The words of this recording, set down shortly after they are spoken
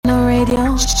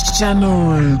Radio. Channel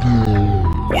Radio.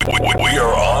 We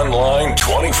are online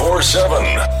 24/7.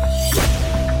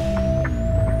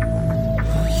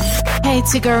 Hey,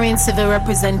 Tigger Civil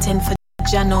representing for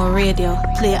Channel Radio.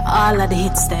 Play all of the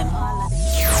hits them.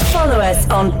 Follow us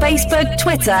on Facebook,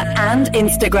 Twitter, and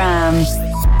Instagram.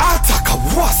 Attack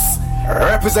was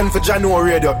represent for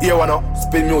January Radio. Here one up,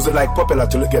 spin music like popular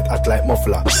till it get act like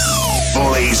muffler.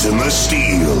 Blazing the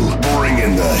steel,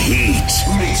 bringing the heat,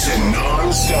 mixing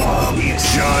non-stop. It's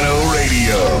Jono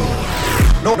Radio.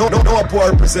 No, I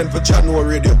represent for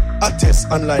January Radio. Hottest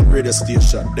online radio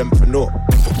station. Them for no.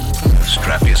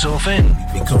 Strap yourself in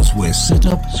because we're set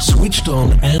up, switched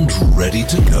on, and ready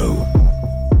to go.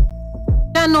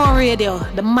 Channel Radio,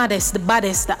 the maddest, the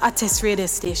baddest, the hottest radio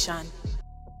station.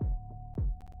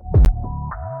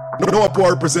 No, I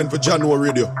represent for January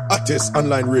Radio. Hottest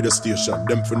online radio station.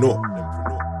 Them for no.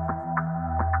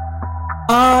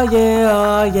 Oh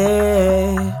yeah.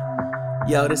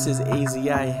 Yo, this is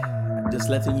AZI. Just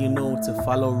letting you know to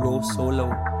follow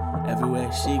RoSolo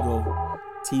everywhere she go.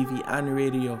 TV and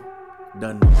radio.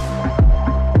 Done.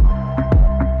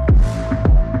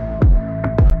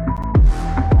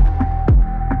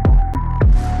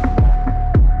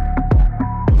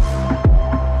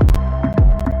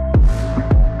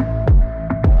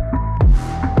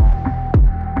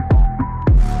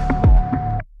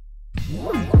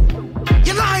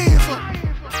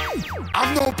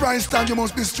 Price tag, you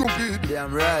must be stupid.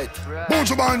 Damn right.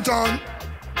 Bunch of Bantan,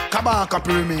 Kabaka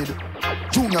Pyramid,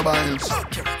 Junior Biles.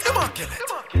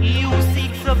 You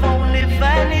seeks of only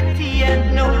vanity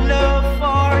and no love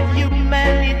for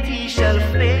humanity shall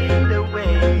fade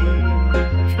away.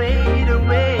 Fade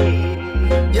away.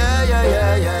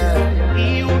 Yeah.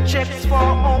 He who checks for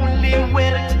only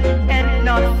wealth and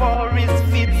not for his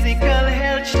physical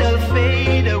health shall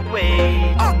fade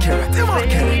away.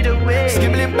 Fade away.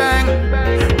 Skibbly bang.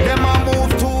 Them a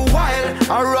move too wild,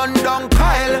 a run down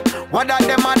Kyle. What that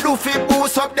them a do fi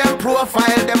boost up them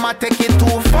profile? Them a take it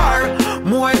too far,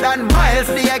 more than miles.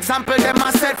 The example them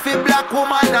a set fi black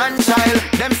woman and child.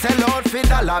 Them sell out fi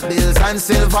dollar bills and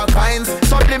silver coins.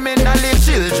 Subliminally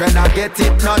children a get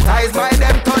hypnotized by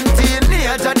them turn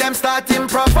teenager. Them start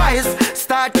improvise,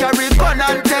 start carry gun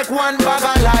and take one bag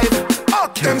of life.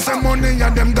 Them some money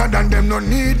and them dad and them no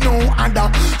need no other.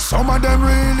 Some of them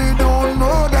really don't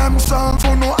know themselves.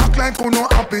 Who no act like who no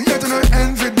happy, yet no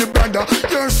envy the brother.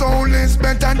 Your soul is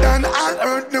better than all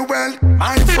earthly wealth.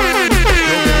 My friend, you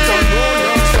better know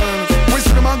yourself.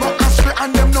 Wisdom I go astray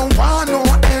and them no want no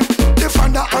end. The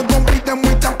father I go beat them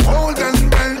with a golden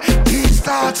bell. These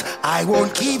thoughts I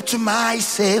won't keep to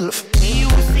myself. He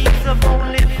who seeks of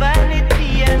only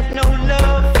vanity and no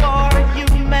love for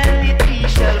humanity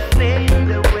shall fade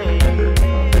away.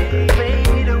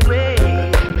 Fade away.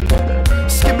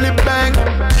 Skibbly bang.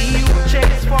 He who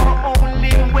checks for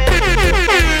only wealth.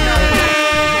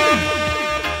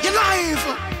 Your life.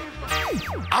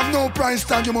 I've no price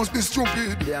tag, you must be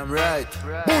stupid. Damn right.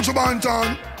 Bunch of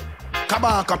Bantan,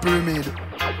 Kabaka Pyramid,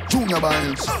 Junior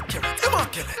Biles.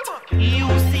 He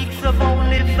who seeks of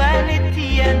only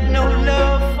vanity and no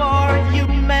love for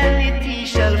humanity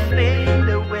shall fade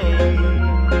away.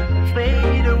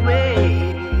 Fade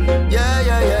away.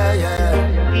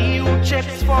 Yeah. He who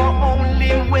checks for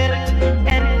only wealth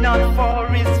and not for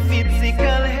his physical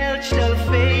health shall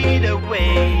fade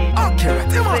away.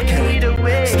 Fade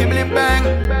away. Skibbly bang.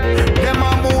 Them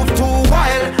a move too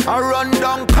wild, a run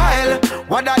down Kyle.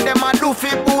 What that them a do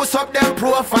fi boost up them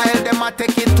profile? Them a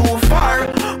take it too far,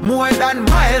 more than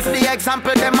miles. The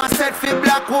example them a set fi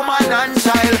black woman and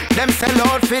child. Them sell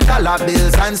out fi dollar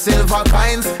bills and silver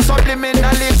coins.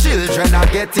 Subliminally children a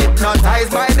get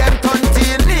hypnotized by them turn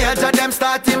teenager. Them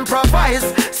start improvise,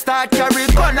 start carry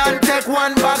gun and take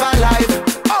one bag of life.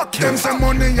 Them some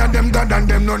money and them dad and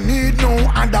them no need no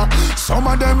other. Some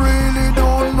of them really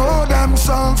don't know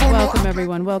themselves. Welcome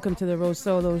everyone, welcome to the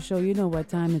RoSolo Show. You know what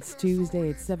time, it's Tuesday,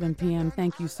 it's 7 p.m.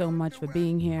 Thank you so much for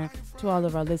being here. To all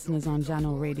of our listeners on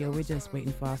Jono Radio, we're just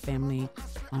waiting for our family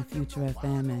on Future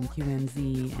FM and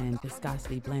QMZ and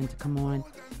Viscosity Blend to come on.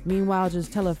 Meanwhile,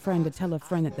 just tell a friend that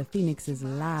the Phoenix is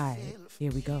live.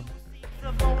 Here we go.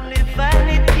 Only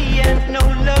vanity and no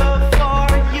love for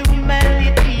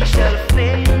humanity shall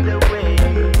fade away.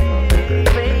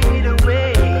 Fade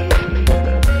away.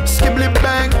 Skibbly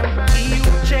bang. He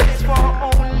who checks for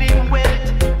only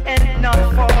wealth and not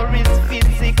for his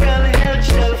physical health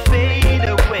shall fade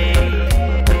away.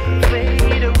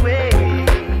 Fade away.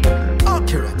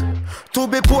 Accurate. To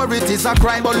be poor it is a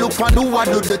crime, but look for who I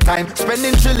do the time.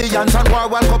 Spending trillions on war,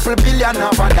 one couple billion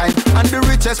of a dime. And the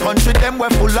richest country, them were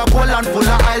full of gold and full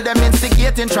of oil. Them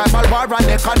instigating tribal war and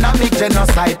economic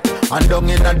genocide. And down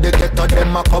in the ghetto,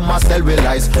 them a come and sell with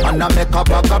lies. And I make a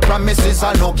bag of promises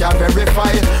I no can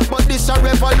verify. But this a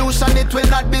revolution, it will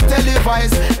not be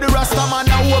televised. The Rasta man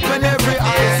now open every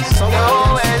eye. So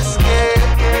no escape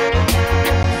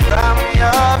from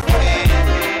your feet.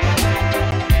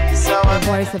 The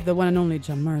voice of the one and only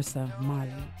Jamersa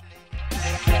Marley.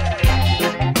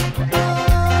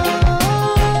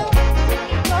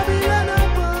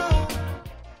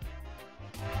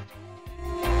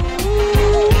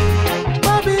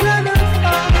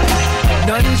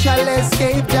 None shall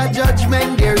escape the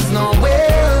judgment, there's no way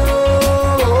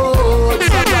out.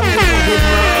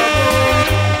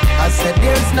 I said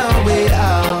there's no way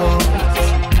out.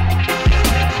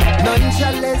 None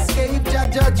shall escape the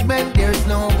judgment, there's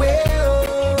no way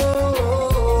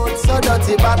out. So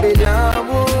dirty Babylon,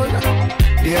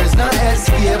 there's no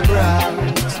escape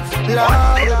route.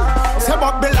 Lord, say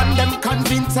Babylon them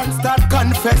convince and start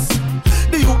confess.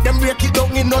 The youth them break it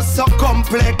down in no so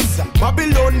complex.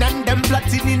 Babylon and them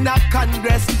plotting in a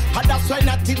congress. And that's why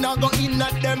nothing now go in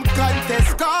at them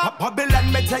contest.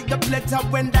 Babylon may take the pleasure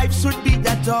when life should be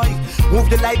a joy. Move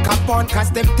the like a pawn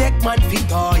cause them take man fit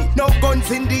toy. No guns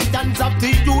in the hands of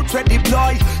the youth ready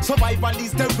deploy. Survival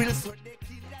is the real so they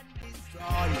kill and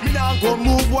destroy. Me now go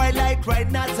move while like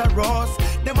right Nazareth.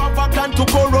 Them have a plan to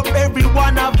corrupt every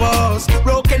one of us.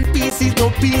 Broken pieces, no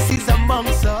pieces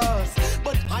amongst us.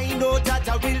 But I know that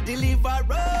I will deliver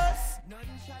us. None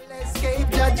shall escape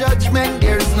the judgment,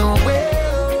 there's no way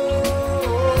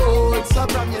out. So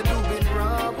from you doing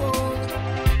wrong,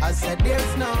 I said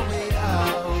there's no way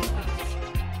out.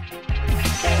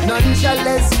 None shall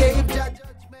escape the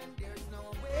judgment, there's no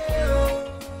way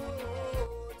out.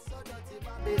 So dirty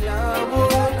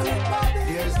Babylon,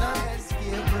 there's no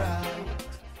escape route.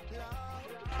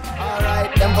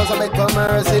 Alright, them for some big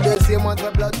mercy, the same ones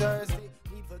for bloodthirsty.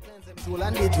 Soul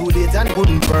and they do it and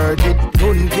couldn't purge it.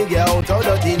 Couldn't figure out how to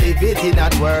live it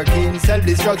not working.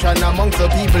 Self-destruction amongst the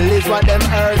people is what them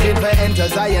urging. For enter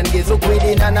Zion, get so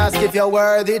quitting and ask if you're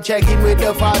worthy. Check in with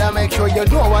the Father, make sure you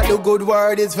know what the good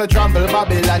word is. For trample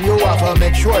Babylon, you have to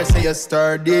make sure say you're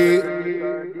sturdy.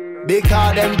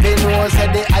 Because them pin no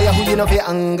said they I who you know for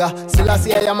anger. Still I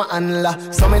see I am a handler.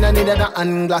 Some in a need an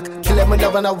unglock. Kill them with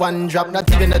love and a one drop. Not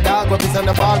even the dog weapons on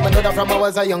the ball. But know that from I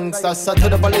was a youngster. So to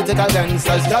the political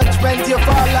gangsters. Judgment you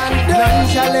fall under. None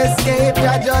shall escape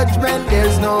your judgment.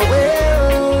 There's no way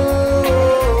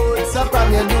out. So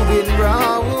from you doing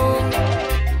wrong,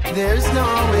 there's no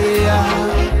way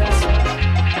out.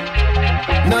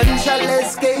 None shall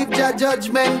escape your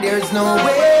judgment. There's no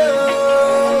way out.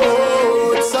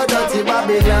 So dirty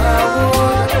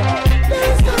Babylon,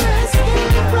 there's no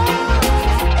escape route.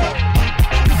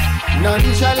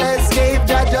 None shall escape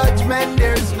the judgment,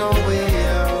 there's no way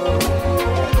out.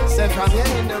 Say from you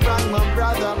in the wrong, my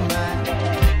brother, man.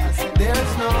 I said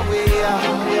there's no way out.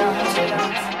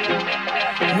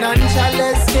 None shall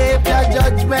escape the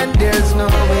judgment, there's no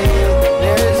way out.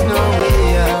 There's no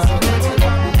way out.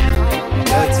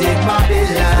 Dirty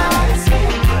Babylon,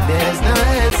 there's no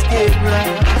escape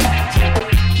route.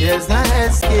 There's no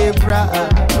escape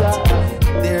route.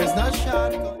 There's no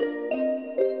shortcut.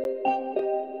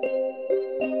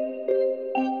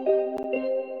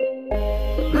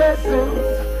 Blessings,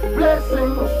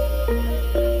 blessings.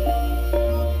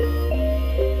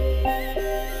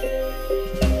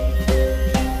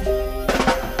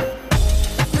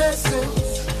 Blessings,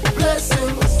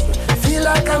 blessings. Feel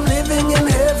like I'm living in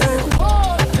heaven.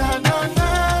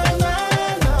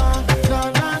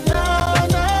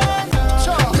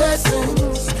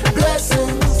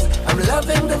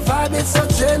 The vibe is so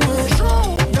genuine.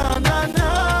 Na na na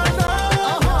na.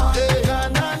 Hey. Na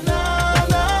na na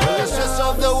na. Well, the stress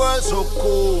of the world so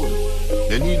cool.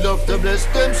 They need love to bless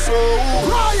them soul.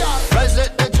 Rise,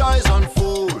 let the joys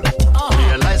unfold.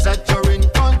 Realize that you're in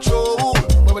control.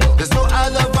 There's no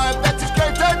other vibe that is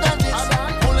greater than this.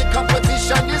 Only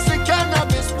competition is the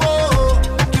cannabis. Whoa.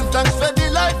 Give thanks for the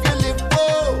life you live.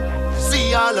 Whoa.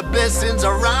 See all the blessings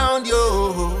around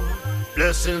you.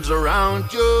 Blessings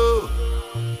around you.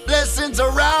 Blessings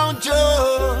around you.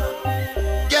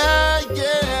 Yeah,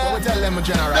 yeah. What tell them,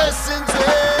 General? Blessings,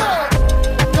 yeah.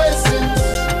 Blessings,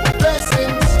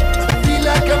 blessings. Feel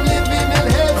like I'm living in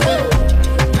heaven.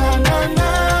 Na na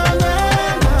na na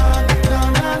na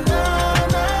na na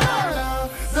na.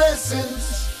 Blessings,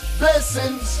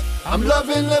 blessings. I'm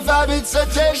loving the vibe, it's a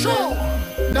genuine.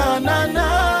 Na na na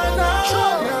na na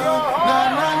na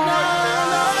na na.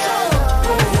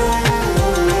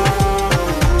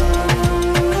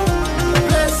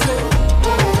 Blessing,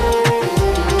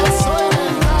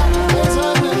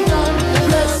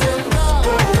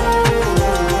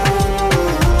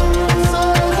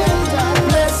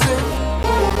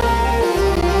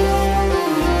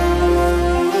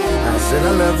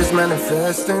 is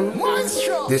manifesting.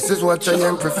 This is what I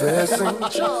am professing.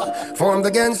 Formed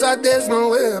against that, there's no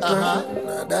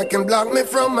weapon that can block me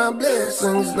from my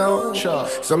blessings, no.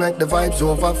 So make the vibes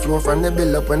overflow from the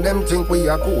build up. When them think we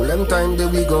are cool, them time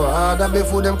that we go harder.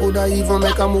 Before them coulda even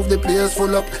make a move, the place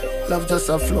full up. Love just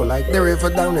a flow like the river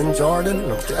down in Jordan.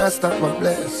 No, can't stop my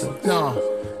blessing, no.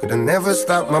 Coulda never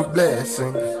stop my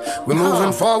blessing. We're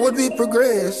moving forward, we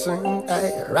progressing.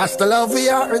 Ay, Rasta love, we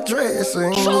are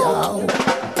addressing. Yo.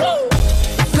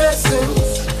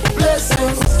 Blessings,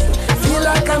 blessings. Feel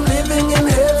like I'm living in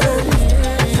heaven.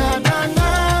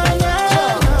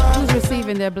 Who's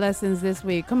receiving their blessings this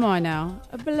week? Come on now.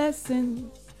 A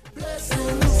blessing.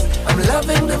 Blessings. I'm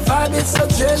loving the vibe, it's so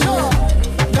genuine.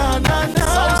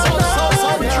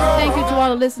 Thank you to all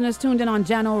the listeners tuned in on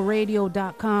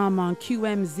JanoRadio.com, on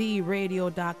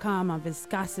QMZRadio.com, on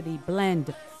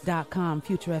ViscosityBlend.com,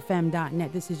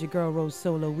 FutureFM.net. This is your girl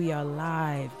RoSolo. We are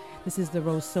live. This is the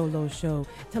RoSolo Show.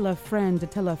 Tell a friend to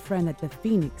tell a friend that the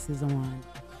Phoenix is on.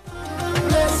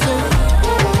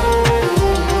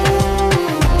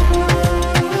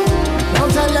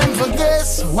 Don't tell them for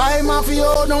this. Why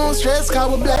mafia don't stress,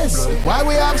 cause we're blessed. Why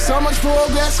we have so much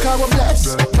progress, cause we're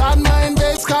blessed. Bad mind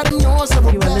dates, cause them know so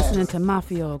we're You are blessed. listening to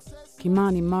Mafia,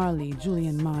 Kimani Marley,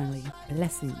 Julian Marley.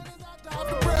 Blessings.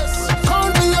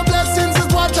 Count your blessings is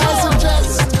what I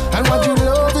suggest. And what you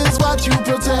love is what you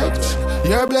protect.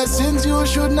 Your blessings you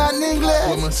should not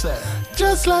neglect.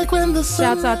 Just like when the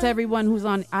sun... Shouts out to everyone who's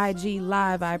on IG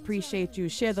Live. I appreciate you.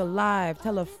 Share the live.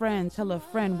 Tell a friend.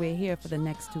 We're here for the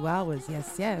next 2 hours.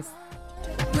 Yes, yes.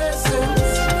 Blessings,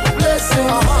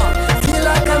 blessings. Feel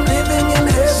like I'm living in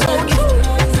heaven.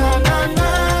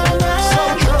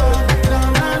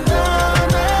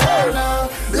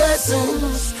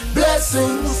 Blessings,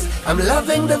 blessings. I'm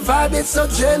loving the vibe, it's so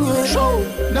genuine.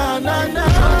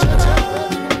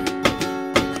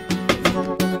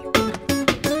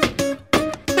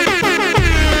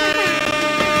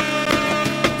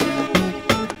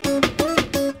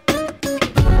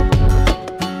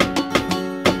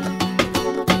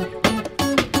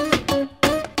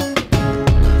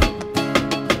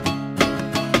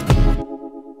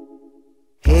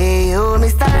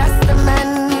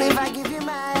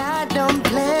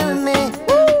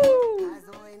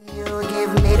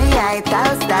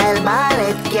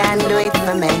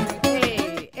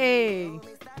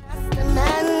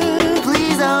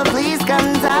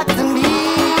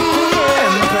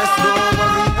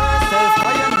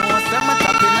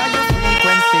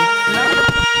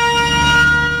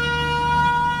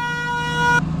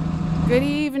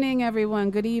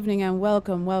 Good evening and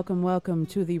welcome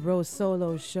to the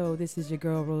RoSolo Show. This is your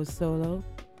girl RoSolo.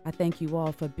 I thank you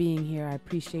all for being here. I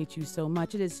appreciate you so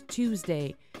much. It is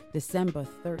Tuesday, December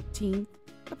 13th,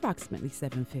 approximately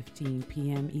 7:15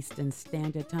 p.m. Eastern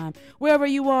Standard Time. Wherever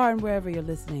you are and wherever you're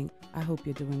listening, I hope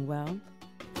you're doing well.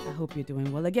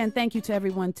 Again, thank you to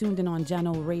everyone tuned in on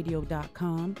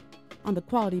JanoRadio.com, on the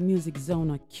Quality Music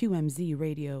Zone on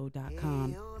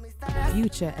QMZRadio.com,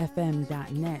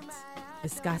 FutureFM.net,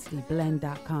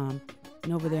 ViscosityBlend.com,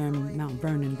 and over there in Mount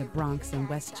Vernon, the Bronx, and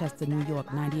Westchester, New York,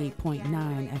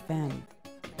 98.9 FM.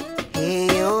 Hey,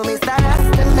 yo, Mr.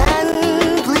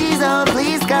 Rastaman, please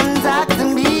come talk to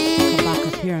me.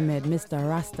 Kabaka Pyramid, Mr.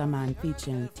 Rastaman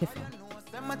featuring Tifa.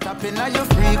 I'm tapping on your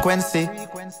frequency.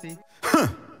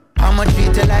 I'ma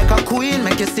treat you like a queen,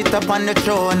 make you sit up on the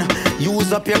throne.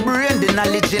 Use up your brain, the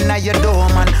knowledge in your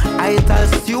dome. And I tell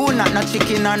stew, not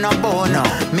chicken or no bone.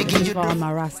 Me give you all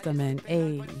my Rastaman,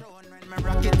 ayy. Me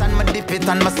rock it and me dip it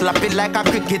and me slap it like a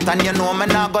cricket. And you know me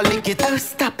not go lick it. Oh,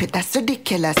 stop it, that's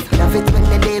ridiculous. Love it when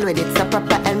you deal with it, so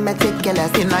proper and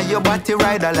meticulous. Inna your body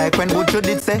rider like when Buju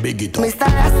did say big it up. Mr.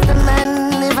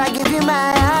 Rastaman, if I give you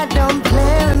my heart, don't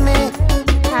play with me.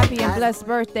 Happy and blessed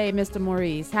birthday, Mr.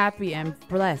 Maurice. Happy and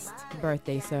blessed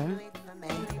birthday, sir.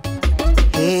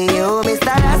 Hey, yo,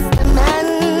 Mr.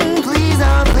 Rastaman, please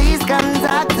come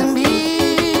talk to me.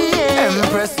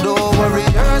 Empress, don't worry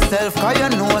yourself, cause you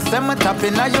know I'm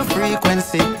tapping on your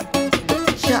frequency.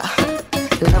 Sure.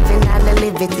 Loving and the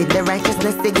liberty, the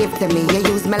righteousness they give to me. You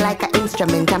use me like an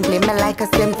instrument and play me like a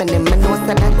symphony. Me know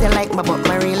so that you like me, but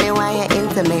me really want you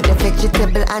into me. The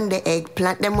vegetable and the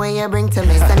eggplant, them where you bring to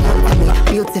me. Send them to me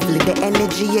beautifully, the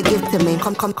energy you give to me.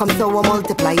 Come, so I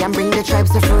multiply and bring the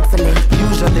tribes so fruitfully.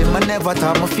 Usually, me never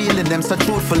thought me feeling them so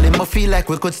truthfully. Me feel like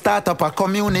we could start up a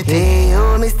community. Hey,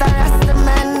 yo, Mr.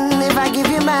 Rastaman, if I give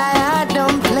you my heart,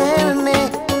 don't play with me.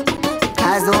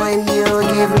 Cause when you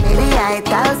give me the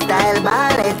ital style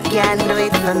ballet, can't do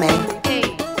it for me. Hey,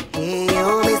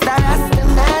 yo, Mr.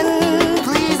 Rastaman,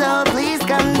 please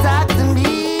come talk to me.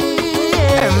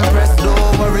 Empress,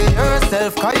 don't worry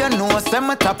yourself, cause you know, say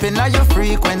me tapping at your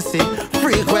frequency.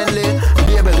 Frequently,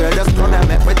 baby girl, just come and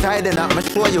make me tidy up. Me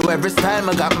show you every style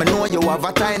me got. Me know you have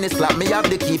a tiny slap. Me have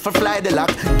the key for fly the lock.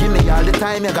 Give me all the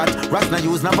time you got. Rasta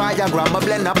use no Viagra. Me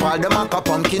blend up all the maca,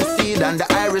 pumpkin seed and the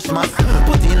Irish moss.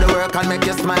 Put in the work and make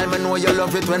you smile. Me know you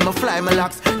love it when me fly my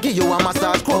locks. Give you a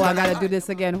massage. Oh, I gotta do this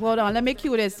again. Hold on, let me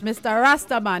cue this. Mr.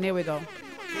 Rastaman, here we go.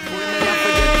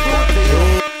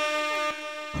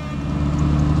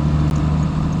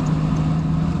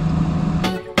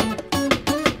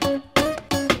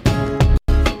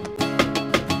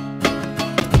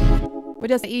 We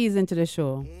just ease into the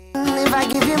show. If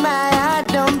I give you my heart,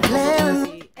 don't play with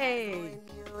me. Hey.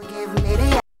 You give me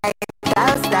the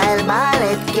style,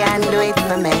 ballet can do it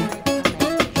for me.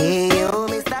 Hey, you,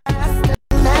 Mr.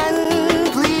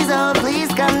 Rastaman, please, oh, please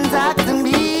come talk to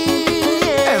me.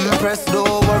 Empress,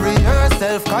 don't worry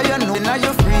yourself, cause you know now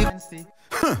you're frequency.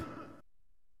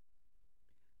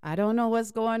 I don't know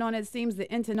what's going on. It seems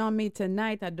the internet on me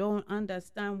tonight. I don't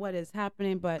understand what is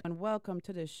happening, but welcome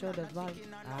to the show. All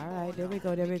right, there we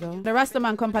go. The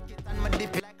Rastaman company.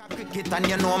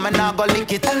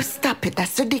 Oh, stop it,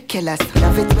 that's ridiculous.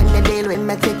 Love it when they deal with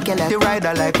meticulous. The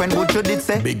rider like when Gucci did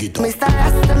say big it up. Mr.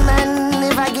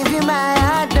 Rastaman, if I give you my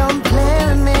heart, don't play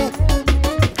with me.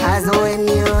 Cause when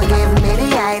you give me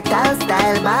the ital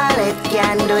style ball, it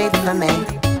can do it for me.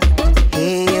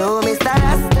 Hey, you, Mr.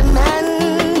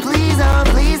 Rastaman, please, oh,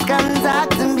 please come talk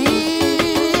to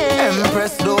me.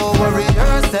 Empress, don't worry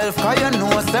yourself, cause you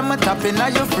know, say me tapping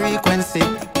at your frequency.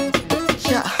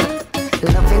 Sure.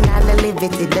 Loving all the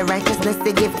liberty, the righteousness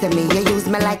they give to me. You use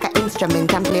me like an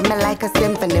instrument and play me like a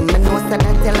symphony. Me know so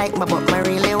that you like me, but me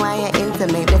really want you into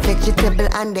me. The vegetable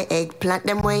and the eggplant,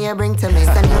 them where you bring to me.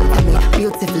 Stand up to me,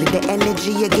 beautifully, the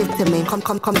energy you give to me. Come,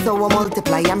 so I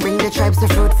multiply and bring the tribes so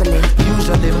fruitfully.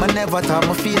 Usually, me never thought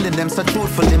me feeling them so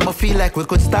truthfully. Me feel like we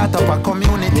could start up a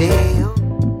community.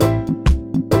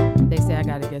 They say I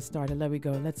gotta get started. Let me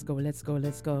go. Let's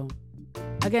go.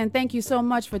 Again, thank you so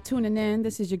much for tuning in.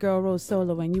 This is your girl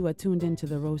RoSolo, and you are tuned into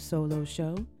the RoSolo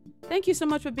Show. Thank you so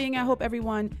much for being here. I hope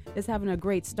everyone is having a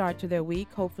great start to their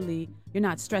week. Hopefully, you're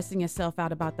not stressing yourself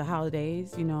out about the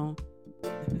holidays, you know.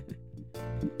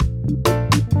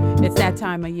 It's that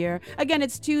time of year. Again,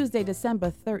 it's Tuesday,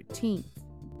 December 13th.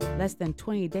 Less than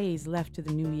 20 days left to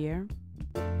the new year.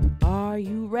 Are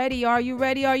you ready? Are you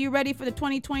ready for the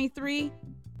 2023?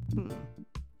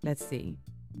 Let's see.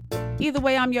 Either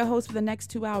way, I'm your host for the next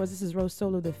 2 hours. This is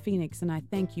RoSolo the Phoenix, and I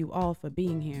thank you all for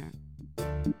being here.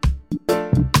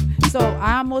 So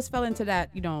I almost fell into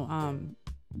that,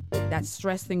 that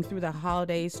stressing through the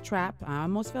holidays trap. I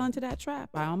almost fell into that trap,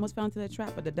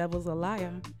 but the devil's a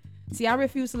liar. See, I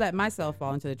refuse to let myself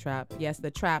fall into the trap. Yes,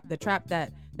 the trap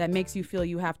that makes you feel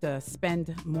you have to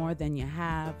spend more than you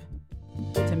have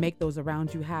to make those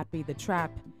around you happy. The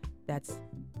trap that's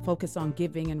focused on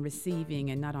giving and receiving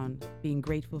and not on being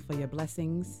grateful for your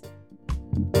blessings.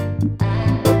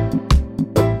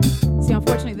 See,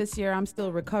 unfortunately this year I'm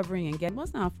still recovering and getting, well,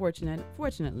 it's not unfortunate.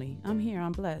 Fortunately, I'm here,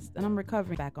 I'm blessed, and I'm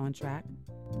recovering back on track.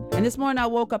 And this morning I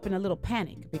woke up in a little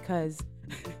panic because,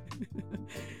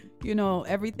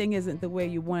 everything isn't the way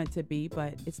you want it to be,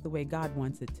 but it's the way God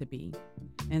wants it to be.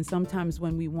 And sometimes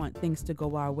when we want things to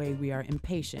go our way, we are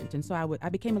impatient. And so I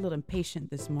became a little impatient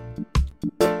this morning.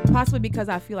 Possibly because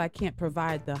I feel I can't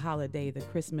provide the holiday, the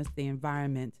Christmas, the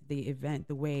environment, the event,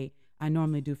 the way I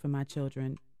normally do for my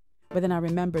children. But then I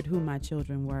remembered who my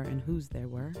children were and whose they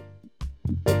were.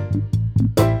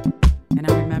 And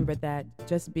I remembered that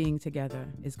just being together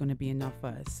is going to be enough for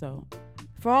us. So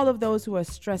for all of those who are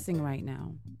stressing right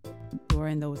now, who are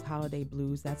in those holiday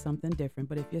blues, that's something different.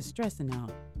 But if you're stressing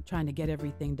out, trying to get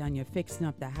everything done, you're fixing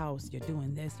up the house, you're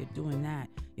doing this, you're doing that,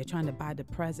 you're trying to buy the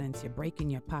presents, you're breaking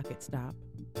your pocket, stop.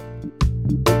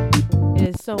 It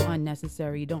is so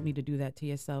unnecessary. You don't need to do that to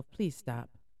yourself. Please stop.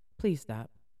 Please stop.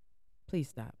 Please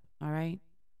stop. All right?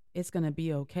 It's going to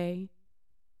be okay.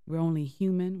 We're only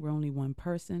human. We're only one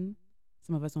person.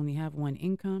 Some of us only have one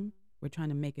income. We're trying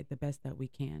to make it the best that we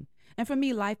can. And for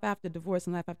me, life after divorce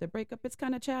and life after breakup, it's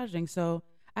kind of challenging. So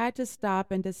I had to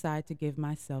stop and decide to give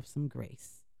myself some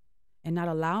grace and not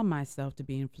allow myself to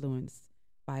be influenced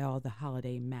by all the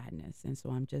holiday madness. And so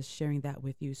I'm just sharing that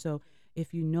with you. So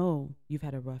if you know you've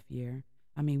had a rough year,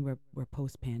 I mean, we're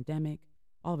post-pandemic.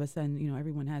 All of a sudden,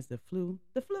 everyone has the flu.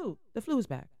 The flu's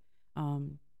back.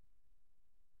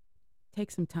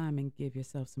 Take some time and give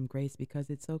yourself some grace because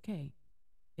it's okay.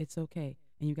 It's okay.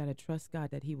 And you got to trust God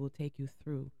that he will take you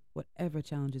through whatever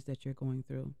challenges that you're going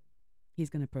through. He's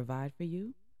going to provide for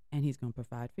you and he's going to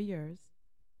provide for yours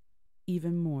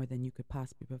even more than you could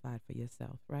possibly provide for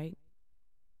yourself, right?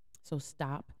 So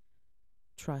stop,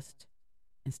 trust,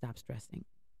 and stop stressing.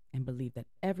 and believe that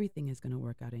everything is going to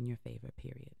work out in your favor,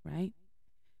 period, right?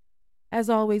 As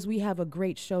always, we have a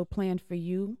great show planned for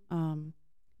you.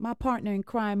 My partner in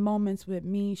crime moments with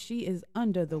me, she is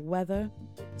under the weather,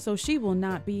 so she will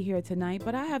not be here tonight,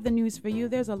 but I have the news for you.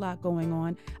 There's a lot going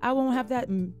on. I won't have that,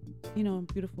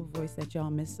 beautiful voice that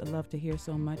y'all miss. I love to hear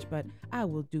so much, but I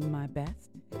will do my best.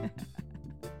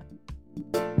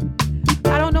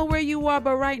 I don't know where you are,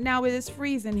 but right now it is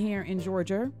freezing here in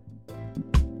Georgia.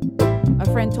 A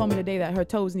friend told me today that her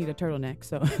toes need a turtleneck,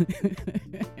 so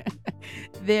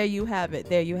there you have it.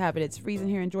 It's freezing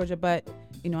here in Georgia, but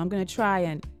I'm going to try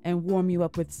and warm you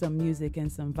up with some music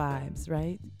and some vibes,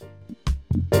 right?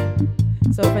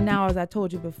 So for now, as I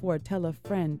told you before, tell a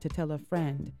friend to tell a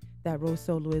friend that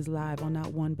RoSolo is live on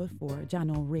not one but four,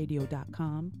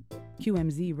 JanoRadio.com,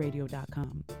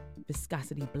 QMZRadio.com,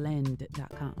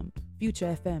 ViscosityBlend.com,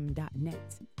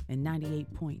 FutureFM.net, and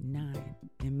 98.9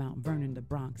 in Mount Vernon, the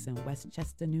Bronx, and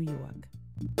Westchester, New York.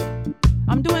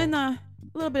 I'm doing a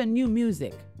little bit of new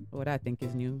music, what I think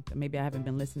is new. Maybe I haven't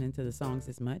been listening to the songs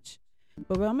as much.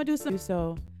 But I'm going to do some,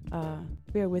 so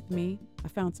bear with me. I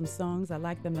found some songs. I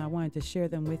like them and I wanted to share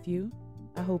them with you.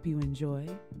 I hope you enjoy.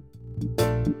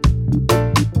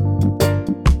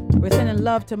 We're sending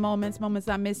love to moments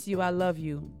I miss you, I love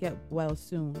you. Get well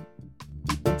soon.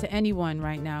 And to anyone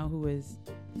right now who is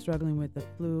struggling with the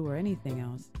flu or anything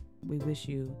else, we wish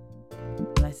you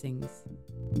blessings,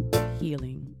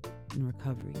 healing, and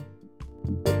recovery.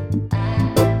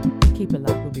 Keep it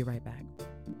locked. We'll be right back.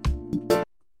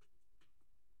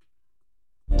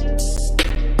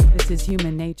 This is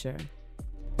Human Nature.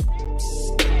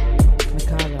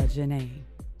 Makala Janae.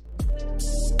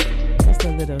 Just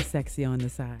a little sexy on the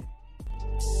side.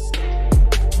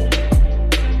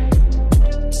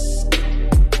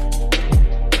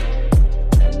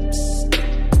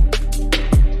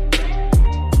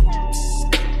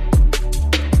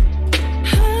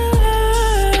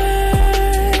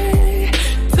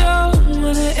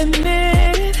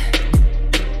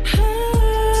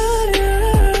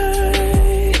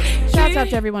 Out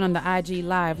to everyone on the IG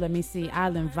Live. Let me see.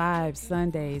 Island Vibes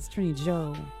Sundays. Trini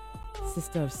Joe,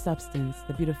 Sister of Substance,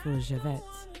 the beautiful Javette.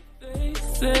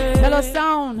 Hello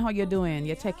Sound, how you doing?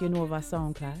 You check your Nova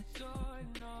Sound class.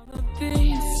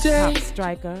 Top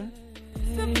Striker,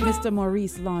 Mr.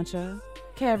 Maurice Launcher,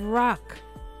 Kev Rock.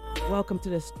 Welcome to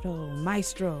the show.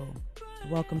 Maestro,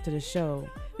 welcome to the show.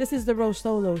 This is the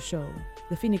RoSolo Show.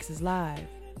 The Phoenix is live.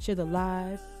 Share the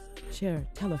live. Share.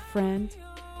 Tell a friend.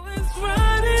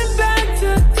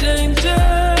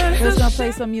 We're just gonna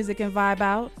play some music and vibe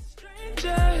out.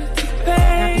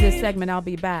 After this segment, I'll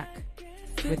be back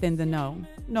within the know.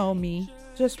 Know me,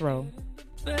 just roll.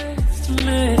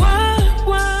 Why?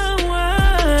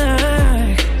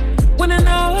 When I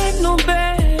know I know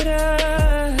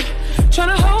better, trying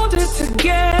to hold it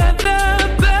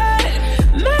together, but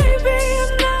maybe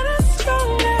I'm not as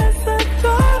strong as I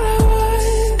thought I was.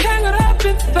 Tangled up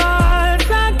in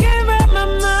thoughts, I can't wrap my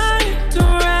mind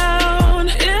around.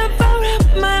 If I wrap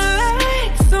my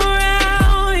legs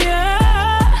around you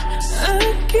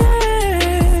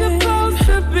again, supposed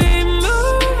to be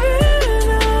moving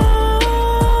on,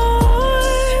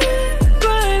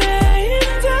 but I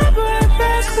end up right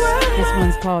back where This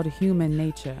one's called Human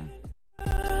Nature.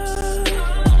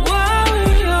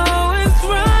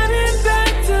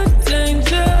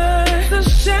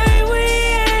 Shame we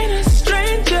ain't a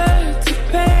stranger to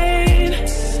pain.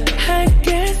 I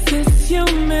guess it's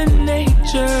human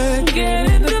nature,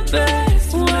 getting the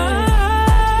best way.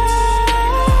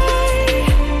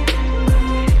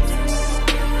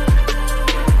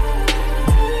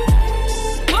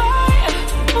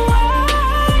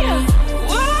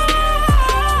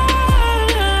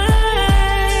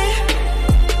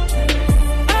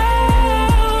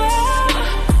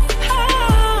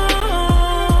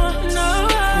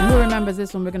 Remembers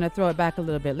this one, we're going to throw it back a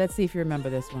little bit. Let's see if you remember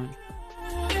this one.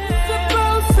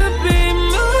 Supposed to be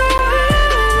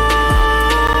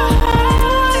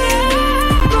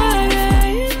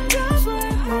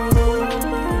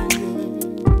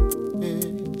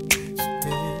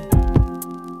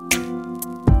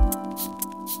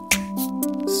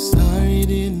Sorry,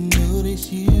 didn't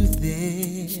notice you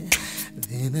there.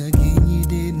 Then again, you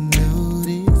didn't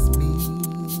notice me.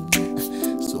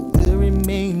 So we'll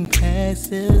remain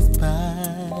passers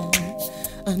by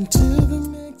until the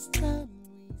next time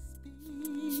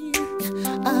we speak.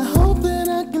 I hope that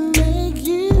I can make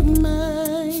you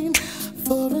mine,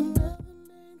 for another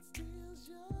man steals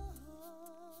your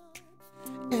heart.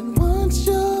 And once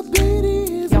your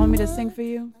beauty is Y'all want me to sing for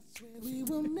you?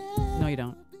 No, you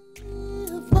don't.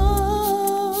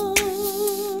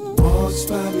 walks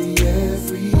by me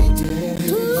every day.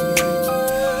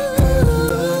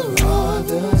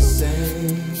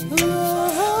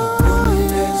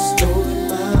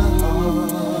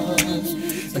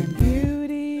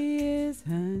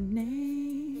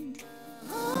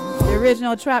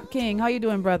 know Trap King. How you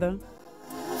doing, brother?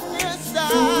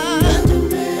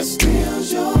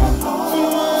 Steals your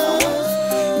heart.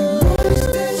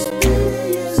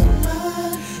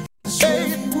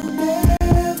 Will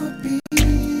never be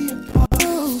apart.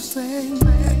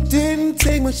 Didn't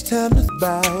take much time to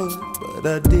bow, but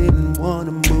I didn't want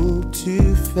to move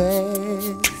too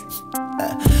fast.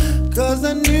 Cause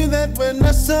I knew that when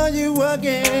I saw you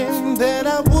again, that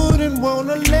I wouldn't want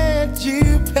to let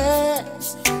you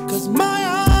pass. Cause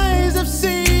my eyes have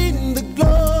seen the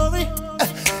glory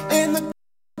in the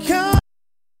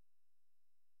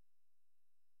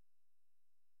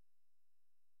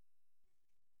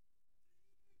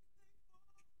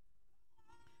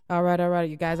All right,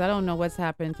 you guys. I don't know what's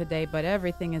happened today, but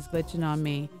everything is glitching on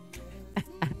me.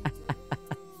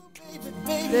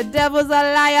 The devil's a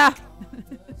liar.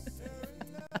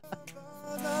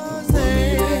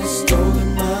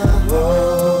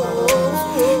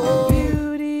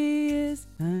 Beauty is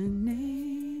her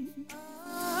name.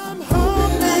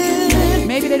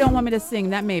 Maybe they don't want me to sing.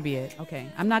 That may be it. Okay,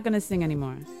 I'm not going to sing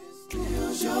anymore.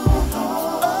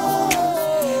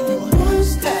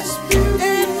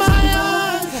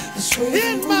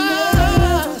 In my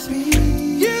eyes,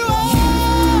 you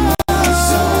are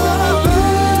so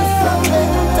beautiful,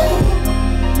 baby.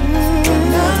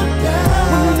 When I'm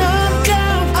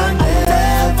down, I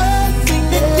never sing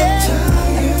again.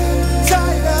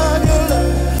 Tired of your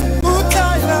love, ooh,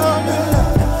 tired of your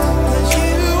love. 'Cause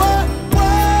you are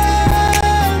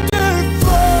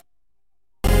wonderful.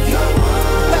 You're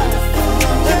wonderful,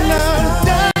 and I'm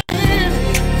dying.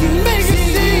 You make me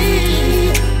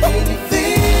see anything.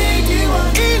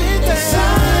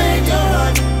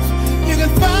 You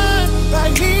can find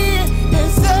right here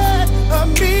inside of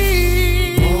me.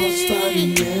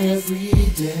 Starting every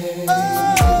day.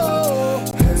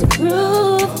 To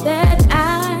prove that I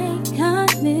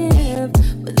can't live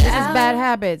without. This is Bad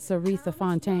Habits, Aretha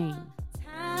Fontaine.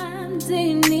 Time do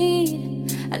you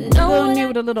need? I A know little new,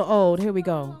 a little old. Here we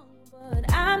go. but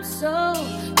I'm so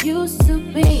used to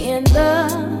being the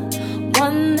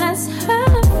one that's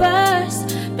hurt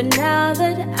first. But now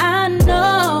that I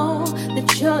know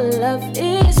that your love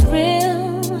is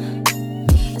real,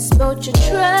 I spoke your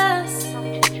trust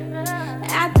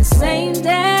at the same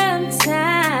damn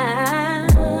time.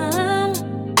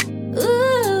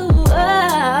 Ooh,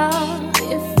 oh,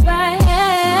 if I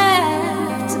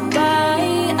had to buy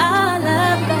our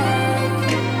love back,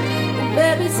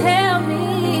 baby, tell me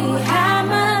how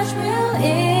much will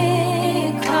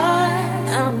it cost?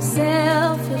 I'm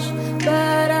selfish,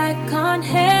 but I can't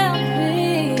help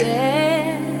it.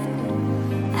 Yeah.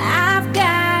 I've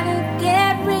gotta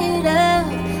get rid of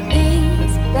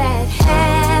these bad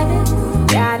habits.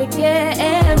 Gotta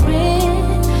get rid.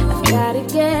 I've gotta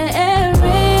get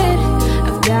rid.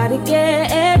 I've gotta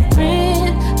get rid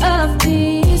of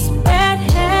these bad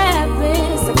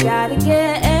habits. I've gotta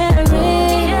get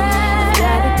rid. I've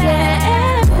gotta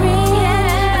get rid.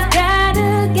 I've gotta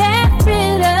get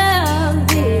rid of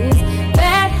these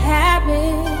bad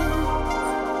habits.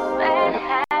 Bad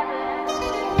habits.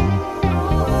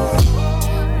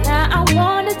 Now I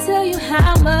wanna tell you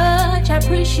how much I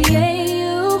appreciate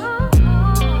you,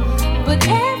 but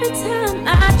every time I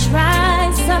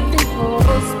try, something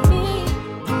pulls me.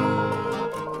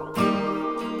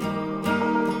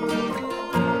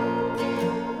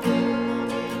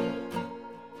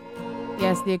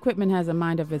 Yes, the equipment has a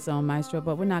mind of its own, Maestro,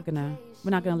 but we're not gonna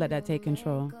let that take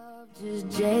control. Just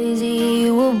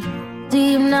Jay-Z, well,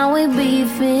 deep now we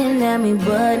beefing at me,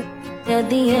 but at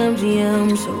the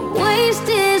MGM, so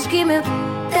wasted, screaming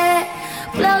that,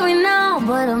 blowing out,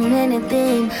 but I'm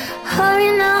anything.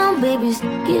 Hurry now, baby,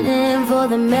 get in for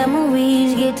the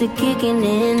memories, get to kicking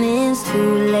in, it's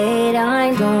too late, I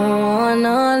ain't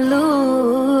gonna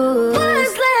lose.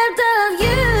 What's left of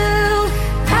you?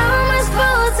 How am I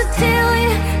supposed to tell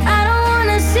you? I don't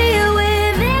wanna see you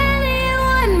with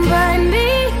anyone but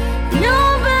me.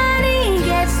 Nobody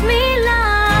gets me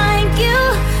like you.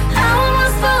 How am I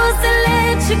supposed to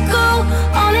let you go?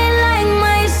 Only like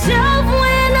myself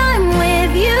when I'm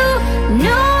with you.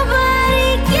 Nobody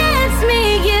gets me,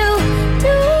 you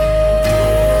do.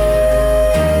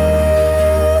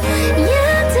 You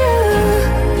do.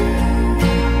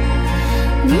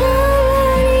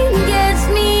 Nobody gets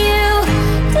me, you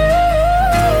do.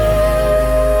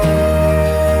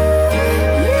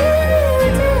 You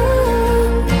do.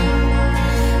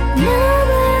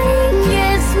 Nobody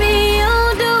gets me, you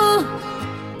do.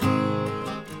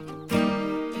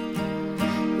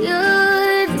 You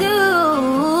do.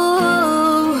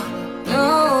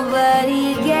 Nobody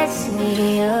gets me.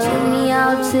 Took me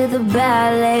out to to the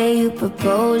ballet. You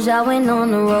proposed, I went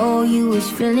on the road. You was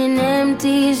feeling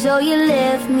empty, so you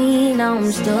left me. Now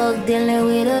I'm stuck dealing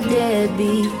with a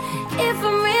deadbeat. If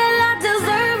I'm real, I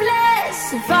deserve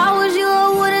less. If I was you, I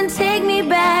wouldn't take me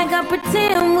back. I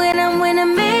pretend when I'm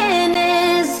winning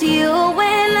minutes. You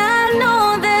when I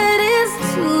know that it's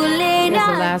too late. Here's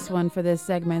the last one for this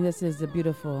segment. This is the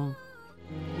beautiful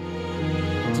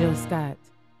Jill Scott.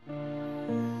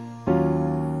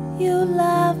 You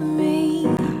love me,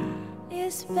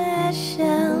 it's specially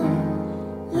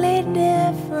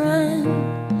different.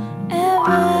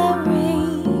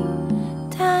 Every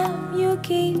time you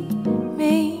keep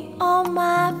me on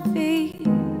my feet,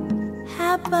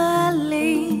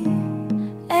 happily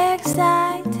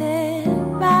excited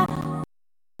by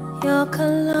your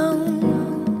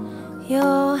cologne,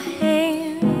 your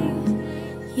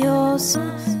hands, your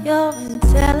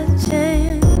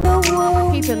intelligence.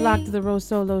 Keep it locked to the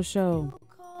RoSolo Show.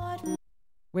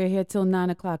 We're here till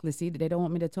 9 o'clock. Let's see, they don't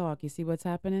want me to talk. You see what's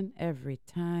happening? Every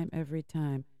time.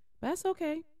 But that's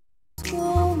okay.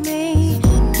 School me,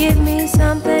 give me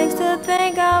some things to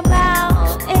think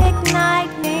about.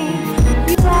 Ignite me,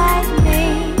 you write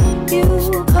me, you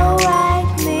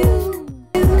co-write me.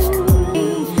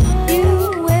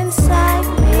 You incite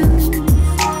me.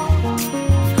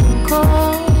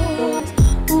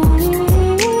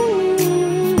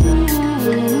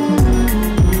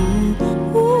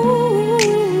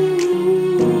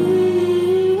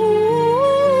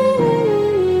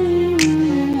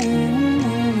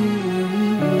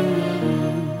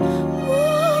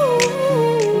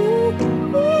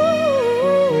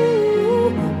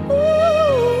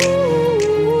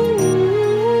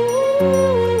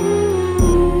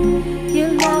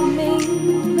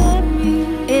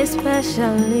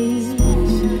 Especially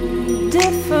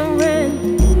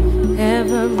different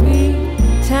every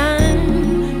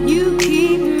time you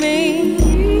keep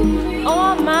me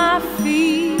on my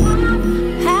feet,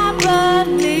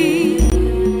 happily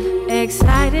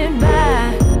excited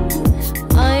by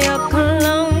your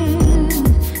cologne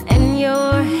and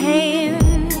your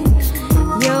hand,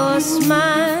 your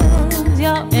smile,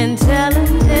 your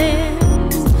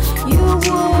intelligence. You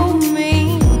woo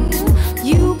me,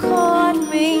 you caught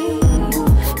me.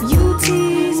 You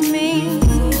tease me,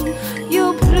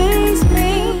 you please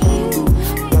me,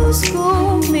 you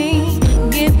school me,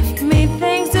 give me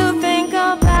things to think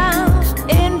about,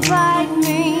 invite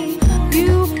me,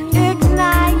 you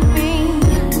ignite me,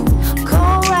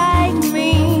 co-write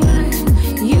me,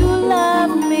 you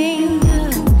love me,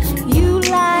 you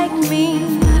like me,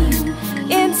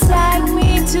 incite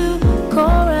me to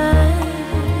chorus.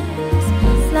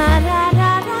 La la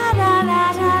la la la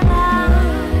la la la.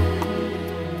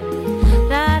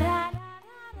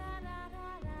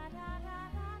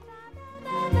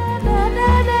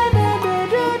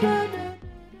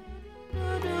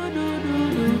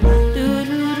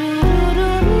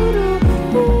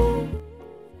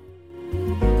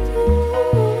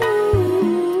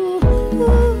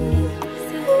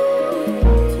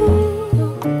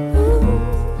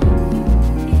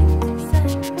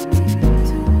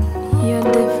 You're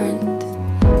different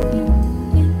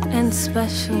and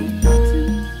special.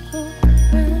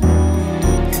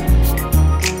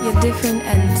 You're different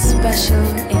and special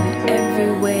in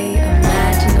every way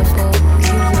imaginable.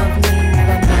 You love me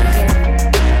when I'm here.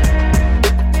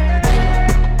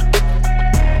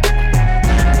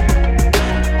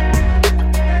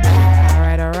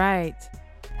 All right.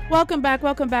 Welcome back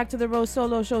to the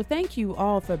RoSolo Show. Thank you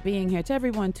all for being here. To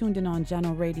everyone tuned in on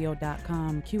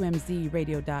JanoRadio.com,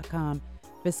 QMZRadio.com,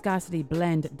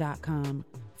 ViscosityBlend.com,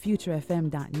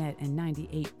 FutureFM.net, and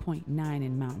 98.9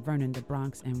 in Mount Vernon, the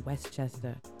Bronx, and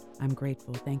Westchester. I'm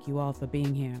grateful. Thank you all for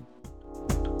being here.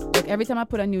 Look, every time I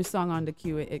put a new song on the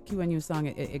queue, it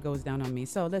goes down on me.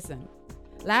 So listen,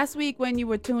 last week when you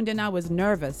were tuned in, I was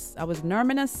nervous. It was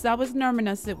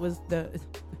the...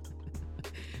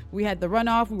 We had the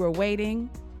runoff. We were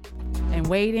waiting and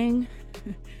waiting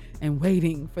and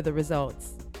waiting for the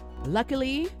results.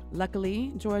 Luckily,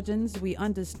 Georgians, we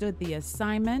understood the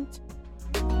assignment.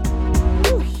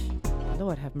 Whew,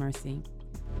 Lord have mercy.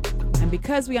 And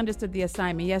because we understood the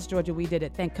assignment, yes, Georgia, we did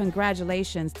it.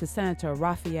 Congratulations to Senator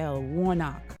Raphael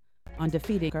Warnock on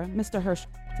defeating Mr. Hirsch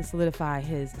to solidify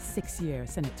his 6-year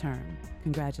Senate term.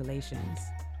 Congratulations.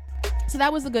 So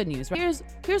that was the good news. Right?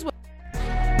 Here's what.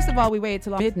 First of all, we waited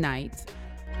till midnight,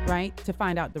 right, to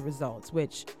find out the results,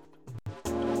 which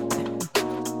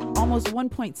almost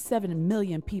 1.7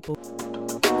 million people.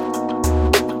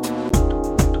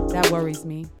 That worries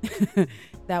me.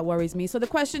 That worries me. So the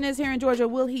question is here in Georgia,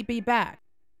 will he be back?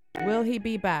 Will he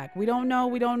be back? We don't know.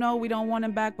 We don't want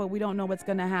him back, but we don't know what's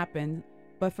going to happen.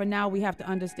 But for now, we have to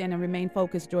understand and remain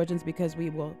focused, Georgians, because we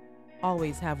will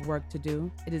always have work to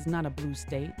do. It is not a blue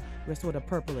state. We're sort of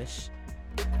purplish.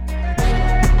 We're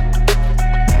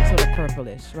sort of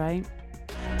purplish, right?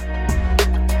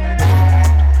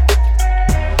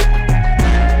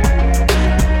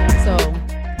 So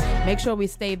make sure we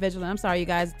stay vigilant. I'm sorry, you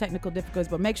guys, technical difficulties,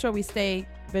 but make sure we stay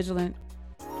vigilant,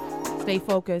 stay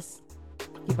focused,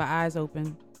 keep our eyes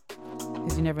open,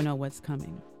 because you never know what's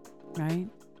coming, right?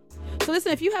 So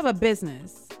listen, if you have a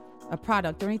business, a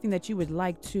product, or anything that you would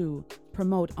like to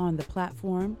promote on the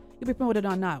platform, you'll be promoted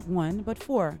on not one, but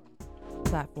 4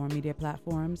 media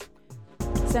platforms.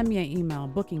 Send me an email,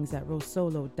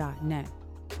 bookings@rosolo.net.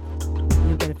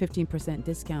 You'll get a 15%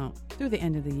 discount through the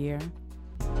end of the year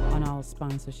on all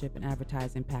sponsorship and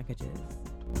advertising packages.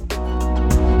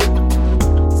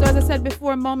 So as I said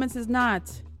before, Moments is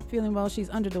not feeling well. She's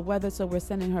under the weather, so we're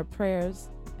sending her prayers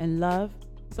and love.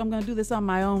 So I'm going to do this on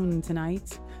my own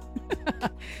tonight.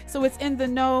 So it's In the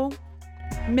Know,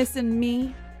 Missing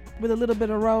Me, with a little bit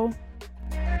of row.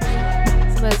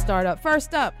 So let's start up.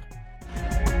 First up,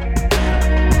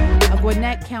 a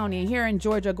Gwinnett County, here in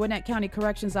Georgia, Gwinnett County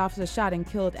corrections officer shot and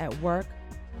killed at work,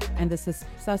 and the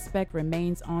suspect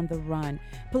remains on the run.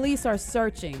 Police are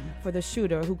searching for the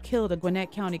shooter who killed a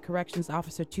Gwinnett County corrections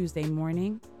officer Tuesday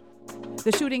morning.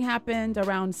 The shooting happened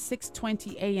around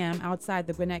 6:20 a.m. outside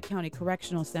the Gwinnett County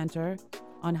Correctional Center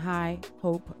on High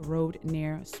Hope Road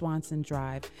near Swanson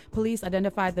Drive. Police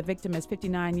identified the victim as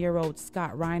 59-year-old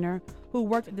Scott Reiner, who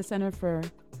worked at the center for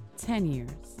 10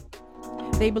 years.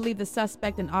 They believe the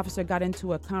suspect and officer got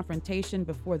into a confrontation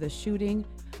before the shooting.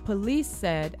 Police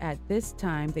said at this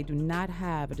time they do not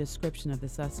have a description of the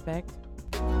suspect.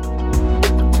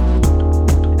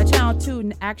 A Channel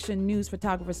 2 Action News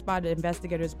photographer spotted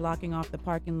investigators blocking off the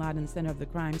parking lot in the center of the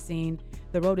crime scene.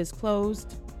 The road is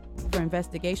closed for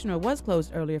investigation, or was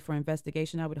closed earlier for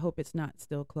investigation. I would hope it's not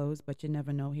still closed, but you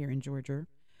never know here in Georgia.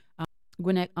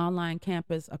 Gwinnett Online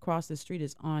campus across the street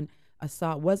was on a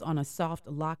soft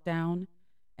lockdown,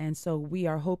 and so we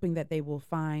are hoping that they will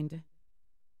find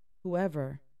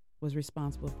whoever was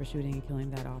responsible for shooting and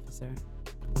killing that officer.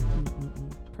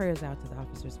 Prayers out to the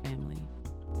officer's family.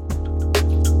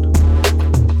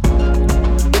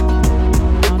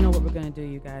 I don't know what we're gonna do,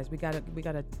 you guys. We gotta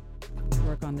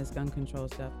work on this gun control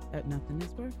stuff. Nothing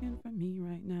is working for me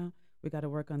right now. We gotta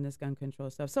work on this gun control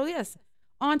stuff. So yes,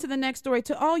 on to the next story.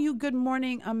 To all you Good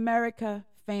Morning America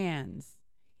fans.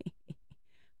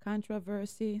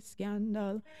 Controversy,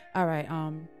 scandal. All right.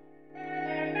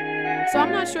 So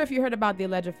I'm not sure if you heard about the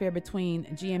alleged affair between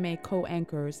GMA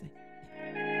co-anchors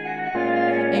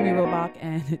Amy Robach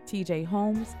and TJ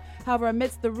Holmes. However,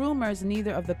 amidst the rumors,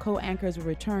 neither of the co-anchors will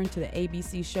return to the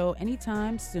ABC show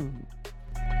anytime soon.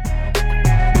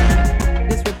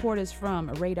 This report is from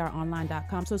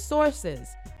RadarOnline.com. So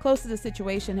sources close to the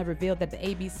situation have revealed that the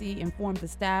ABC informed the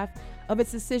staff of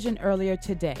its decision earlier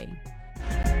today.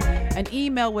 An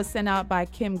email was sent out by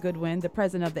Kim Goodwin, the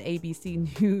president of the ABC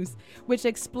News, which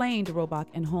explained Robach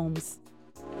and Holmes'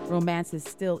 romance is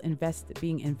still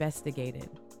being investigated.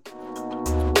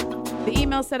 The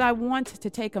email said, I want to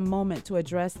take a moment to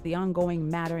address the ongoing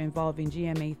matter involving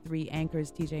GMA3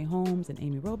 anchors TJ Holmes and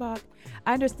Amy Robach.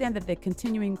 I understand that the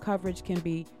continuing coverage can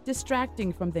be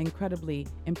distracting from the incredibly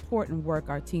important work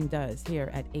our team does here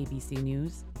at ABC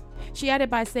News. She added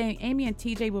by saying Amy and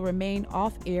TJ will remain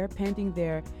off air pending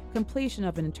their completion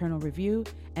of an internal review,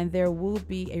 and there will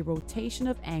be a rotation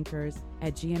of anchors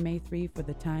at GMA3 for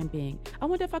the time being. I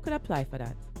wonder if I could apply for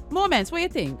that. Moments, what do you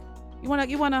think? You wanna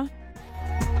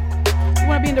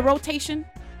be in the rotation?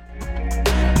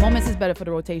 Moments is better for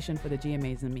the rotation for the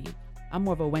GMAs than me. I'm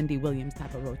more of a Wendy Williams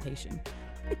type of rotation.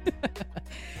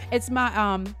 It's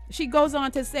my she goes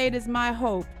on to say, it is my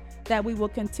hope that we will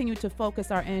continue to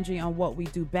focus our energy on what we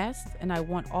do best, and I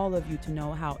want all of you to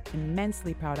know how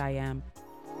immensely proud I am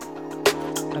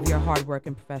of your hard work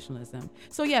and professionalism.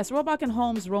 So yes, Robach and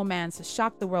Holmes' romance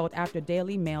shocked the world after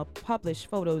Daily Mail published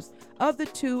photos of the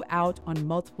two out on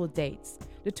multiple dates.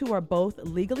 The two are both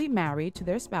legally married to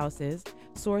their spouses.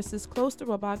 Sources close to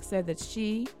Robach said that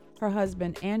she, her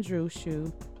husband Andrew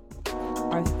Shue,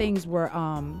 things were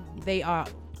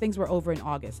over in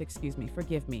August. Excuse me,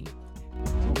 forgive me.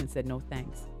 Woman said no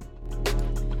thanks.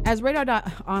 As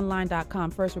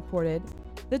RadarOnline.com first reported,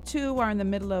 the two are in the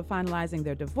middle of finalizing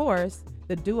their divorce.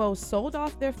 The duo sold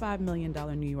off their $5 million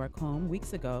New York home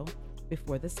weeks ago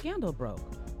before the scandal broke.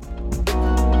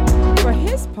 For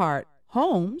his part,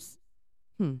 Holmes,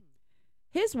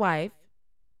 his wife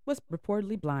was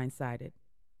reportedly blindsided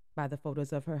by the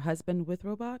photos of her husband with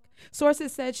Robach.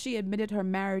 Sources said she admitted her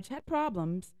marriage had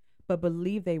problems, but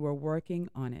believed they were working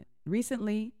on it.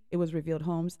 Recently, it was revealed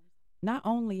Holmes not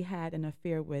only had an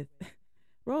affair with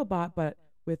Robot, but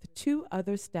with 2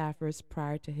 other staffers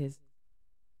prior to his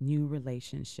new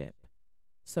relationship.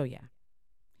 So yeah.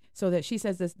 So that she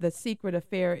says this, the secret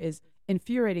affair is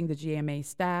infuriating the GMA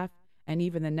staff and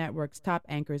even the network's top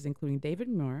anchors, including David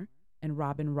Muir and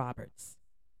Robin Roberts.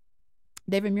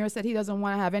 David Muir said he doesn't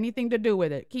want to have anything to do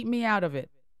with it. Keep me out of it.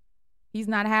 He's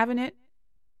not having it.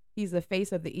 He's the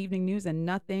face of the evening news, and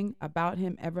nothing about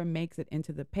him ever makes it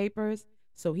into the papers.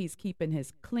 So he's keeping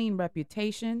his clean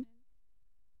reputation,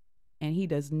 and he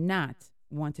does not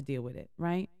want to deal with it,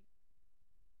 right?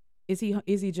 Is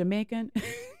he Jamaican?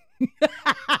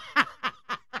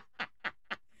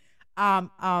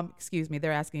 Excuse me.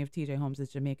 They're asking if TJ Holmes is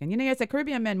Jamaican. You know, it's a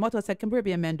Caribbean men. Moto said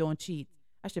Caribbean men don't cheat.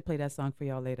 I should play that song for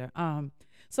y'all later.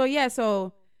 So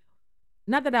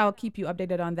not that I'll keep you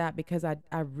updated on that because I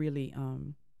really,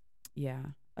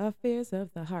 affairs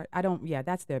of the heart.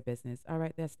 That's their business. All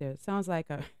right. Sounds like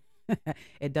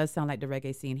it does sound like the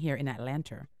reggae scene here in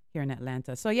Atlanta.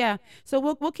 So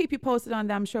we'll keep you posted on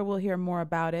that. I'm sure we'll hear more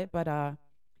about it, but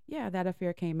that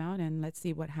affair came out and let's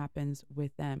see what happens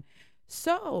with them.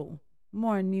 So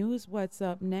more news. What's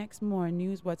up next?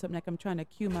 I'm trying to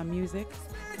cue my music.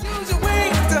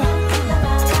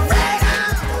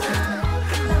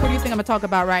 What do you think I'm gonna talk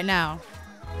about right now?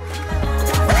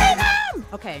 Freedom!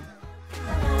 Okay.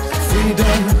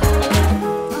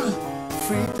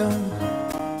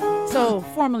 Freedom. So,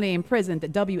 formerly imprisoned,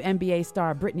 WNBA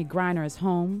star Brittany Griner is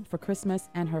home for Christmas,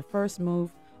 and her first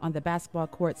move on the basketball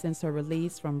court since her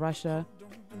release from Russia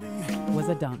was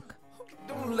a dunk.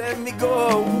 Don't let me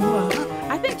go.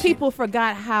 I think people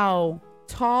forgot how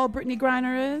tall Brittany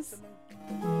Griner is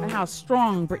and how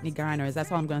strong Brittany Griner is.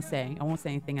 That's all I'm going to say. I won't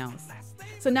say anything else.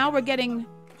 So now we're getting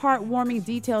heartwarming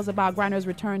details about Griner's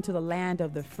return to the land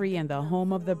of the free and the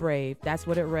home of the brave. That's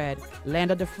what it read. Land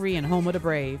of the free and home of the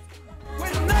brave.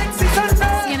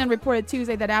 CNN reported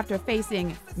Tuesday that after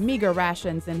facing meager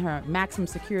rations in her maximum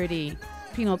security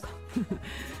penal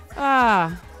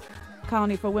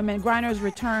colony for women, Griner's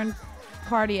return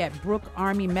party at Brooke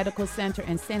Army Medical Center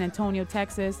in San Antonio,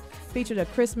 Texas, featured a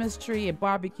Christmas tree and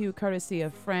barbecue courtesy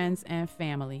of friends and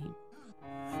family.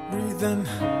 Breathing.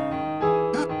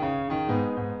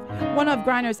 One of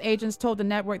Griner's agents told the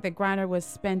network that Griner was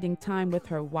spending time with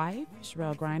her wife,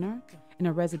 Sherelle Griner, in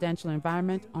a residential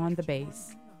environment on the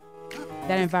base.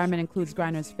 That environment includes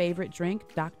Griner's favorite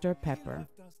drink, Dr. Pepper.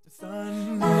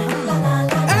 Atoms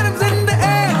in the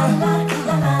air,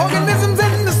 organisms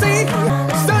in the sea,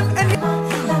 sun and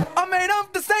are made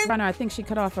of the same. Griner, I think she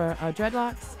cut off her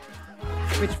dreadlocks,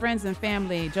 which friends and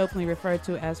family jokingly referred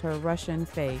to as her Russian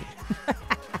fade.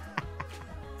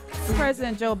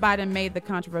 President Joe Biden made the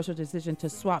controversial decision to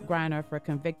swap Griner for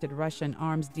convicted Russian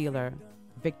arms dealer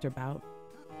Victor Bout.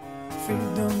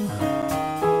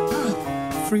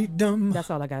 Freedom. That's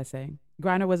all I gotta say.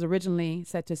 Griner was originally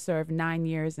set to serve 9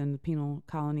 years in the penal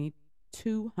colony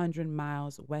 200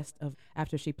 miles west of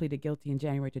after she pleaded guilty in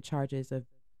January to charges of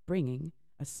bringing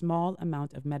a small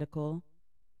amount of medical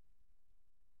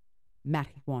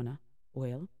marijuana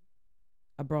oil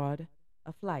aboard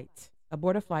a flight,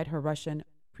 her Russian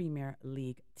Premier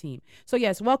League team. So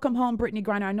yes, welcome home, Brittany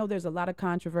Griner. I know there's a lot of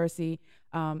controversy.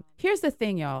 Here's the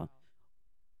thing, y'all.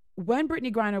 When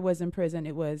Brittany Griner was in prison,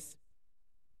 it was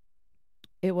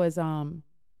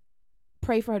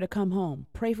pray for her to come home,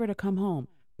 pray for her to come home,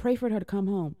 pray for her to come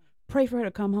home, pray for her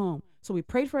to come home. So we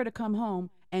prayed for her to come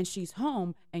home, and she's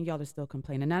home, and y'all are still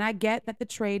complaining. And I get that the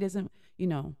trade isn't,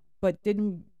 but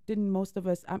didn't most of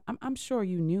us? I'm sure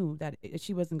you knew that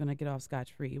she wasn't going to get off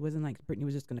scotch-free. It wasn't like Brittany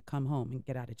was just going to come home and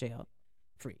get out of jail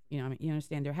free. You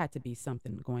understand? There had to be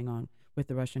something going on with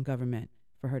the Russian government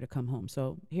for her to come home.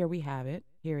 So here we have it.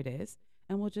 Here it is.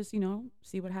 And we'll just,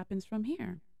 see what happens from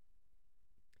here.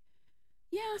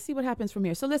 Yeah, see what happens from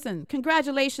here. So listen,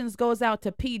 congratulations goes out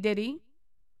to P. Diddy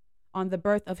on the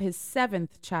birth of his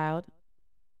 7th child.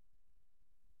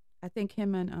 I think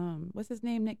him and, what's his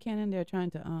name, Nick Cannon, they're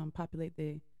trying to populate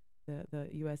the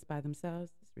U.S. by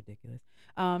themselves. It's ridiculous.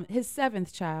 His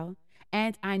 7th child,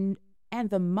 and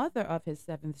the mother of his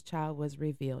 7th child was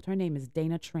revealed. Her name is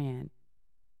Dana Tran.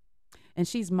 And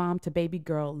she's mom to baby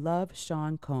girl Love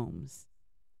Sean Combs,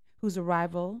 whose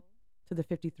arrival to the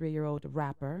 53-year-old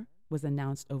rapper was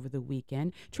announced over the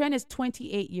weekend. Tran is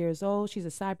 28 years old. She's a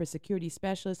cybersecurity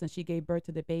specialist, and she gave birth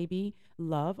to the baby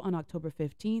Love on October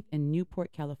 15th in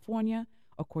Newport, California,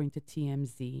 according to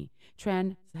TMZ.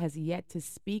 Tran has yet to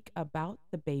speak about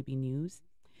the baby news.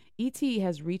 E.T.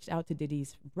 has reached out to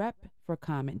Diddy's rep for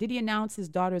comment. Diddy announced his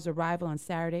daughter's arrival on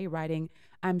Saturday, writing,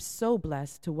 "I'm so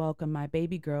blessed to welcome my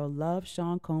baby girl, Love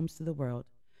Sean Combs, to the world.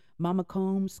 Mama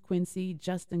Combs, Quincy,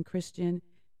 Justin, Christian,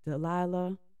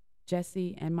 Delilah,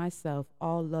 Jesse and myself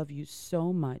all love you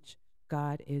so much.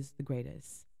 God is the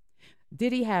greatest.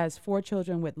 Diddy has 4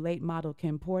 children with late model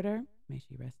Kim Porter. May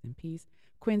she rest in peace.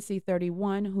 Quincy,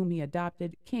 31, whom he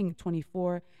adopted, King,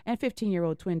 24, and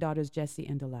 15-year-old twin daughters Jessie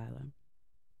and Delilah.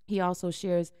 He also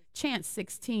shares Chance,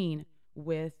 16,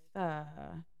 with,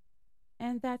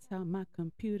 and that's how my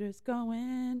computer's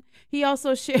going. He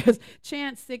also shares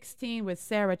Chance, 16, with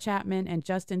Sarah Chapman, and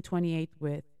Justin, 28,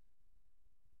 with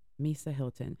Misa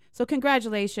Hilton. So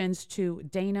congratulations to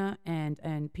Dana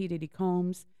and P. Diddy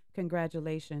Combs.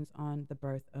 Congratulations on the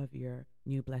birth of your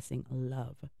new blessing.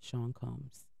 Love, Sean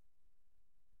Combs.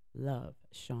 Love,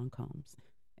 Sean Combs.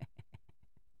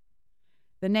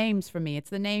 The names for me. It's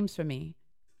the names for me.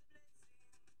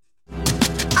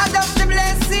 Adopt the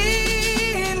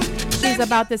blessing. She's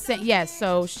about the same. Yes,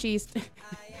 so she's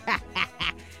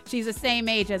she's the same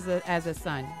age as a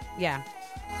son. Yeah.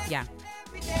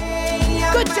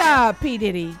 Good job, P.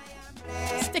 Diddy.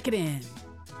 Stick it in.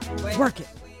 Work it.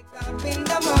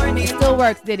 It still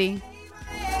works, Diddy.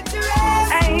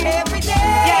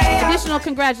 Additional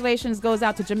congratulations goes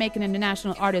out to Jamaican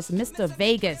international artist Mr.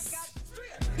 Vegas.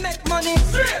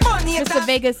 Mr.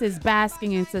 Vegas is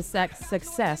basking in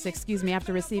success,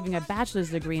 after receiving a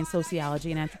bachelor's degree in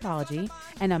sociology and anthropology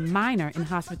and a minor in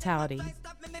hospitality.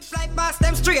 From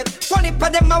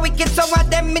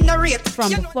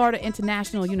the Florida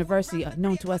International University,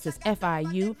 known to us as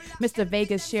FIU, Mr.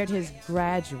 Vegas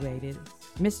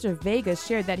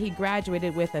shared that he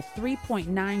graduated with a 3.9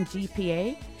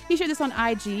 GPA. He shared this on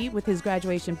IG with his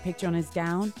graduation picture on his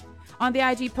gown. On the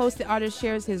IG post, the artist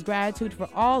shares his gratitude for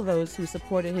all those who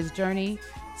supported his journey,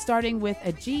 starting with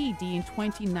a GED in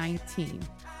 2019.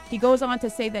 He goes on to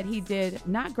say that he did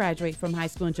not graduate from high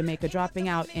school in Jamaica, dropping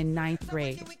out in 9th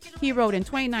grade. He wrote, in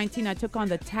 2019, I took on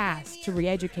the task to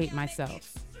re-educate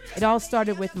myself. It all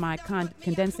started with my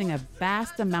condensing a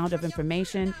vast amount of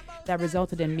information that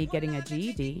resulted in me getting a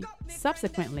GED.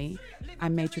 Subsequently, I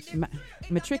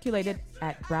matriculated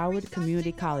at Broward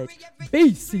Community College,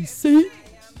 BCC.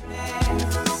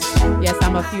 Yes,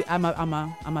 I'm a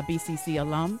BCC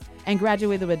alum and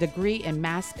graduated with a degree in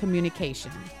mass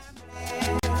communication.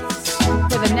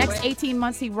 For the next 18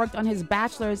 months, he worked on his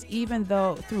bachelor's, even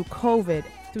though through COVID,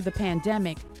 through the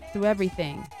pandemic, through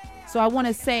everything. So I want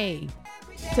to say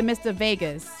to Mr.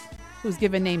 Vegas, whose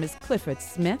given name is Clifford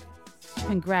Smith,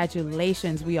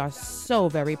 congratulations. We are so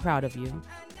very proud of you.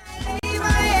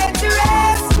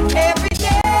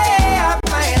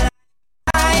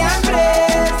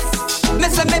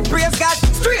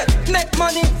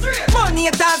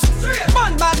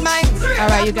 All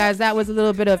right, you guys, that was a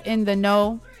little bit of In the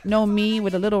Know Me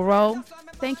with a little row.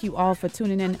 Thank you all for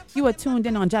tuning in. You are tuned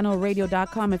in on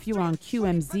JanoRadio.com. If you're on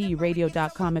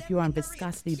QMZRadio.com, if you're on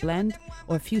Viscosity Blend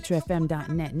or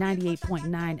FutureFM.net,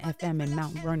 98.9 FM in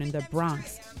Mount Vernon, the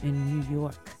Bronx in New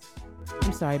York.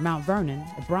 I'm sorry, Mount Vernon,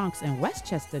 the Bronx and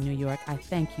Westchester, New York. I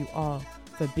thank you all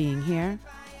for being here.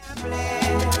 We'll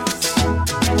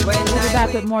be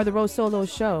back with more of the RoSolo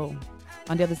Show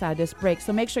on the other side of this break.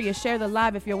 So make sure you share the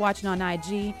live if you're watching on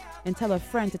IG and tell a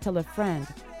friend to tell a friend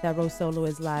that RoSolo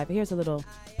is live. Here's a little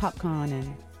Popcorn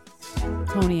and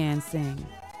Tony Ann sing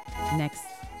next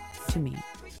to me.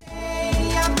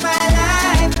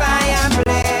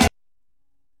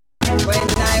 When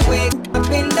I wake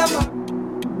up in the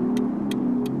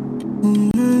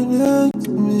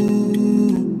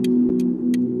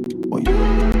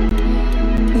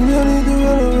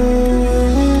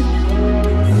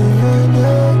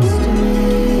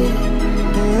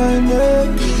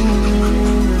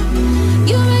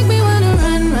You make me wanna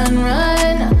run.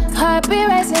 Heart be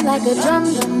racing like a drum.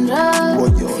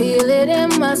 Feel it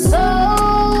in my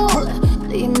soul.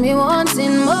 Leave me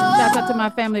wanting more. Shout out to my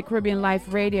family at Caribbean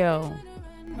Life Radio.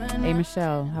 Hey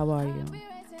Michelle, how are you?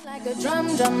 Like a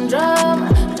drum. Don't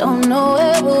know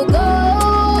where we'll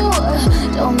go.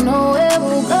 Don't know where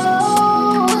we'll go.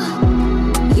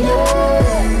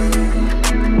 Yeah.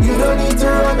 You don't need to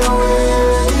run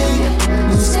away.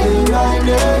 You stay right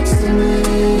next to me.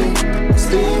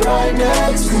 Stay right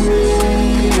next to me.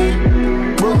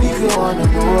 But if you wanna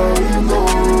go, you go.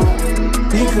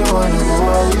 If you wanna go,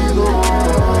 you go.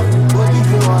 But if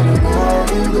you wanna go,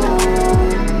 you go.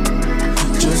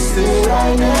 Just stay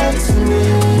right next to me.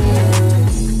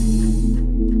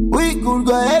 We could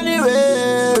go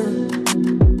anywhere.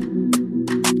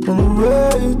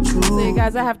 So you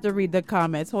guys, I have to read the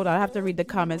comments. Hold on, I have to read the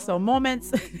comments. So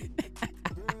Moments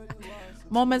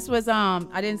was I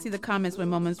didn't see the comments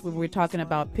when we were talking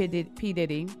about P.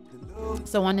 Diddy.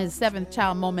 So on his 7th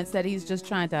child, Moments said he's just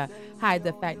trying to hide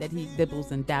the fact that he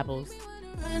dibbles and dabbles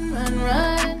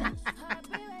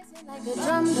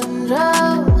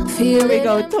Here we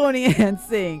go, Tony and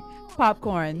sing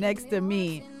Popcorn next to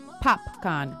me.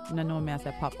 Popcorn. No, no, me I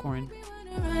said popcorn.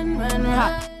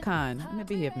 Popcorn. Let me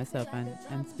behave myself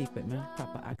and speak with my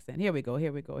proper accent. Here we go,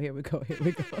 here we go, here we go, here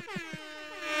we go.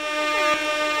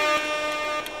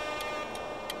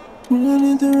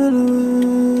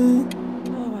 Oh,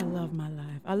 I love my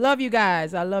life. I love you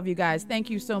guys. I love you guys. Thank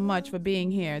you so much for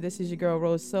being here. This is your girl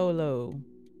RoSolo.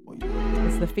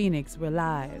 It's the Phoenix. We're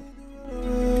live.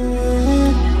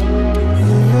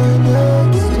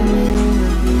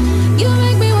 You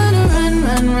make me wanna run,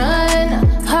 run, run.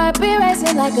 Heart be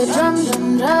racing like a drum,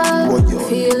 drum, drum.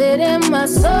 Feel it in my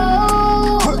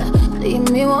soul. Leave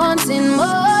me wanting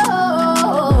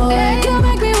more. You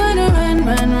make me wanna run,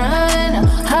 run, run.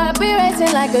 Heart be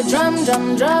racing like a drum,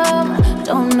 drum, drum.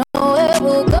 Don't know where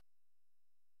we'll go.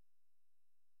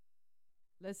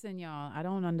 Listen, y'all, I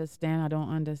don't understand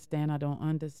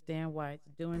why it's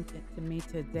doing to me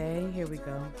today. Here we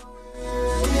go.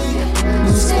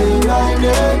 You stay right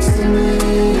next to me.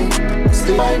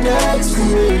 Stay right next to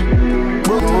me.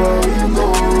 But where you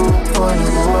go? Wanna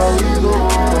go where you go?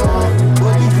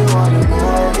 But if you wanna go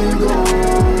where you go,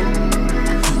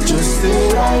 just stay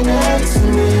right next to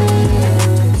me.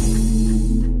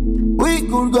 We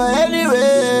could go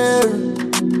anywhere.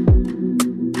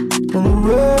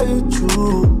 Anywhere you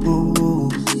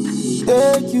choose,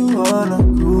 take you on a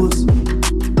cruise.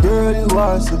 Girl, you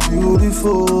are so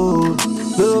beautiful.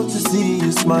 Love to see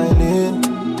you smiling.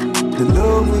 The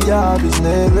love we have is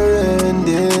never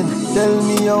ending. Tell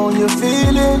me how you're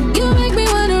feeling. You make me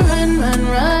wanna run, run,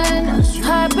 run.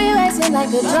 Heart be racing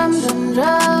like a drum, drum,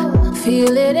 drum.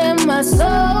 Feel it in my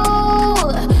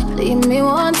soul. Leave me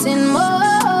wanting more.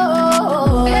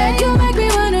 You make me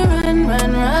wanna run,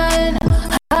 run, run.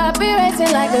 Heart be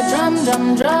racing like a drum,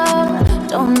 drum, drum.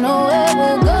 Don't know where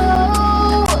we'll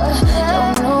go.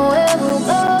 Don't know where we'll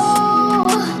go.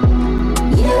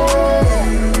 Yeah.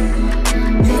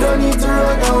 You don't need to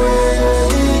run away.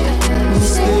 You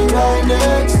stay right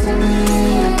next to me.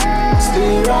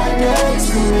 Stay right next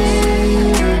to me.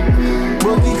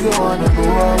 But if you wanna go, I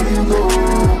will go.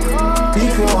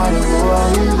 If you wanna go, I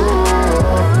will go.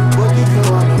 But if you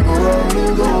wanna go, I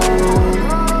will go.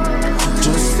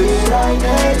 Just stay right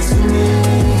next to me.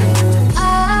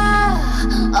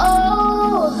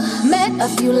 Met a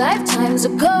few lifetimes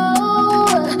ago.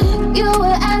 You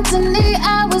were Anthony,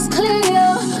 I was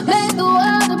Cleo. Made the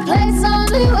world a place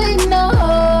only we know.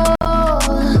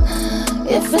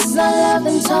 If it's not love,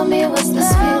 then tell me what's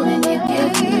this feeling you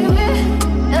give me.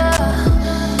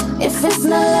 If it's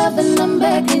not love, then I'm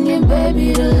begging you,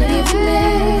 baby, to leave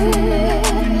me.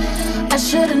 I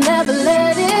should've never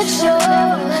let it show.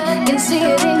 Can see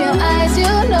it in your eyes, you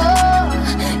know.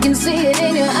 Can see it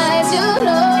in your eyes, you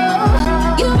know.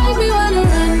 You make me wanna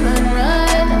run, run,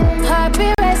 run. Heart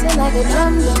be racing like a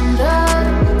drum, drum,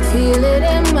 drum. Feel it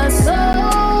in my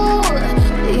soul.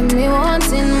 Leave me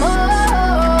wanting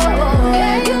more.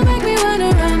 You make me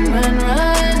wanna run, run,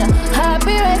 run. Heart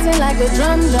be racing like a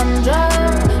drum, drum, drum.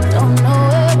 Don't know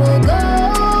where we'll go.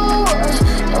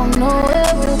 Don't know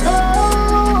where we'll go.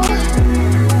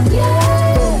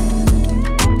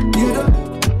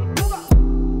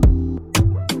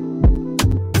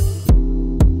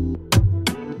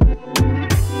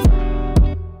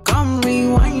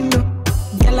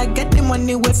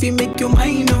 Money if you make you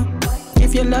mine, oh.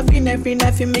 If you're loving every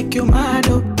night, you make you mad,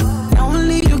 oh. Now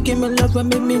only you give me love and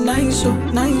make me nice, oh,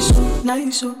 nice, oh,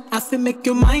 nice, oh. I feel make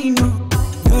you mine, oh.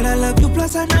 Girl, I love you,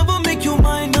 plus I never make you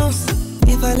minus.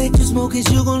 If I let you smoke it,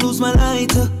 you gon' lose my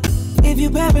lighter. If you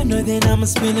paranoid, then I'ma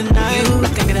spend the night. You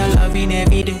can get a loving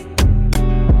every day.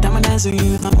 Diamond dance with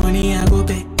you, my money I go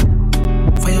pay.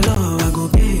 For your love I go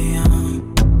pay,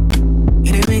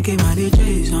 it ain't making my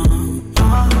DJs,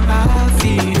 I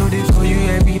feel this for you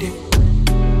every day.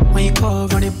 When you call,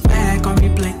 run it back on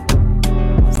replay.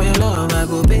 For your love, I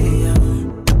go pay.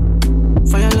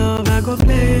 For your love, I go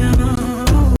play.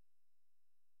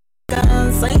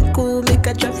 Psycho, make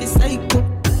a traffic psycho.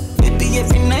 Baby,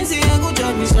 every night say I go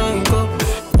drive me psycho.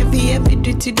 Every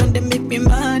duty don't they make me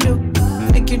mad, oh.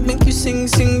 Make you sing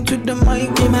to the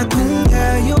mic. Be my queen,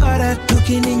 girl, you are that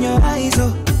looking in your eyes,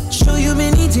 oh. Show you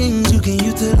many things you can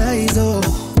utilize, oh.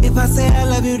 If I say I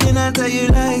love you, then I tell you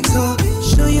like so.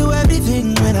 Show you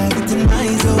everything when I get in my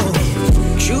zone.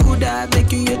 True that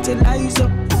make you utilize, oh.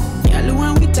 Y'all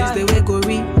when we taste the way go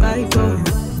revive, oh.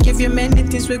 Give you many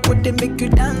things we could they make you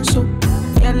dance, oh.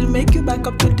 Y'all make you back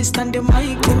up to the standing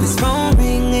mic, oh. If his phone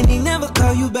ring and he never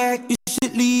call you back, you should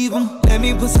should leave him. Let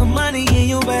me put some money in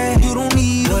your bag. You don't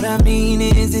need him. What I mean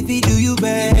is if he do you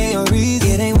bad, ain't no reason.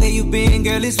 It ain't where you been,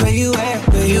 girl, it's where you at.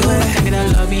 Where you at? Think that I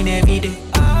love me every day.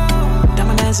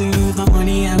 Diamond dancing with my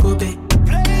money, I go pay.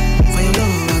 For your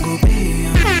love, I go pay.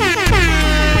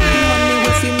 Money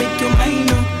if you make you mine,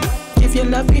 oh. If you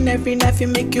love me every night, you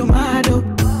make you mad, oh.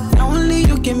 Not only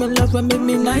you give me love, but make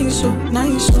me nice, oh,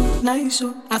 nice, oh, nice,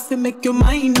 oh. I feel make you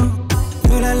mine, oh.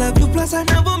 Girl, I love you, plus I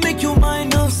never make you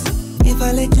minus. If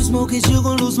I let you smoke it, you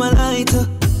gon' lose my lighter.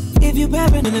 If you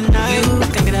babbing in the night, you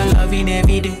think that I love you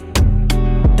every day.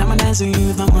 Diamond dancing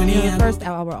with my money. The first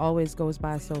hour always goes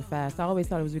by so fast. I always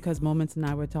thought it was because Moments and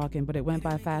I were talking, but it went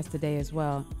by fast today as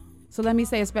well. So let me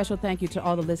say a special thank you to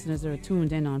all the listeners that are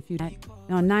tuned in on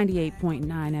 98.9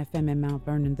 FM in Mount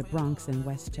Vernon, the Bronx, and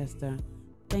Westchester.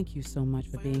 Thank you so much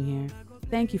for being here.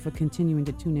 Thank you for continuing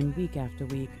to tune in week after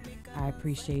week. I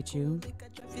appreciate you.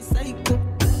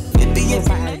 Hope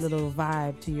I add a little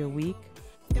vibe to your week.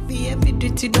 Remember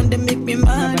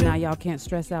now, y'all can't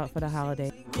stress out for the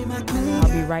holiday. I'll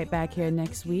be right back here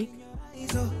next week.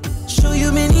 Show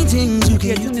you many things you if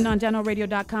you're tuned in on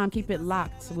GenoRadio.com, keep it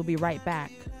locked. We'll be right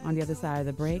back on the other side of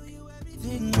the break.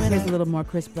 Here's a little more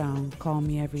Chris Brown. Call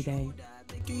me every day.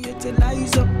 Give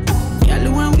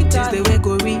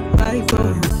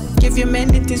you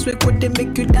many things we could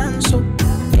make you dance, so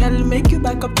I'll make you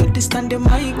back up to the standing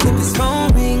mic. If his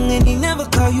phone ring and he never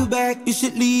call you back, you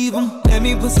should leave him. Let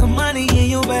me put some money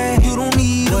in your bag. You don't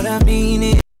need him. What I mean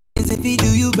is if he do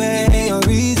you bad, ain't no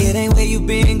reason. It ain't where you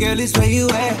been, girl, it's where you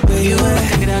at. Where you at?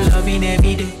 Think that I love you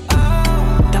every day.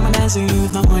 Diamond dancing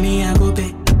with my money, I go pay.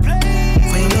 For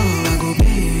your love, I go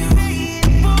pay.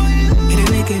 It ain't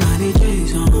making all the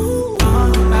days, I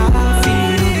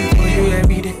feel it for you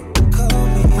every day.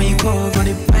 When you call, run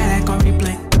it back on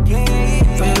replay.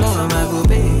 For your love, I go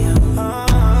pay.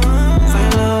 For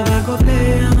your love, I go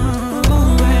play.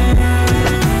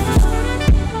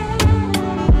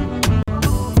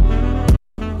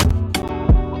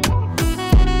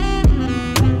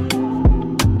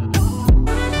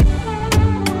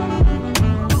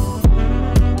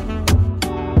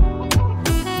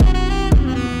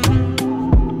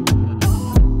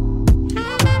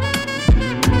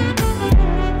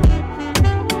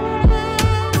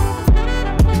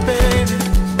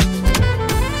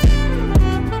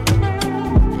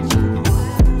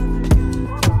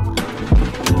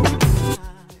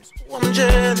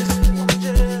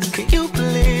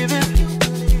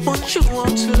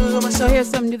 So here's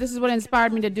some new. This is what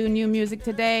inspired me to do new music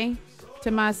today. To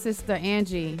my sister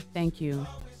Angie, thank you.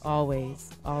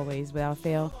 Always, always, without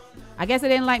fail. I guess they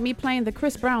didn't like me playing the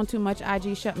Chris Brown too much.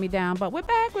 IG shut me down, but we're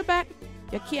back.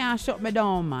 You can't shut me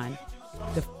down, man.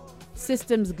 The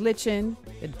system's glitching.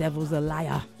 The devil's a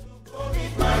liar.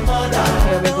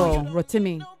 Here we go,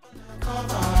 Rotimi.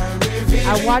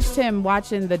 I watched him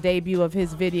watching the debut of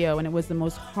his video, and it was the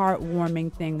most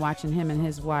heartwarming thing watching him and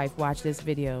his wife watch this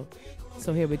video.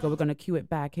 So here we go. We're going to cue it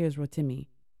back. Here's Rotimi.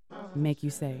 Make you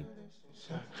say.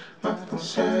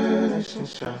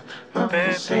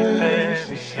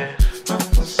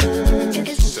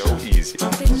 It's so easy.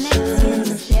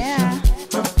 Yeah.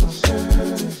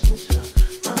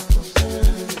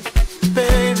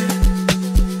 Baby,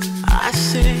 I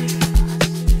see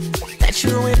that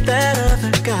you with that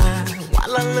other guy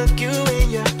while I look you in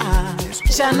your eyes.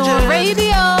 Jano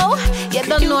Radio. You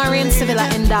don't know Arian Sevilla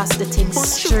and that's the thing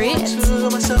straight.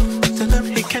 Tell him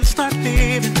he can start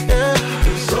leaving. Yeah.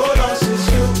 So long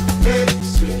since you made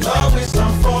sweet love is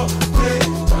not for play.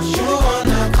 But you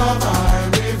undercover,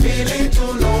 I'm revealing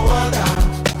to no other.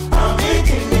 I'm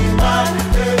making me mad,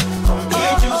 come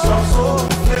get you some soul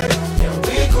play. And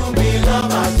we could be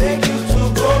lovers, take you to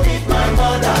go meet my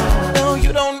mother. No,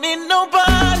 you don't need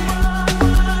nobody.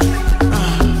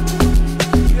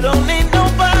 You don't need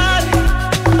nobody.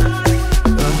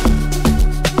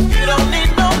 You don't need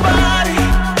nobody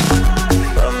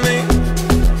but me.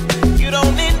 You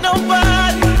don't need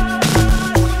nobody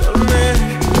but me.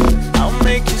 I'll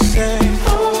make you say,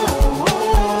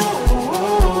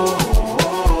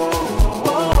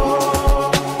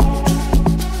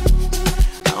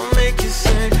 I'll make you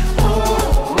say,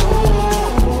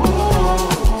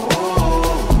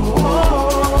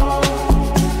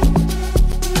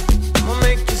 I'll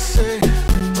make you say,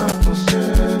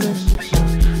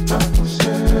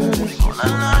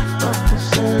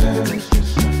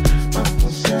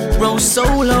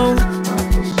 RoSolo.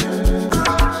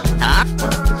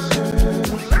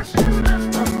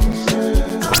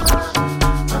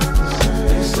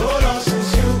 So long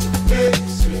since you made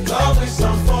sweet love is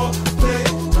not for play.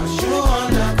 But you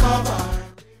undercover.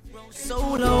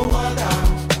 Solo.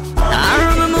 I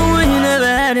remember when you never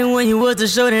had it, when you was the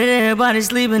show that everybody's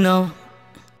sleeping on.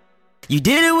 You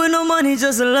did it with no money,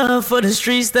 just a love for the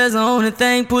streets. That's the only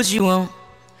thing put you on.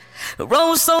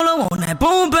 Roll solo on that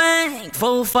boom bang.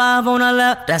 4-5 on our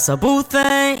lap, that's a boo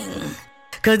thing.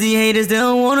 Cause the haters, they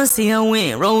don't wanna see her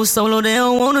win. Roll solo, they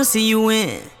don't wanna see you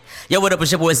win. Yo, what up,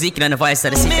 it's your boy Zeke and the Vice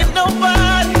of the City. If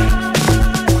nobody,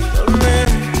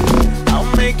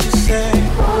 I'll make you say.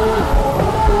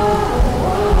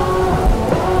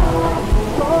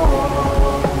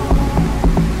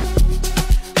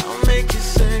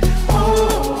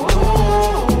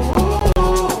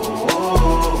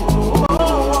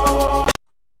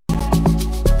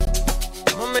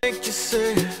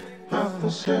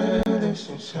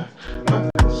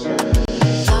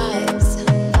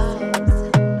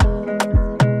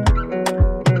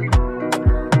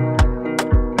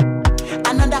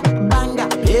 Another banger,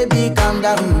 baby, calm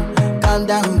down.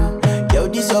 Yo,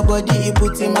 this your body, it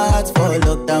puts in my heart for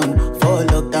lockdown.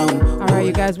 All right,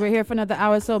 you guys, we're here for another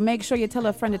hour, so make sure you tell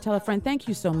a friend to tell a friend. Thank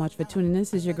you so much for tuning in.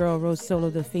 This is your girl,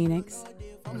 RoSolo the Phoenix,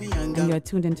 and you're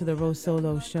tuned into the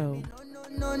RoSolo Show.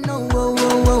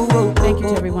 Thank you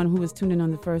to everyone who was tuned in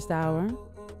on the first hour.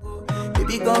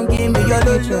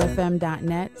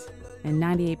 FutureFM.net and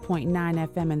 98.9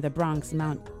 FM in the Bronx,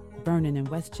 Mount Vernon, and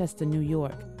Westchester, New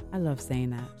York. I love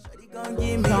saying that.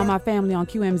 To all my family on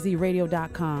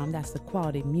QMZRadio.com, that's the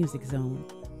Quality Music Zone.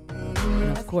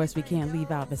 And of course, we can't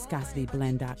leave out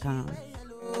ViscosityBlend.com.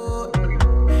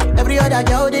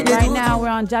 Right now, we're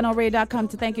on JanoRadio.com.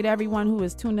 To thank you to everyone who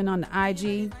is tuned in on the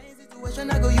IG. Just playing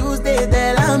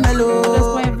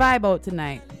Vibe Out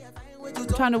tonight. I'm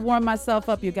trying to warm myself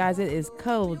up, you guys. It is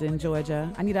cold in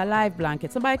Georgia. I need a live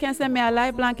blanket. Somebody can send me a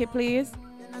live blanket, please?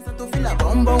 Make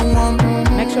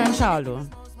sure I'm tall, though.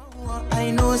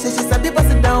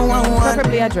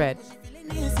 Preferably a dread.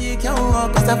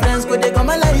 Cause her friends could they come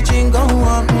a light ring go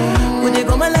on. Could they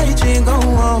come a light ring go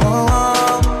on.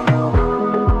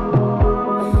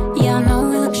 Yeah, I know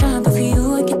we look shy, but for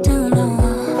you I get down low.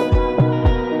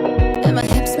 And my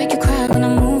hips make you cry when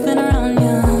I'm moving around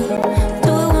you.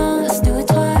 Do it once, do it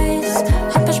twice.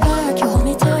 I push back, you hold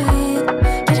me tight.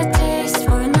 Get a taste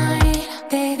for a night.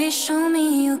 Baby, show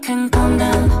me you can calm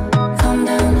down.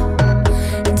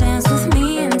 Dance with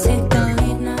me and take the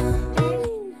lead now.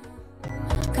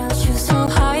 Got you so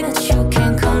high that you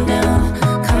can't come down.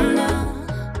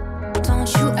 Don't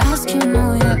you ask, you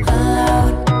know you're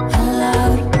allowed.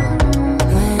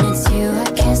 When it's you, I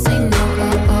can't say no.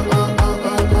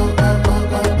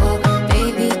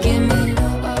 Baby, give me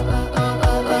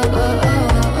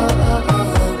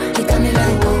you got me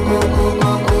like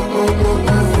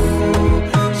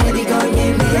Shawty gon'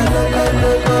 give me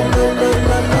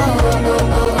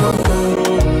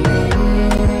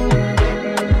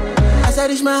As I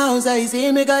reach my house, I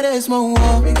see me got a small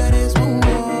wall.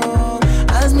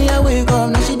 As me I wake up,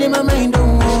 now she did my mind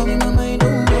don't walk.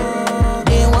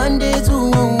 Day one, day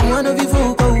two, one of you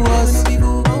folk go us.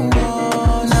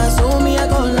 Now so me I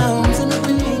go down, so me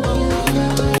believe.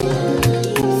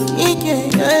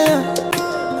 Yeah.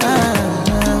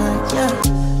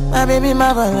 My baby,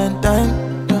 my Valentine.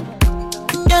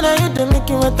 Yeah, now you the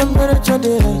making with temperature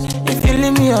days. If you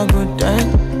leave me a good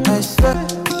time, I swear.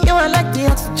 You are like the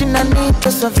oxygen I need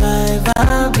to survive.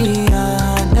 I'll be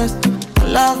honest.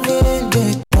 Loving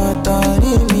the thought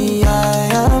in me, I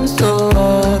am so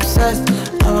obsessed.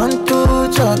 I want to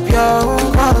chop your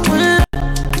heart.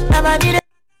 Never did it.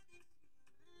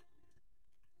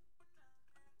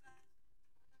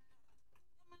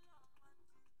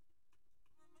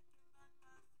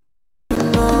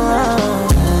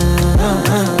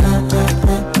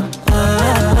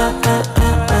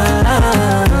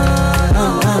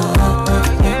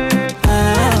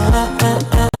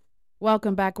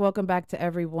 Welcome back to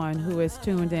everyone who is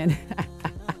tuned in.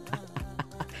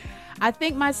 I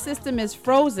think my system is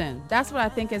frozen. That's what I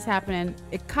think is happening.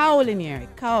 It's cold in here.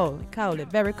 Cold.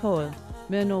 It's very cold.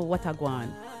 I don't know what I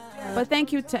want. But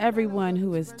thank you to everyone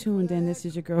who is tuned in. This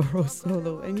is your girl,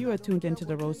 RoSolo, and you are tuned into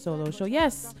the RoSolo Show.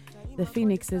 Yes, the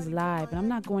Phoenix is live, and I'm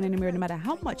not going anywhere no matter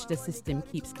how much the system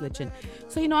keeps glitching.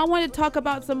 So, I want to talk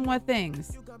about some more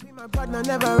things.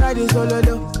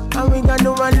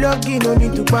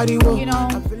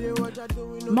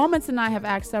 Moments and I have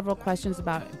asked several questions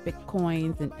about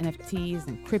Bitcoins and NFTs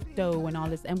and crypto and all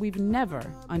this, and we've never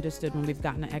understood when we've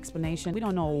gotten an explanation. We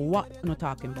don't know what we're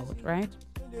talking about, right?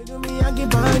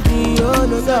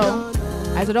 So,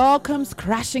 as it all comes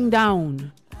crashing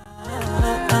down,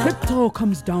 crypto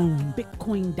comes down,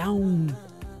 Bitcoin down.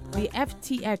 The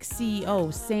FTX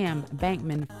CEO, Sam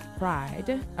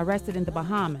Bankman-Fried, arrested in the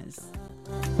Bahamas.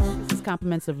 This is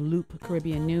compliments of Loop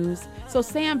Caribbean News. So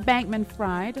Sam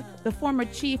Bankman-Fried, the former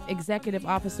chief executive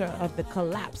officer of the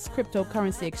collapsed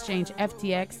cryptocurrency exchange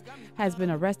FTX, has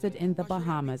been arrested in the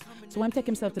Bahamas. So when take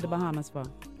himself to the Bahamas for?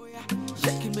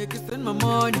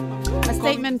 A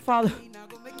statement followed.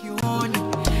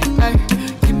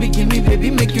 Give me,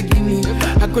 baby, make you give me.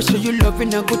 I go show you love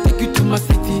and I go take you to my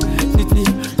city.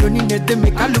 Don't need that,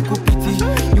 make I look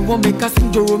pity. You won't make us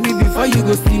enjoy me before you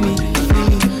go see me.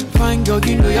 Fine girl,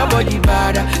 you know your body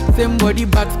bad. Same body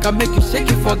bags can make you shake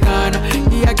it for Ghana.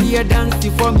 Here, dance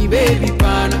for me, baby,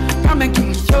 pana. Come and give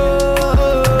me show.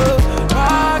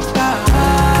 Rockstar.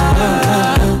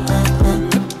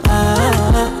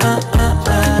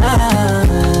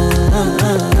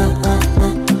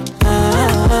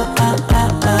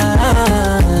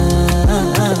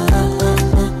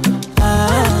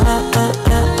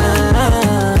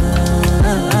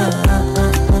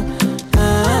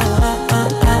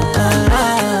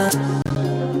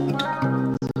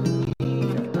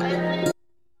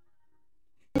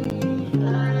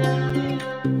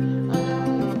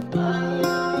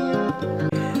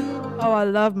 I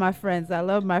love my friends. I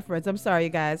love my friends. I'm sorry, you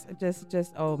guys.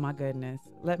 Just, oh my goodness.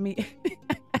 Let me.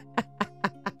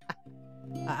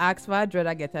 I ask for a dread,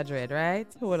 I get a dread, right?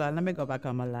 Hold on. Let me go back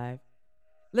on my live.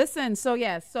 Listen. So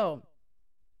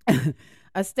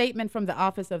a statement from the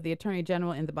Office of the Attorney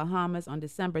General in the Bahamas on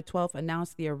December 12th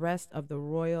announced the arrest of the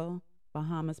Royal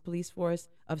Bahamas Police Force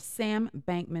of Sam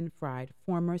Bankman-Fried,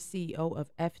 former CEO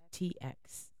of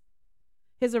FTX.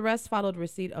 His arrest followed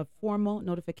receipt of formal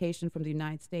notification from the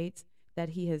United States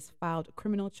that he has filed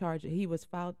criminal charges.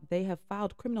 They have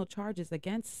filed criminal charges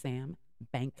against Sam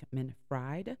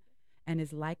Bankman-Fried and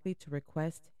is likely to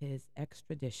request his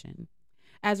extradition.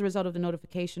 As a result of the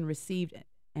notification received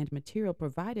and material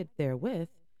provided therewith,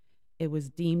 it was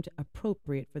deemed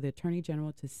appropriate for the Attorney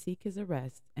General to seek his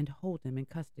arrest and hold him in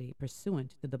custody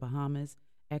pursuant to the Bahamas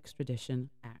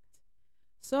Extradition Act.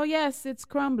 So yes, it's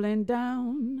crumbling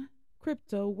down.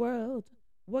 Crypto world,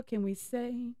 what can we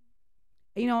say?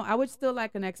 You know, I would still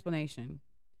like an explanation.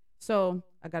 So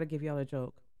I got to give y'all a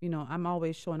joke. You know, I'm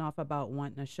always showing off about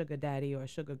wanting a sugar daddy or a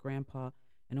sugar grandpa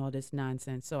and all this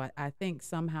nonsense. So I think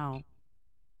somehow,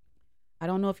 I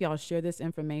don't know if y'all share this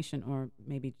information or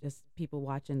maybe just people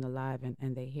watching the live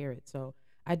and they hear it. So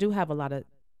I do have a lot of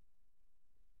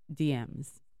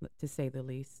DMs, to say the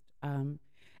least. And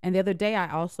the other day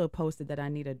I also posted that I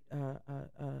need a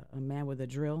man with a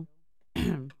drill.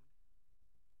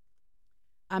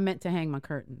 I meant to hang my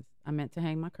curtains.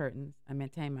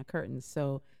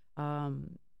 So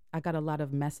I got a lot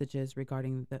of messages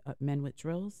regarding the men with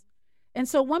drills. And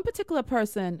so one particular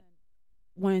person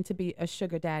wanted to be a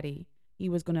sugar daddy.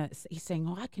 He's saying,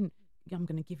 I'm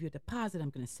going to give you a deposit.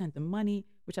 I'm going to send the money,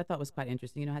 which I thought was quite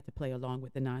interesting. You know, I had to play along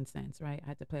with the nonsense, right? I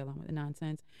had to play along with the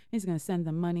nonsense. He's going to send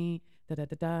the money,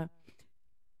 da-da-da-da.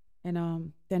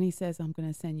 And then he says, I'm going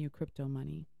to send you crypto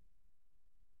money.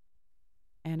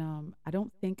 And I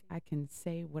don't think I can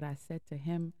say what I said to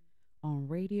him on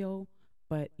radio,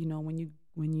 but you know, when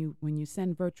you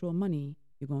send virtual money,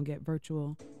 you're gonna get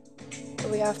virtual.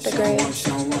 We have to grade.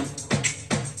 Show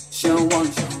one.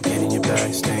 Get in your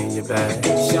bag, stay in your bag.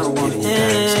 Show one. Get in your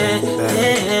bag, stay in your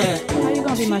bag. How you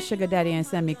gonna be my sugar daddy and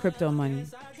send me crypto money?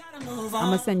 I'm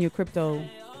gonna send you crypto.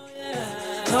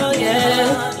 Oh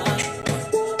yeah.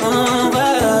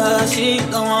 She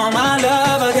don't want my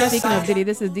love, I guess. Speaking of Diddy,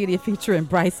 this is Diddy featuring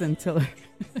Bryson Tiller.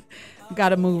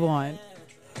 Gotta move on.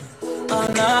 Oh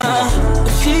no,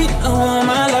 she don't want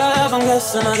my love, I'm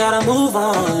guessing I gotta move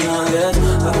on.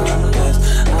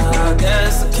 I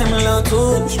guess I came a little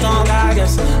too strong, I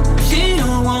guess. She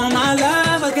don't want my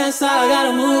love, I guess I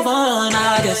gotta move on,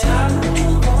 I guess.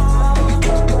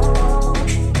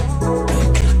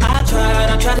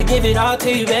 I tried to give it all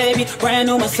to you, baby. Brand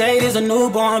new Mercedes, a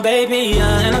newborn baby.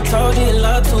 And I told you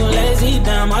love too lazy.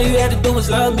 Damn, all you had to do was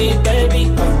love me, baby.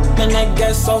 And that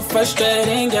gets so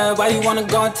frustrating, yeah. Why you wanna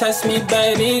go and test me,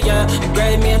 baby? Yeah, you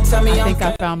grade me and tell me I think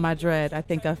I found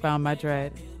my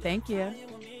dread. Thank you.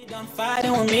 Done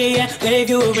fighting with me and gave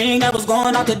you a ring that was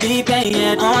going off the deep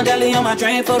end. On deli on my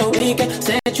drain for the weekend.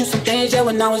 Sent you some things, yeah,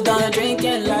 when I was done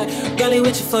drinking. Like, girlie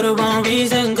with you for the wrong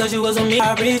reason, cause you wasn't me,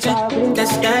 I reaching.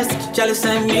 That's jealous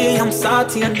at me, I'm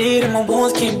salty, I need it. My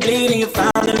wounds keep bleeding, you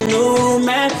found a new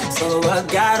man. So I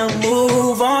gotta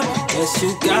move on. Guess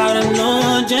you got a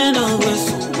new agenda with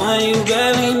someone you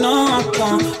barely know. I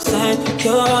won't say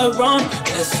you're wrong.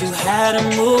 Guess you had to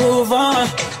move on.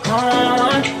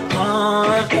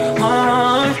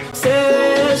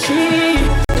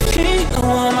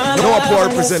 Power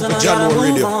present for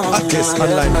January Radio. Hottest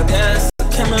online.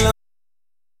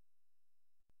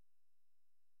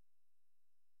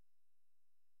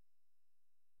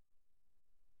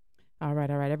 All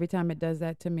right. Every time it does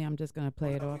that to me, I'm just going to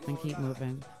play it off and keep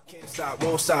moving. Can't stop,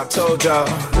 won't stop, told y'all.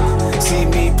 See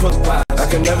me put I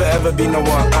can never ever be no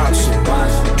one option.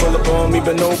 Pull up on me,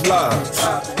 but no blocks.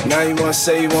 Now you wanna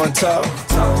say you want talk.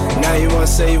 Now you wanna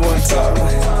say you want talk.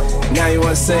 Now you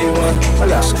wanna say you want.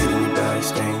 Just get in your bag,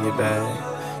 stay in your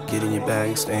bag. Get in your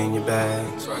bag, stay in your bag.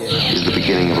 Is the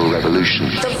beginning of a revolution.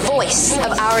 The voice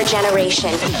of our generation.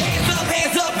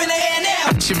 Hands up in the air now.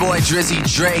 It's your boy Drizzy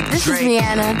Drake. This is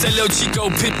Rihanna. It's Lil Chico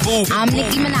Pitbull. I'm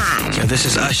Nicki Minaj. Yo, this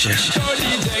is Usher. Go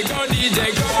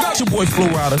DJ, go. It's your boy Flo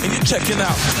Rida, and you're checking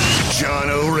out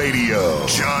Jono Radio.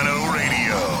 Jono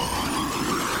Radio.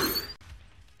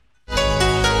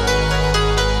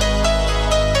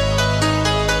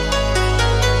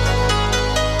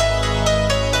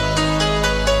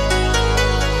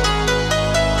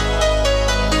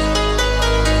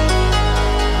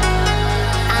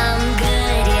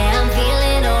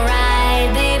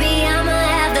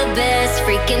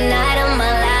 Night of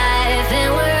my life,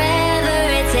 and wherever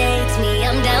it takes me,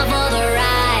 I'm down for the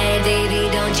ride, baby.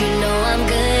 Don't you know I'm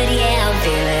good? Yeah, I'm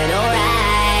feeling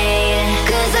alright.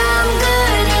 'Cause I'm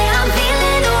good, yeah, I'm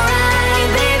feeling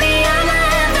alright, baby. I'ma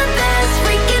have the best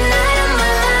freaking night of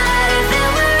my life,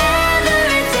 and wherever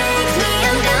it takes me,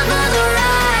 I'm down for the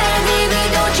ride, baby.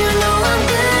 Don't you know I'm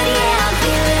good? Yeah, I'm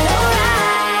feeling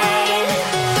alright.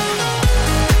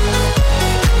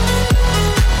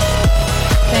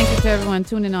 Thank you to everyone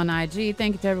tuning on IG.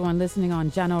 Thank you to everyone listening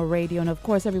on Jano Radio. And of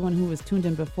course, everyone who was tuned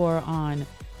in before on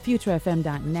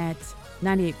futurefm.net,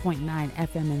 98.9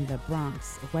 FM in the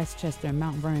Bronx, Westchester,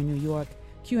 Mount Vernon, New York,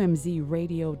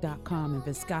 QMZradio.com, and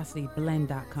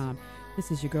ViscosityBlend.com.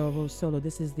 This is your girl, RoSolo.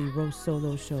 This is the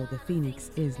RoSolo Show. The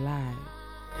Phoenix is live.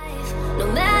 No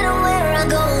matter where I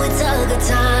go, it's a good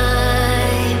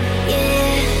time.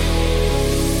 Yeah.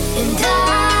 And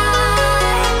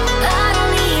I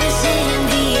don't need to sit in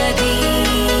VIP.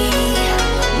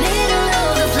 Middle of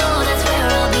the floor, that's where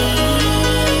I'll be.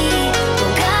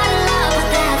 Don't got a lot, but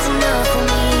that's enough for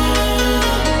me.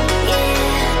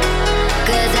 Yeah.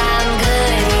 'Cause I'm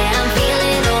good, yeah, I'm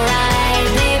feeling alright,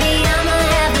 baby. I'ma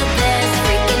have the best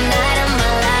freaking night of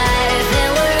my life,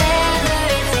 and wherever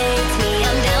it takes me,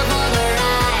 I'm down for the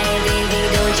ride, baby.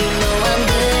 Don't you know I'm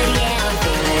good? Yeah, I'm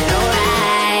feeling alright.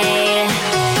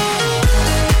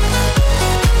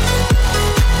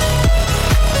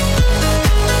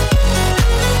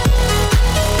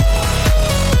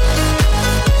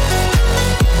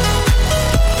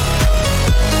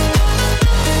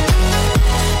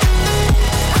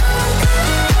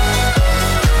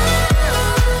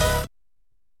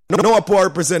 No up or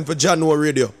represent for Jano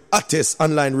Radio. Artist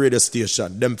online radio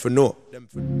station. Them for no. I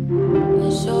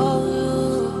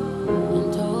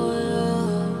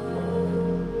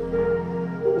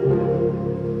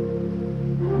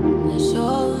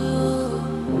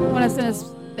want to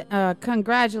send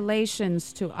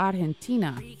congratulations to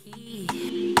Argentina.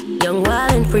 Young,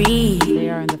 wild, and free. They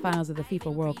are in the finals of the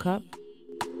FIFA World Cup.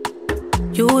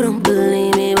 You don't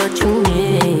believe me, but you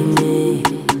need me.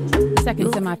 The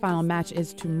second semifinal match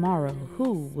is tomorrow.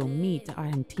 Who will meet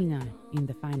Argentina in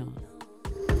the finals?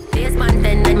 This man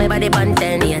then my body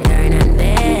button, you turn and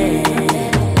bend.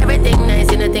 Everything nice,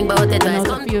 you know, think about it. I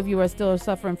know a few of you are still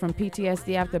suffering from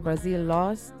PTSD after Brazil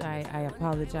lost. I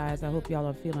apologize. I hope y'all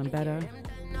are feeling better.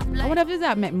 I wonder if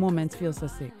that make Moments feel so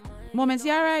sick. Moments,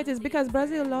 you alright? It's because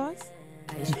Brazil lost?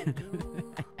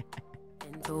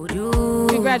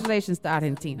 Congratulations to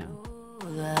Argentina.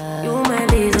 You might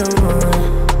be the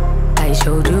one I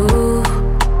showed you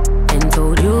and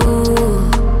told you,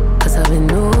 'cause I've been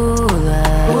know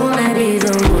that. You might be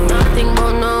the one. Nothing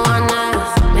about no one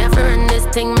else. Me have to run this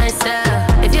thing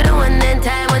myself. If you're the one, then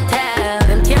time will tell.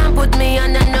 Them can't put me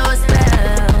under no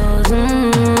spells.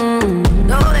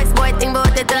 No ex-boy think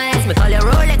about the twice. Me call your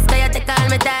Rolex, cause you take all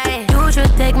me die. You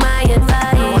should take my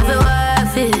advice. What's the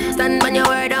worth it? Stand on your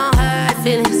word, don't hurt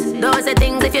feelings. Don't say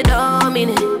things if you don't mean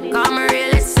it. Call me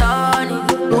really sorry.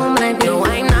 No,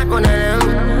 I'm not one of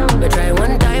them. But try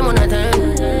one time, one of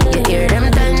them. You hear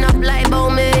them turn up like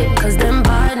about me, 'cause them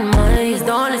bad minds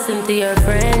don't listen to your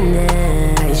friend.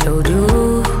 I showed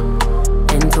you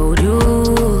and told you,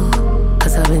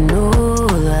 'cause I've been know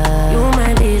that you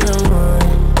might be the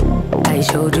one. I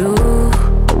showed you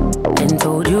and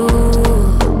told you,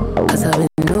 'cause I've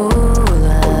been know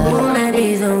that you might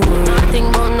be the one. Nothing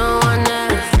about no one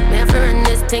else. Me have to run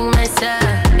this thing myself.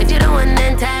 If you're the one,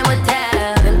 then time will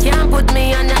tell. Them can't put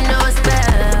me under no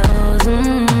spells.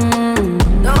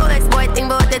 No ex-boy think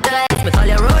about the twice. Me call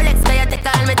your Rolex, cause you take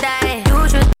all me die. You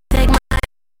should take my...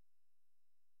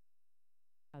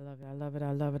 I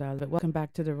love it. Welcome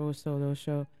back to the RoSolo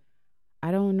Show. I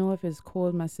don't know if it's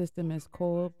cold. My system is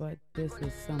cold, but this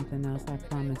is something else. I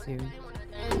promise you.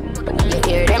 You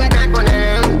hear them not one of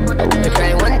them. You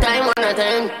try one time, one of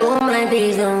them. Oh my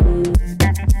days on.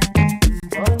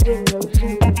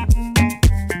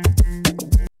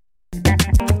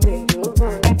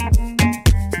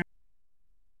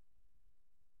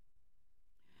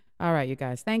 All right, you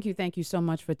guys. Thank you so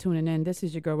much for tuning in. This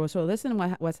is your girl. So listen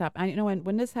to what's happening. You know,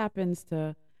 when this happens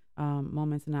to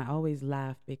Moments, and I always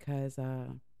laugh because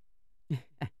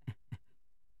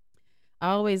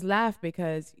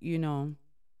you know,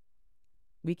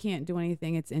 we can't do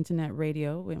anything. It's internet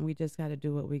radio, and we just got to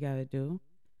do what we got to do,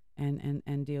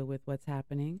 and deal with what's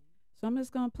happening. So I'm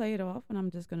just going to play it off, and I'm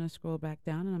just going to scroll back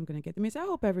down, and I'm going to get the music. I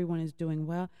hope everyone is doing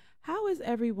well. How is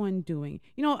everyone doing?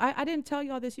 You know, I didn't tell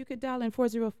y'all this. You could dial in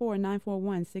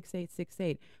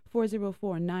 404-941-6868,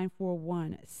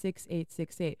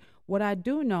 404-941-6868. What I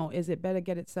do know is it better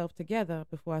get itself together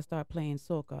before I start playing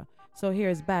soca. So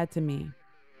here's Bad to Me,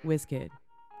 Wizkid.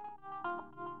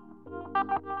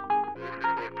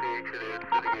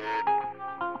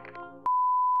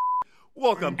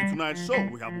 Welcome to tonight's show.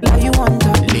 We have Now you want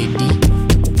a lady,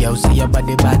 girl, say your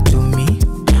body bad to me.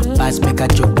 Pass make a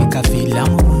joke, make a feel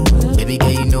am. Baby girl,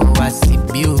 you know I see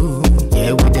you.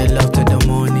 Yeah, with the love to the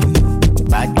morning.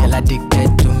 Bad girl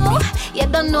addicted to me. You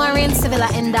don't know I rain civil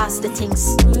and that's the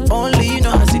things. Only you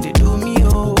know how see they do me,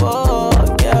 oh, oh,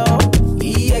 girl.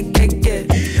 Yeah, get.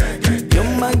 You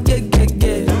my get.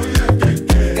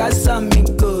 Casa me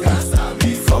go.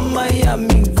 From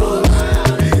Miami go.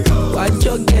 Watch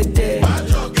your get there.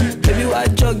 Baby,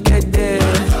 watch your get there.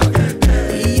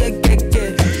 Yeah, get.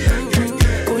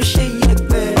 Push it,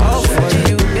 yeah, all for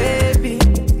you, baby.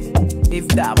 If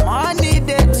that money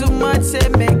there too much, say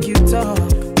make you talk.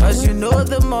 Cause you know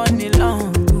the money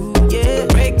long. Yeah,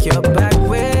 break your back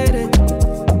with it.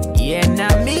 Yeah,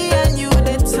 now me and you,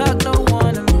 they talk, no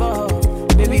one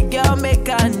involved. Baby girl, make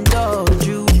I indulge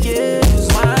you. Yeah,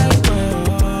 my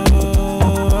world.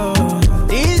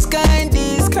 This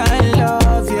kind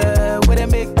love, yeah, where they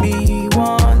make me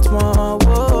want more.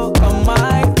 Whoa, come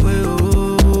my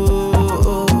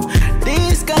will.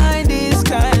 This kind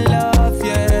love,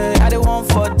 yeah, I don't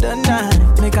want for the night.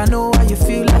 Make I know how you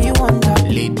feel, like you want that.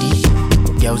 Lady,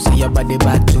 girl, say your body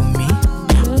bad to me.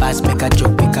 Pass make a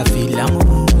joke, make a feel am.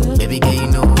 Baby girl, you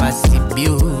know I see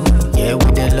you. Yeah,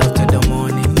 with the love to the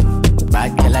morning.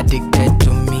 Bad girl addicted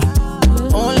to me.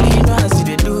 Only you know how see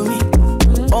they do me.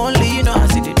 Only you know how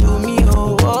see they do me.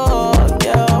 Oh, oh,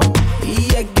 girl.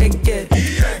 Yeah, get.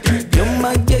 You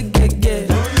my get.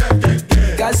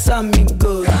 Casa me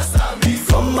go.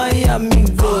 From Miami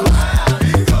go.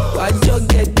 Watch your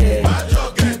get there.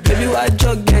 Baby, watch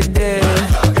your get there.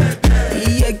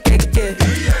 Yeah, get.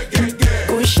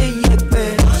 Push it, yeah,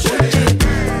 push it.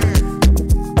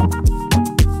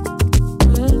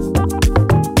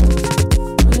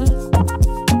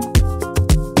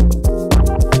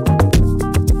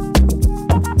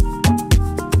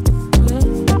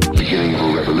 Beginning of a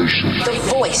revolution. The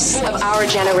voice of our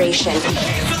generation.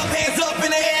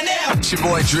 It's your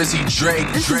boy Drizzy Drake.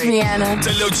 This is Rihanna.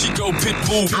 Tell Lil Chico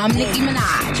Pitbull. I'm Nicki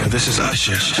Minaj. Yeah, this is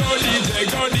Usher. Go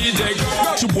DJ.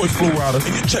 It's your boy Flo Rida,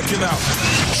 and you're checking out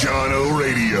Jono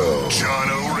Radio.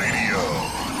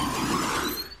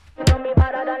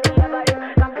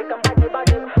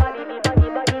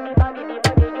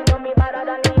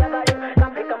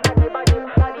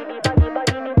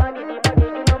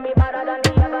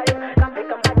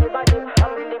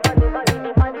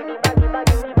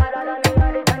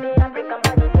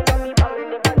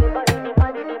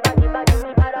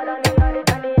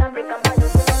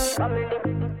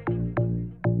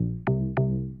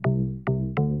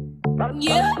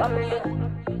 Yeah.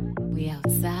 We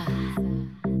outside.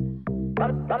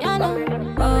 Y'all know.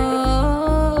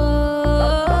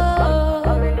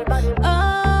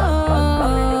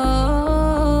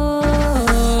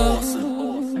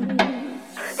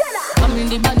 I'm in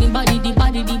the body, me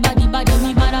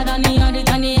better than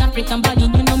the African body.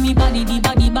 You know me body, the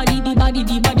body.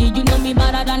 You know me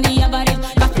better than the average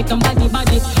African body.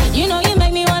 You know you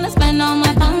make me wanna spend all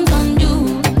my pounds on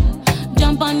you.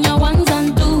 Jump on your ones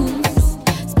and twos.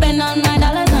 Spend all my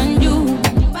dollars on you.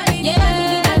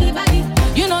 Yeah.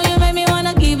 You know you make me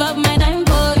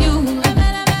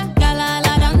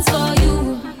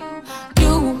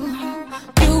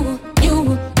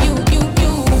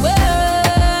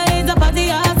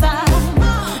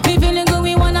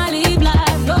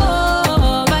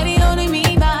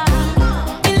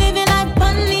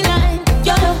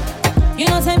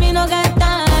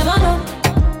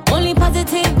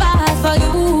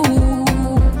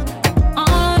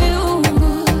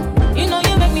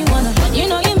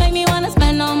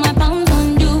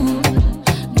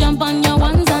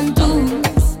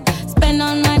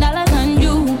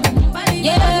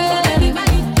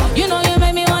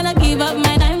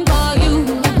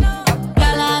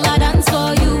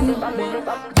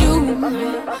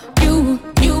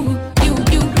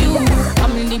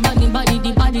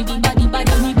body, the body,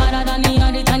 body. Me better than the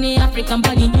other than the African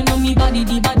body. You know me body,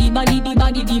 the body, body, the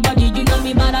body, the body. You know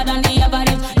me better than the average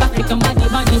African body,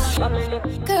 body.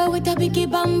 Girl with a biggie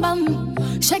bam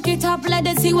bam. Shake it up, let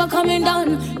it see what coming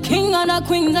down. King and a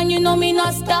queens and you know me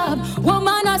not stop.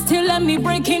 Woman I still let me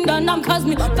breaking down. I'm cause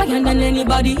me better than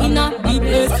anybody in a deep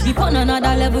place. If on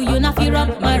another level you not fear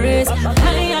up my race.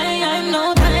 I'm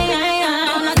no time.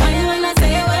 I'm not time when I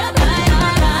say what I'm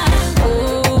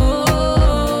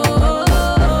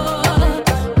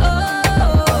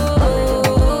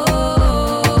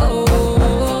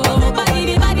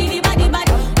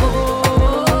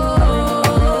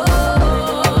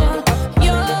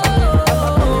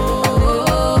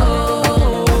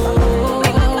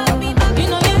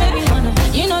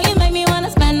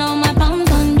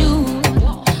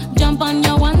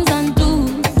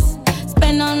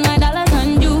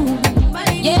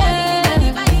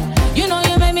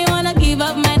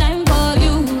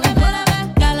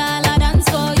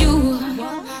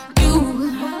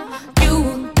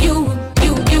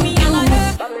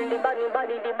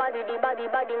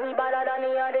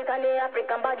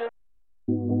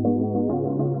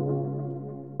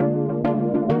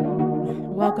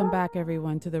Welcome back,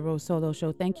 everyone, to the RoSolo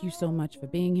Show. Thank you so much for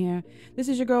being here. This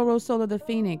is your girl, RoSolo the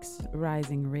Phoenix,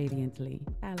 rising radiantly.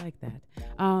 I like that.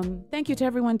 Thank you to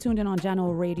everyone tuned in on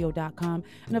JanoRadio.com.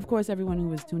 And, of course, everyone who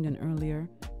was tuned in earlier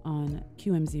on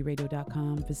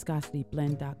QMZRadio.com,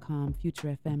 ViscosityBlend.com,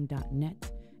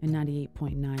 FutureFM.net, and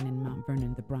 98.9 in Mount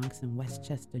Vernon, the Bronx, and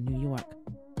Westchester, New York.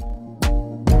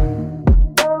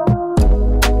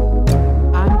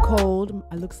 I'm cold.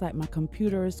 It looks like my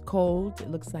computer is cold. It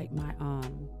looks like my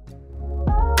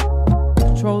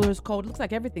controller is cold. It looks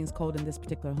like everything's cold in this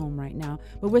particular home right now.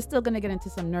 But we're still going to get into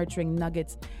some nurturing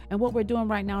nuggets. And what we're doing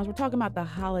right now is we're talking about the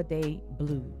holiday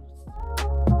blues.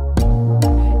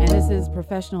 And this is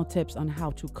professional tips on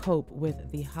how to cope with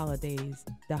the holidays,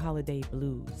 the holiday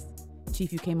blues.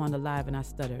 Chief, you came on the live and I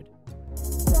stuttered.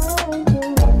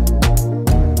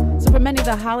 So for many of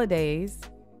the holidays,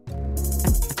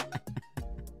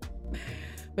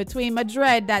 between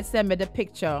Madrid that sent me the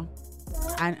picture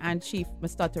and Chief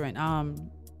was stuttering. Hello,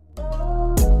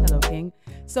 King.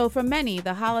 So for many,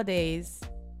 the holidays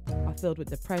are filled with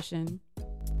depression.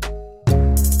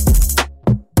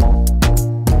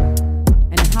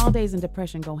 And holidays and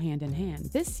depression go hand in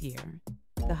hand. This year,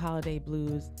 the holiday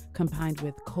blues combined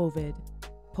with COVID,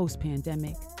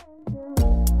 post-pandemic,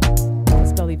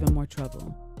 spell even more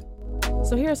trouble.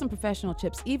 So here are some professional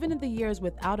tips. Even in the years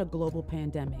without a global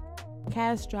pandemic,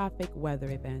 catastrophic weather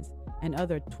events, and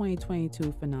other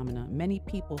 2022 phenomena, many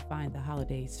people find the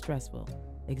holidays stressful,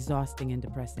 exhausting, and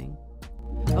depressing.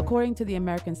 According to the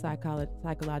American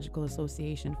Psychological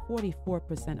Association,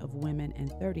 44% of women and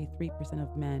 33%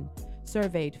 of men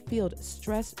surveyed feel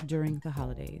stress during the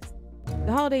holidays.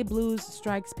 The holiday blues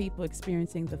strikes people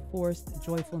experiencing the forced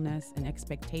joyfulness and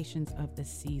expectations of the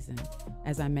season.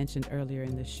 As I mentioned earlier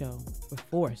in the show, we're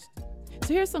forced.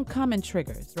 So here's some common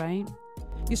triggers, right?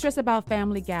 You stress about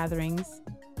family gatherings,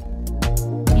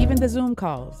 even the Zoom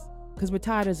calls, because we're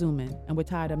tired of Zooming and we're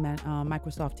tired of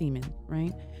Microsoft Teaming,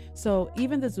 right? So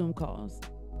even the Zoom calls,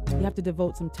 you have to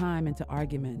devote some time into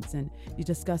arguments and you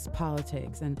discuss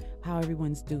politics and how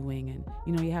everyone's doing. And,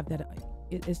 you know, you have that,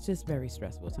 it's just very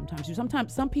stressful sometimes.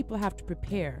 Some people have to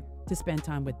prepare to spend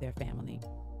time with their family,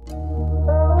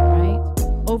 right?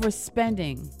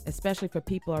 Overspending, especially for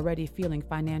people already feeling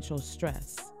financial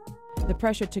stress. The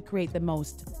pressure to create the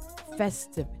most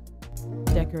festively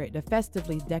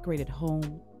decorated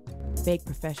home, bake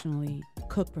professionally,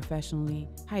 cook professionally.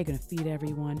 How are you going to feed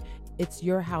everyone? It's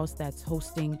your house that's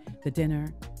hosting the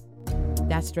dinner.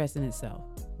 That's stress in itself,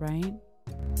 right?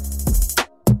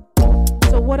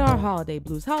 So what are holiday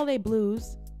blues? Holiday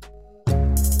blues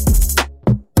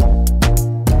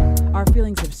are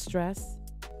feelings of stress,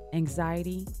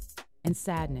 anxiety, and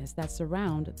sadness that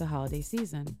surround the holiday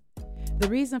season. The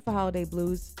reason for holiday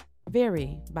blues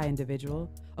vary by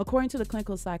individual. According to the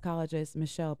clinical psychologist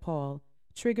Michelle Paul,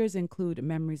 triggers include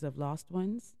memories of lost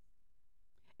ones,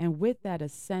 and with that, a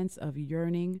sense of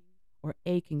yearning or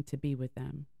aching to be with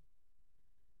them.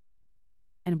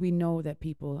 And we know that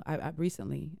people, I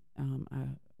recently,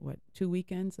 2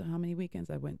 weekends, how many weekends?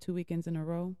 I went 2 weekends in a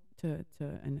row to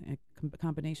a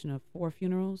combination of 4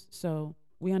 funerals. So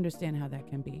we understand how that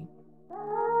can be.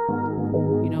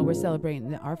 You know, we're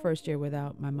celebrating our first year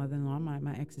without my mother-in-law.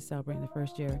 My ex is celebrating the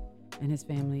first year and his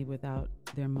family without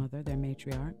their mother, their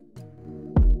matriarch.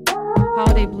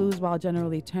 Holiday blues, while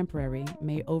generally temporary,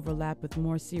 may overlap with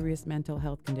more serious mental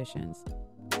health conditions,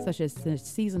 such as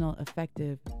seasonal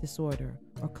affective disorder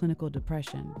or clinical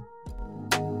depression.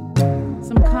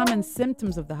 Some common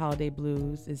symptoms of the holiday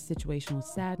blues is situational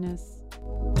sadness.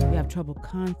 You have trouble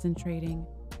concentrating.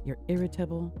 You're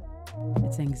irritable.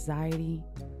 It's anxiety,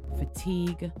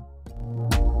 fatigue,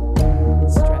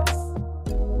 and stress.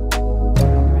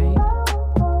 Right?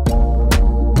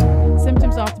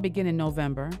 Symptoms often begin in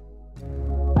November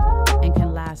and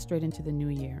can last straight into the new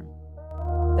year.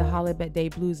 The holiday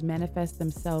blues manifest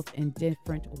themselves in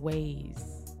different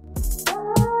ways.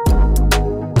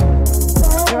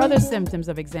 There are other symptoms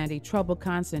of anxiety: trouble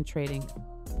concentrating.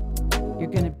 You're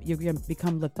gonna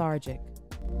become lethargic.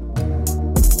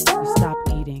 You stop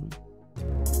eating.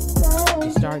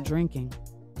 You start drinking.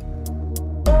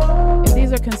 If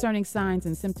these are concerning signs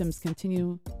and symptoms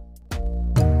continue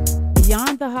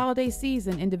beyond the holiday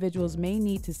season, individuals may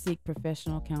need to seek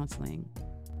professional counseling.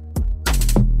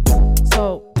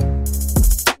 So,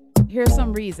 here's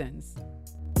some reasons.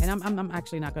 And I'm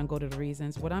actually not going to go to the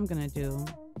reasons. What I'm going to do,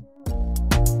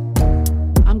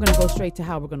 I'm going to go straight to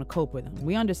how we're going to cope with them.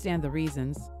 We understand the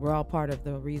reasons. We're all part of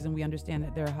the reason. We understand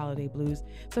that there are holiday blues.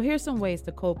 So here's some ways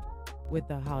to cope with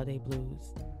the holiday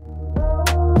blues.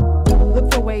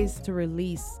 Look for ways to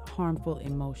release harmful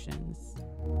emotions.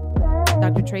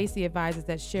 Dr. Tracy advises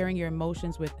that sharing your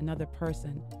emotions with another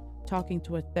person, talking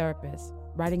to a therapist,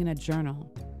 writing in a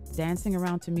journal, dancing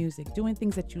around to music, doing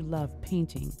things that you love,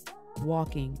 painting,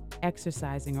 walking,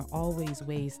 exercising are always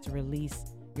ways to release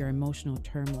your emotional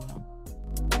turmoil.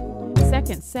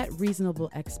 Second, set reasonable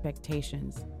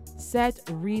expectations. Set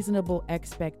reasonable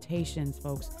expectations,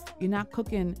 folks. You're not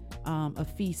cooking a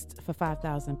feast for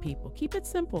 5,000 people. Keep it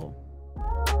simple.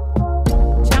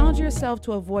 Challenge yourself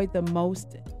to avoid the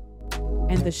most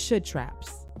and the should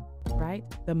traps, right?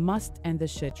 The must and the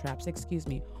should traps,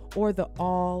 or the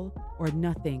all or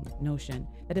nothing notion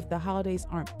that if the holidays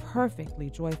aren't perfectly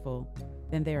joyful,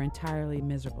 then they're entirely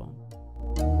miserable.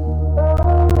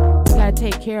 You gotta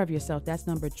take care of yourself. That's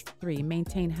number 3.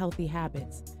 Maintain healthy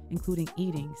habits, including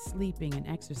eating, sleeping, and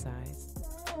exercise.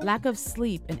 Lack of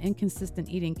sleep and inconsistent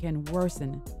eating can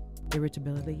worsen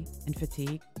irritability and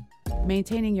fatigue.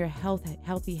 Maintaining your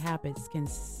healthy habits can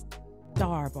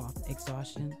starve off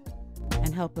exhaustion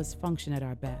and help us function at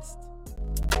our best.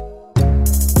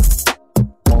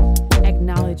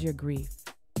 Acknowledge your grief.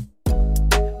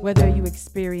 Whether you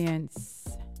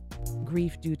experience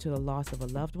grief due to the loss of a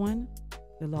loved one,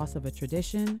 the loss of a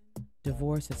tradition,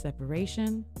 divorce or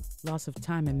separation, loss of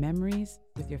time and memories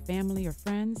with your family or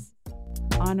friends,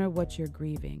 honor what you're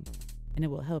grieving, and it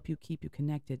will help you keep you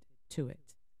connected to it.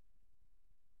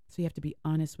 So you have to be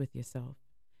honest with yourself.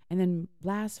 And then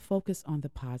last, focus on the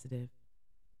positive.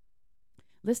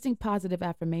 Listing positive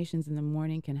affirmations in the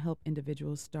morning can help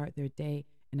individuals start their day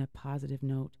in a positive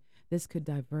note. This could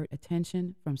divert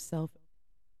attention from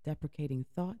self-deprecating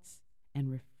thoughts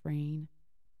and refrain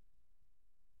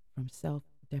from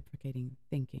self-deprecating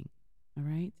thinking. All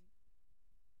right?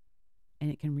 And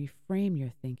it can reframe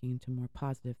your thinking into more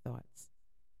positive thoughts.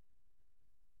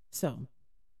 So,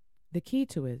 the key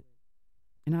to it,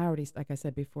 and I already, like I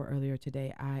said before earlier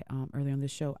today, earlier on the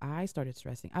show, I started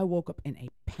stressing. I woke up in a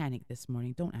panic this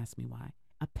morning. Don't ask me why.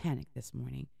 A panic this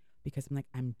morning because I'm like,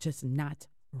 I'm just not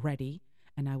ready,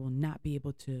 and I will not be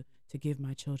able to give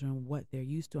my children what they're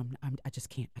used to. I just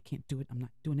can't. I can't do it. I'm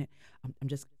not doing it. I'm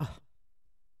just,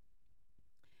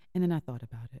 And then I thought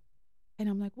about it, and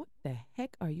I'm like, what the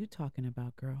heck are you talking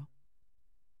about, girl?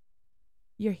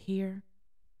 You're here.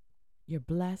 You're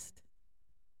blessed.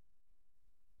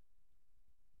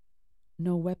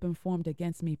 No weapon formed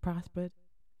against me prospered.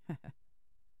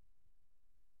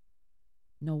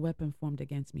 No weapon formed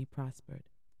against me prospered.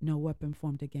 No weapon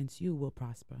formed against you will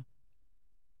prosper.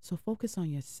 So focus on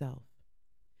yourself.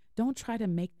 Don't try to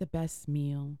make the best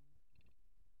meal.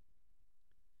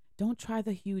 Don't try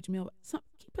the huge meal.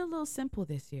 Keep it a little simple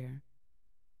this year,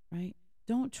 right?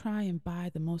 Don't try and buy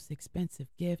the most expensive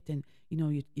gift, and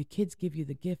your kids give you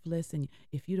the gift list, and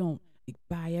if you don't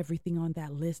buy everything on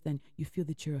that list, then you feel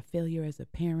that you're a failure as a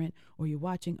parent, or you're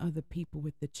watching other people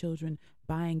with the children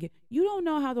buying it. You don't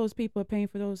know how those people are paying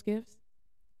for those gifts.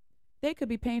 They could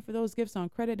be paying for those gifts on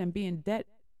credit and be in debt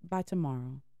by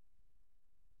tomorrow.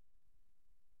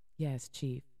 Yes,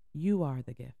 Chief, you are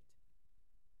the gift.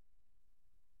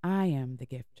 I am the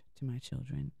gift to my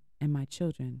children, and my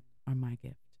children are my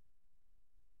gift.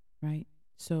 Right?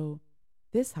 So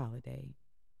this holiday,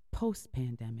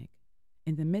 post-pandemic,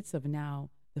 in the midst of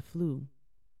now the flu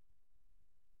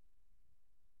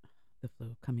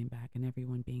coming back and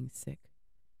everyone being sick,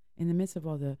 in the midst of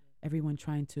everyone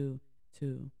trying to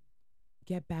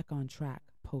get back on track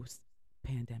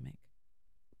post-pandemic,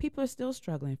 people are still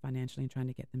struggling financially and trying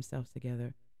to get themselves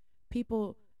together.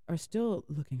 People are still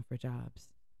looking for jobs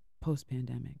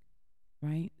post-pandemic,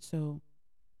 right? So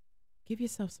Give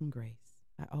yourself some grace.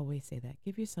 I always say that.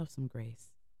 Give yourself some grace.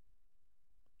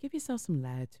 Give yourself some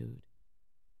latitude.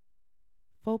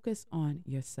 Focus on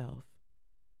yourself.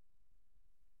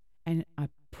 And I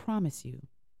promise you,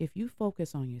 if you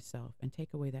focus on yourself and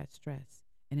take away that stress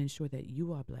and ensure that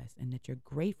you are blessed and that you're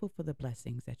grateful for the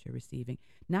blessings that you're receiving,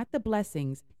 not the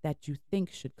blessings that you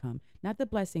think should come, not the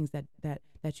blessings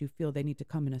that you feel they need to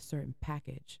come in a certain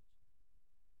package.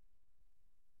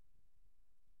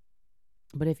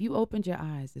 But if you opened your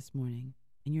eyes this morning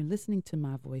and you're listening to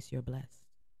my voice, you're blessed.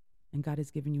 And God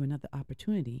has given you another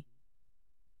opportunity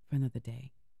for another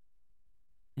day.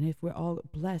 And if we're all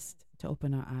blessed to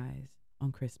open our eyes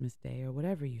on Christmas Day or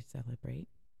whatever you celebrate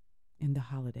in the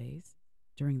holidays,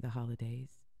 during the holidays,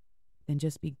 then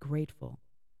just be grateful.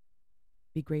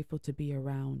 Be grateful to be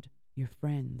around your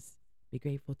friends. Be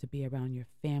grateful to be around your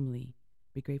family.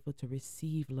 Be grateful to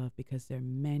receive love, because there are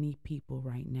many people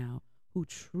right now who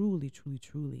truly, truly,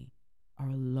 truly are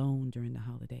alone during the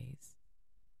holidays.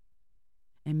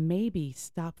 And maybe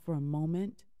stop for a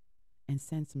moment and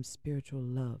send some spiritual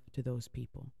love to those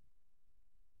people.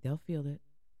 They'll feel it.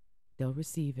 They'll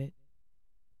receive it.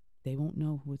 They won't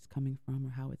know who it's coming from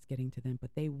or how it's getting to them,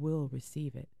 but they will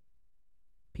receive it.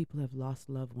 People have lost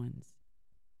loved ones.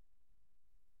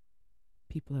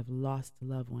 People have lost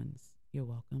loved ones. You're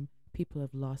welcome. People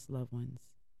have lost loved ones.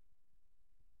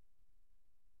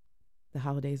 The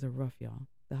holidays are rough, y'all.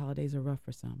 The holidays are rough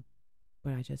for some.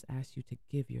 But I just ask you to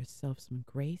give yourself some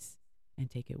grace and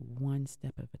take it one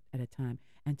step at a time.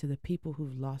 And to the people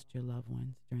who've lost your loved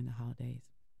ones during the holidays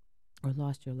or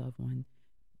lost your loved one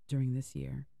during this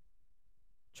year,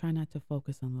 try not to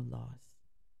focus on the loss.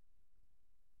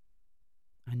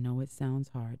 I know it sounds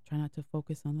hard. Try not to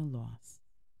focus on the loss.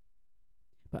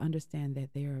 But understand that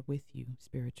they are with you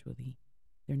spiritually.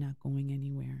 They're not going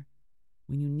anywhere.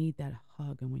 When you need that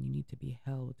hug and when you need to be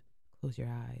held, close your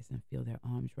eyes and feel their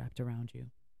arms wrapped around you.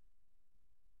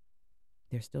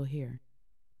 They're still here.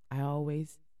 I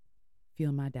always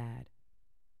feel my dad.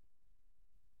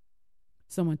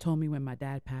 Someone told me when my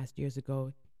dad passed years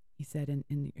ago, he said,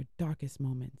 in your darkest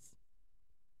moments,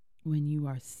 when you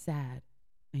are sad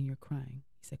and you're crying,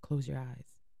 he said, close your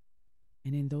eyes.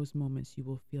 And in those moments, you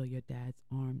will feel your dad's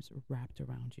arms wrapped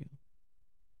around you.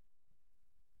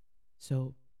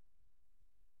 So,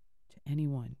 to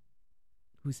anyone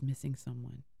who's missing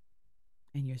someone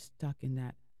and you're stuck in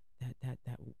that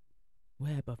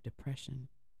web of depression,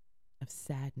 of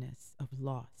sadness, of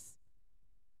loss,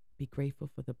 be grateful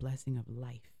for the blessing of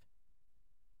life.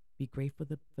 Be grateful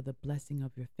for the blessing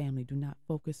of your family. Do not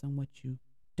focus on what you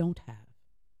don't have.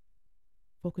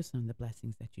 Focus on the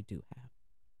blessings that you do have.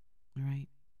 All right?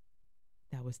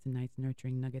 That was tonight's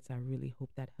Nurturing Nuggets. I really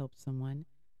hope that helped someone.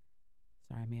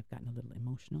 Sorry, I may have gotten a little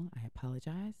emotional. I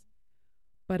apologize.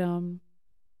 But,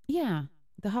 yeah,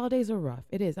 the holidays are rough.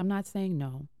 It is. I'm not saying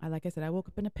no. Like I said, I woke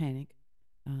up in a panic.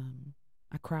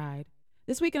 I cried.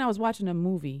 This weekend I was watching a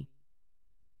movie.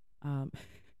 I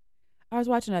was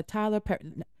watching a Tyler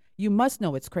Perry. You must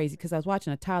know it's crazy because I was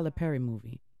watching a Tyler Perry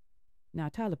movie. Now,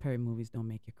 Tyler Perry movies don't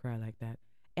make you cry like that.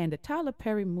 And the Tyler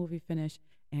Perry movie finished,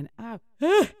 and I,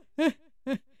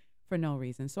 for no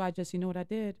reason. So I just, you know what I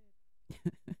did?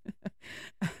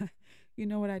 You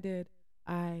know what I did?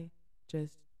 I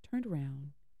just turned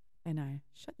around and I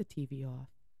shut the TV off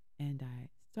and I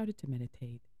started to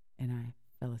meditate and I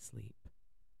fell asleep.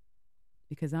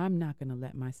 Because I'm not going to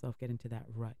let myself get into that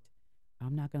rut.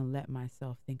 I'm not going to let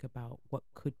myself think about what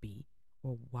could be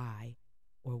or why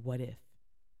or what if.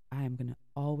 I am going to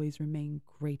always remain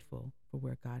grateful for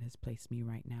where God has placed me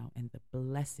right now and the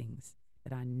blessings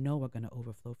that I know are going to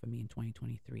overflow for me in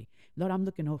 2023. Lord, I'm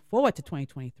looking forward to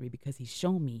 2023 because He's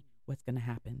shown me what's going to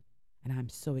happen, and I'm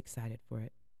so excited for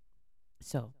it.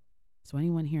 So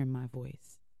anyone hearing my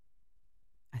voice,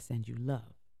 I send you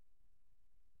love.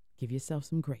 Give yourself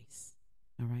some grace.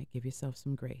 All right? Give yourself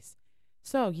some grace.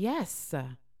 So, yes,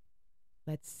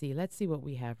 let's see what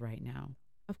we have right now.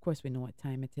 Of course, we know what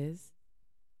time it is.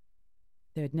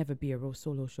 There'd never be a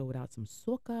RoSolo show without some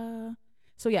soca.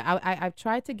 So, yeah, I've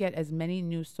tried to get as many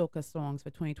new soca songs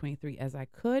for 2023 as I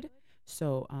could.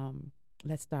 So,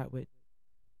 let's start with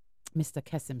Mr.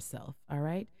 Kess himself, all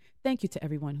right? Thank you to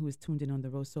everyone who is tuned in on the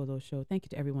RoSolo Show. Thank you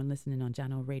to everyone listening on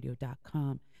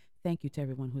JanoRadio.com. Thank you to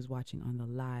everyone who's watching on the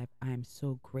live. I am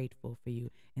so grateful for you.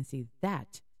 And see,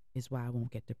 that is why I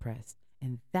won't get depressed.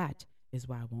 And that is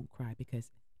why I won't cry,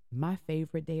 because my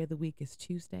favorite day of the week is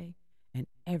Tuesday. And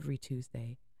every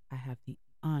Tuesday, I have the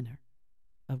honor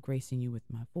of gracing you with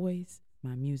my voice,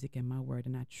 my music, and my word.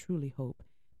 And I truly hope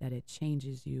that it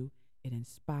changes you, it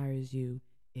inspires you,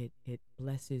 it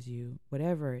blesses you,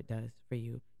 whatever it does for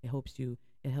you. It helps you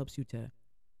to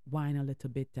whine a little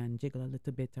bit and jiggle a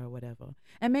little bit or whatever.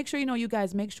 And make sure, you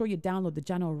guys, make sure you download the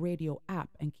Jano Radio app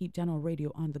and keep Jano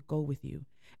Radio on the go with you.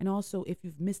 And also, if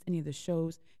you've missed any of the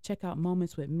shows, check out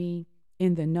Moments with Me,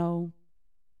 In the Know,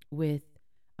 with,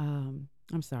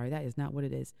 I'm sorry, that is not what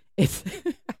it is.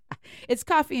 It's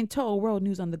Coffee and Toe, World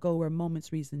News on the Go, where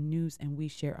moments, reason, news, and we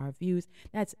share our views.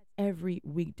 That's every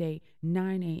weekday,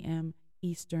 9 a.m.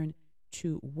 Eastern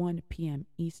to 1 p.m.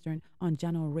 Eastern on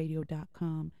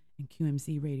JanoRadio.com and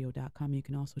QMZRadio.com. You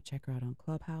can also check her out on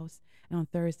Clubhouse. And on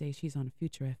Thursday, she's on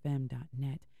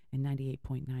FutureFM.net and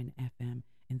 98.9 FM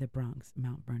in the Bronx,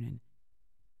 Mount Vernon,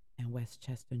 and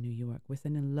Westchester, New York. We're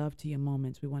sending love to your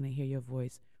moments. We want to hear your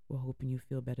voice. We're hoping you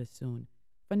feel better soon.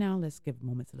 For now, let's give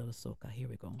Moments a little soca. Here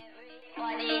we go.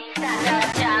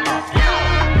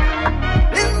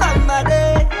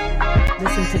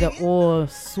 Listen to the old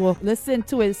soca. Listen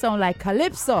to it sound like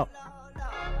calypso.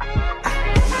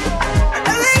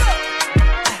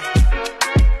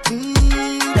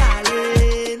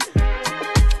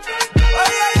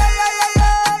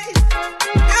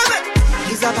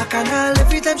 She's a bacchanal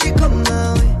every time she come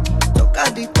my way. Talk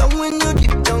at the tongue when you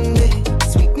deep down there.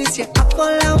 Sweetness, yeah, apple,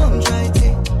 I won't try to.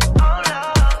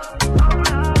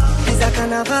 She's a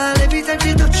carnival every time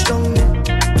she touch down there.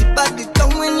 Tip at the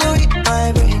tongue when you hit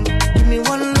my brain. Give me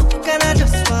one look and I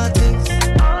just want this.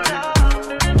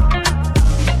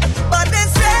 But they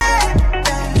say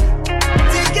that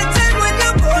take your time when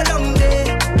you go down there.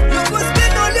 You must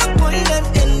spend all your coin and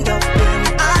end up in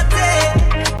a day.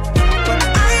 But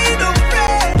I don't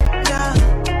pray now.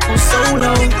 For so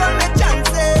long.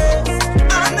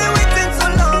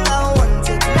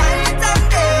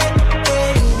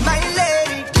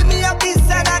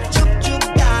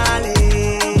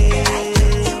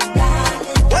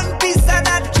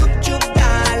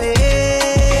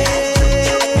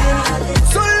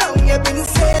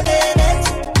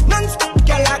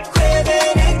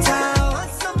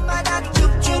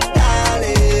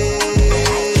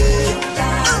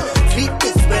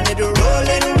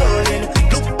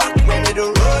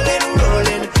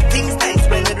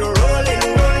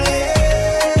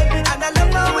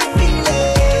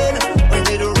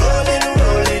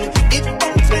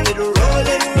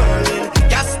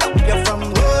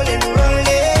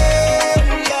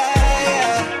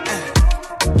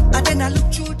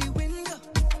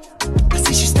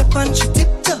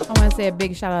 A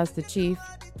big shout outs to Chief.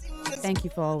 Thank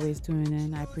you for always tuning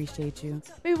in. I appreciate you.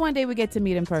 Maybe one day we get to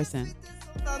meet in person.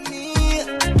 I've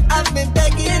been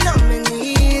begging on my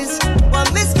knees.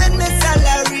 Want me spend my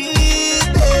salary,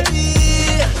 baby.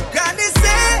 Granny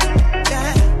say,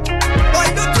 yeah. Boy,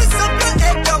 don't twist up your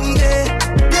head down there.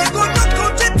 They go knock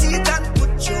out your teeth and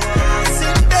put your ass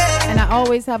in bed. And I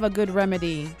always have a good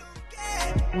remedy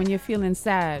when you're feeling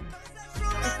sad.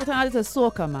 Just put on a little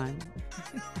soca, man.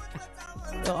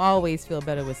 You'll always feel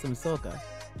better with some soca.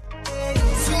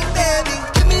 Sweet baby,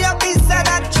 give me a piece of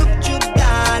that chup chup,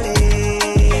 darling.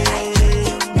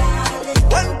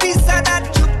 One piece of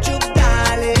that chup chup,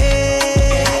 darling.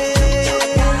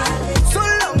 So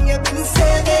long you've been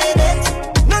saving it,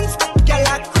 non-stop girl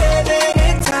are craving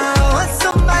it. I want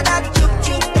some of that chup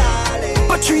chup, darling.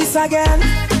 Patrice again.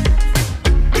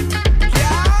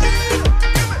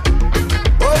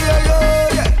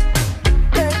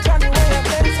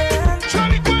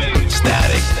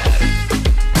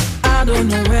 I don't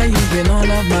know where you've been all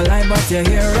of my life, but you're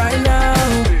here right now.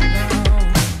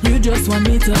 You just want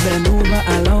me to bend over,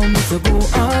 allow me to go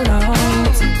all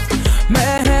out. My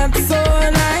head's so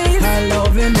nice, I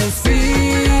loving this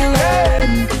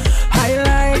feeling. I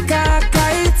like a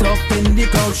kite up in the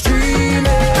couch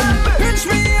dreaming. Pinch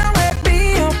me and wake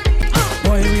me up,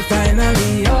 boy we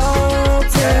finally out,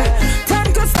 yeah.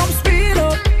 Time to stop, speed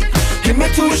up. Give me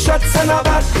 2 shots and a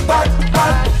bad.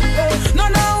 No,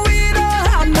 we don't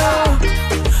have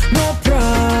no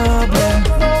problem.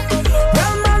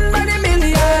 Well, man, by the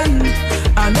million,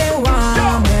 and they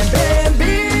want me,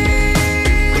 baby.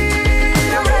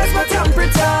 Raise my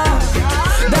temperature,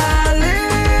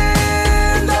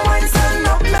 darling. The wine send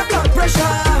up my blood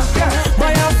pressure.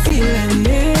 Boy, I'm feeling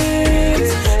it,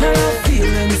 and I'm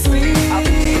feeling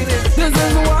sweet. This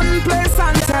is one place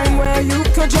and time where you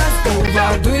could just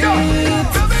overdo it.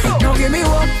 Now give me up,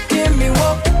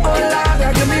 oh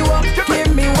Lord, give me up,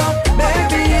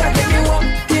 baby,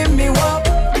 give me up.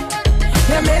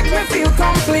 You make me feel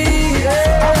complete.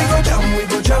 And we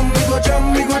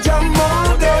go jam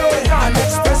all day, and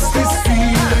express this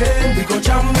feeling. We go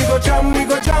jam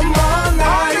all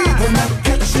night, and I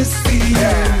catch this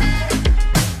feeling.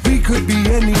 We could be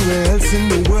anywhere else in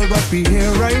the world, but be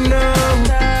here right now.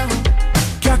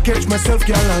 Can't catch myself,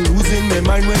 girl, I'm losing my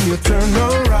mind when you turn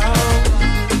around.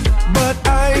 But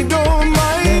I I don't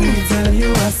mind. Let me tell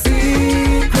you a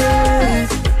secret.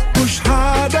 Push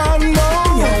harder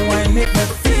now. Yo, why make me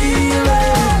feel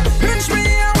it? Pinch me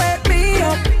and wake me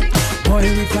up. Boy,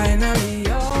 we finally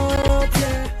up,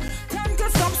 yeah. Time to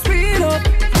stop, speed up.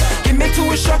 Give me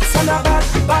 2 shots and a bad.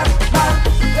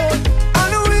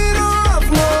 And we don't have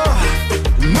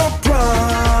no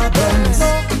problems.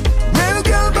 Real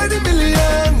girl by the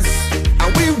millions,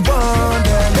 and we want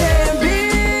them. Baby,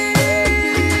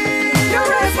 you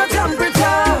raise my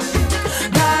temperature,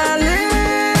 darling.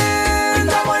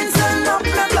 The wine send up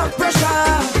the blood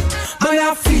pressure. But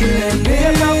I'm feeling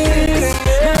it,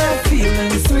 I'm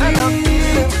feeling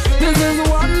sweet. This is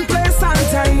one place and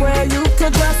time where you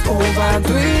could just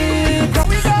overdo it. Now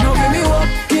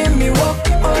give me walk,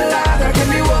 oh Lord, give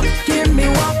me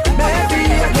walk, baby,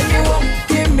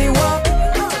 give me walk.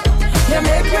 You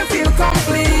make me feel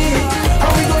complete.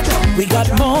 How we go jump? We got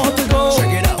more to go.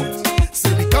 Check it out.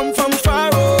 See, we come from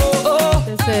far.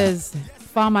 This is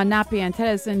Farmer Nappy and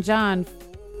Teddyson John.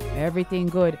 Everything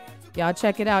good. Y'all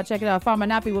check it out. Farmer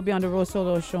Nappy will be on the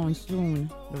RoSolo Show soon.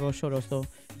 The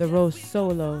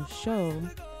RoSolo Show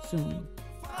soon.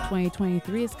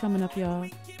 2023 is coming up, y'all.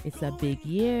 It's a big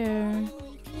year.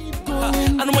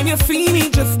 And when you feel me,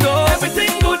 just go.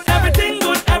 Everything good, everything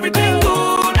good, everything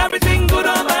good, everything good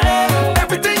on my head.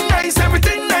 Everything nice,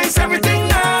 everything nice, everything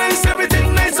nice,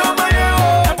 everything nice on my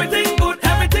head. Everything good,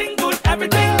 everything good,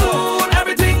 everything good,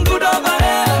 everything good on my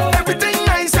head. Everything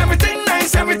nice, everything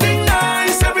nice, everything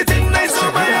nice, everything nice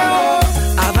on my head.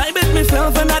 I vibe with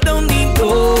myself and I don't need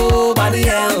nobody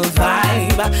else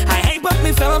vibe. I hype up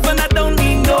myself and I don't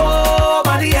need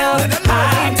nobody else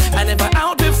hype. And if I'm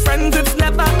out with friends, it's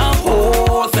never a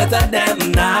whole set of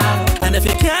them now. And if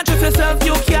you can't trust yourself,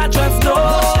 you can't trust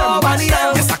nobody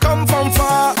else. Yes, I come from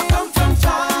far.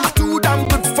 I too damn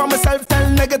good for myself. Tell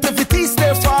negativity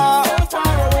stay far.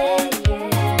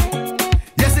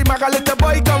 Yes, the maga little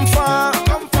boy come far.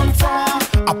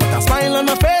 I put a smile on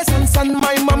my face and send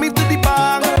my mommy to the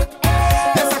bar.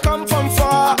 Yes, I come from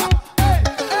far.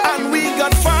 And we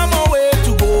got far more way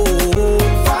to go.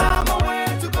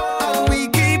 And we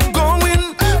keep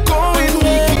going, we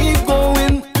keep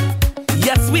going.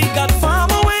 Yes, we got far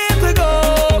more way to go.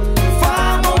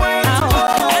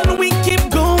 And we keep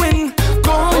going,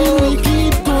 we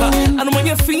keep going. And when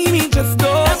you feel me, just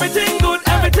go. Everything good,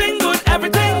 everything good,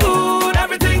 everything good,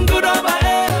 everything good on my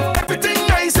head. Everything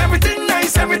nice, everything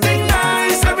nice, everything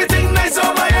nice, everything nice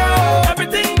on my head.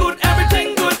 Everything good,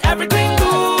 everything good, everything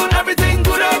good, everything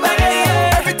good on my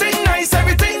head. Everything nice,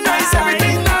 everything nice,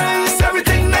 everything nice,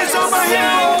 everything nice on my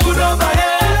head. Good on my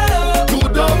head,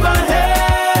 Good on my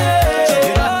head.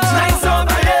 nice on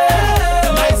my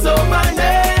head, Nice on my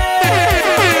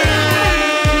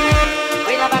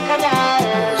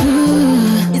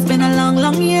It's been a long,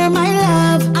 long year, my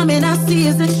love. I'm in a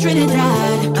sea since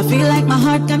Trinidad. I feel like my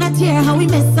heart gonna tear. How we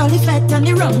miss all the fat and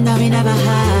the rum that we never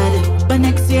had. But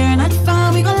next year, not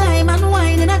far, we gon' lime and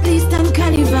wine and at least on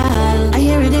carnival. I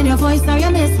hear it in your voice, now you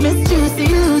miss Juicy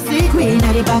Lucy, queen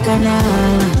of the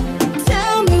bacchanal.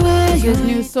 Tell me where you This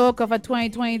new soca for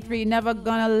 2023, Never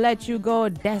Gonna Let You Go,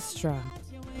 Destra.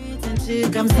 to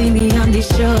come see me on the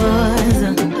shores.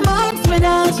 Months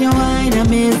without your wine, I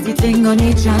miss the thing on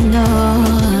each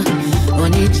channel.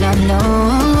 On each channel.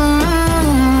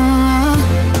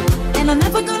 And I'm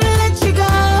never gonna let you go.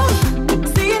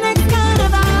 See you next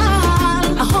carnival.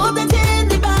 I hope that you're in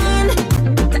the band.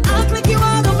 To act like you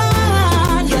are the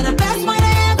man. You're the best one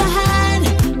I ever had.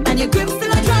 And your grip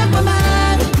still a drive my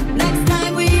mad. Next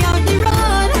time we on the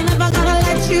road, I'm never gonna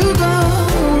let you go.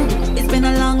 It's been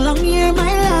a long, long year,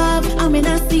 my love. I'm in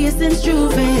a sea since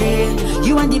Juve.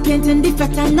 You and the paint and the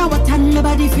fat and now what and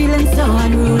nobody feeling so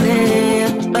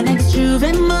unruly. But next Juve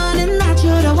morning, I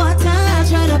throw the water, I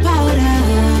throw the powder.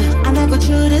 And I go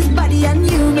through this body and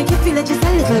you make you feel it just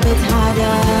a little bit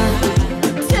harder.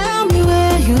 Tell me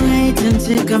where you waiting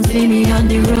to come see me on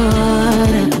the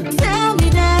road. Tell me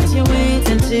that you're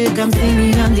waiting to come see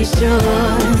me on the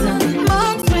shores.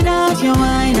 Months without your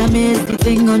wine, I miss the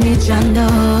thing on each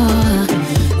channel.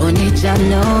 On each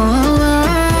channel.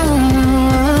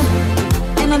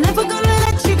 And I'm never gonna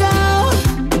let you go.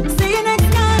 See you next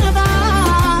carnival.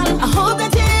 I hope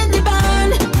that you're in the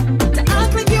band. To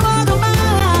act like you are the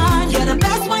man. You're the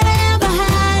best one I ever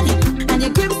had. And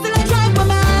your grip still a drive my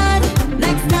mad.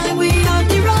 Next time we on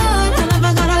the road, I'm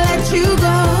never gonna let you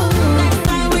go. Next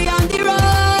time we on the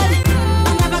road,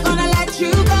 I'm never gonna let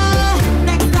you go.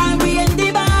 Next time we in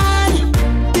the band,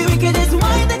 the wickedest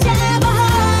wine that you ever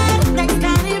had. Next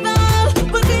carnival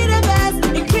will be the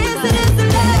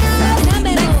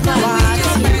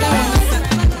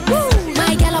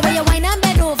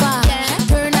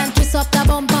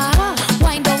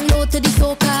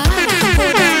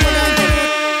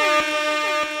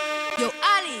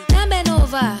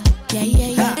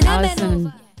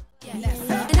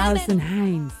Allison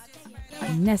Hines,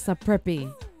 Nessa Preppy.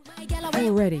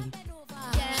 Who ready?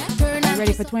 You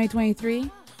ready for 2023? We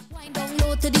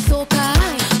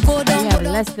have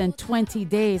less than 20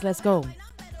 days. Let's go.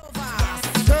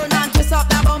 Turn on, twist up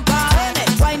that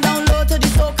bumper. Wind down low to the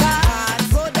soca.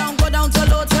 Go down to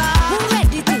low tide.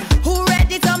 Who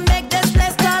ready to make this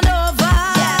place turn over?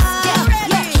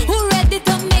 Yes. Who ready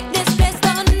to make this place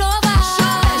turn over?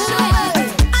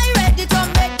 I ready to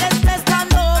make this place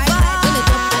turn over.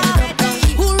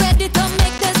 Who ready to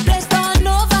make this place turn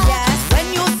over? Yes. When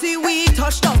you see we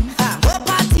touch down, go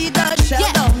party the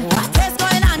shell down. What's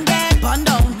going on? Get bun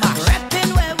down.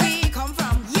 Repping where we come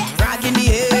from. Rag in the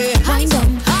air. Wind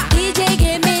down. DJ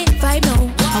give me vibe now.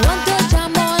 I want to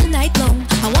jam all night long.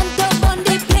 I want to burn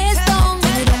the place down.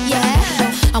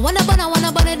 Yeah. I wanna burn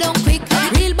it down quick.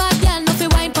 Real bad girl, no fi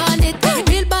wine pon it.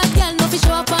 Real bad girl, no fi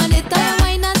show up on it. I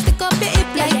wine and stick up the hip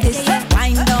like this.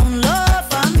 Wind down low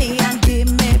for me and give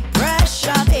me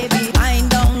pressure, baby. Wind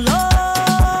down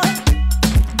low.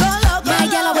 Go low, go low.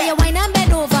 Girl, where you wine and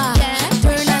bend over.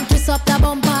 Turn and twist up the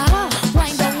bumper.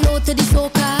 Wind down low to the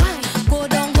soca. Go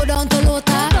down to low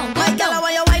tide. My girl,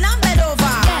 where you wine and bend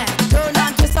over. Turn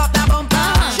and twist up the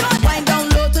bumper. Wind down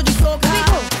low to the soca.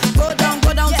 Go down to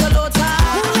low tide.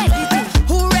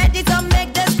 Who ready to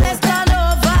make this place turn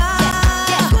over?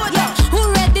 Who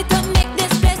ready to make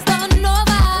this place turn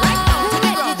over?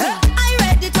 I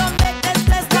ready to make this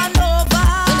place turn over.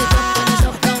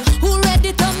 Who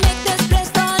ready to make this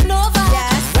place turn over?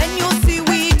 Yes. When you see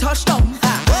we touch down,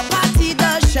 go party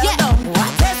the shell down.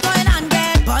 What's going on?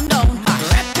 Get bun down.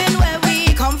 Repping where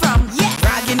we come from.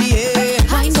 Rag in the air.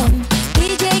 Wind down.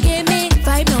 DJ give me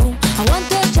vibe now. I want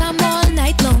to jam all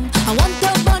night long. I want to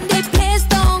burn the place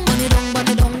down. Burn it down.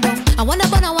 I wanna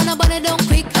burn it down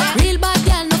quick. Real bad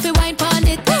girl, no fi wine pon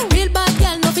it. Real bad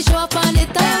girl, no fi show up on it.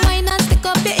 I wine and stick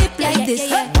up the hip like this.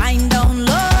 Wind down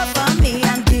low for me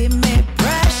and give me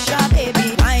pressure,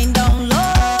 baby. Wind down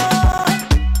low.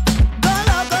 Go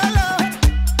low, go low.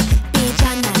 Paige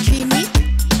and Trini,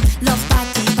 love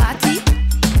party.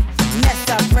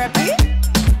 Nessa Preppy,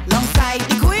 alongside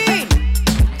the queen.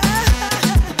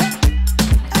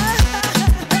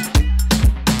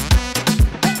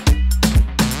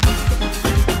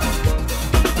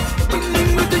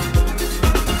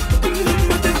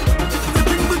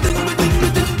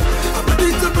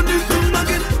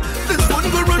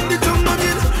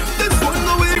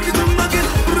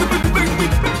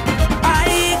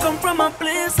 I come from a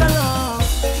place of love.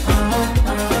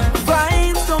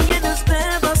 Vibes don't get us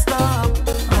never stop.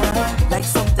 Like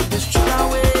something just trigger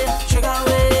away.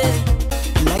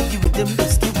 Like you with them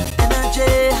just give me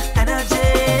energy.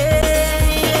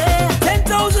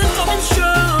 10,000 coming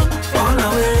strong. All the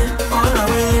way.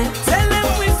 Tell them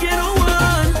if you don't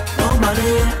want no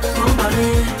money.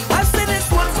 I say this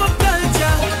one for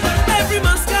culture. Every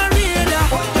masquerade.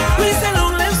 We say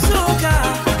long live soca.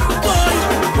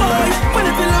 Boy, when I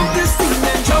feel out this thing,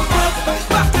 then jump up.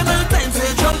 Back in the time,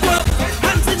 say jump up.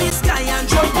 Hands in the sky and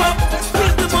jump up.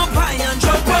 Build them up high and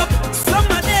jump up.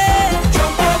 Somebody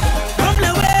jump up. Come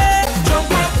away,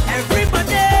 jump up.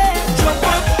 Everybody jump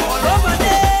up. All over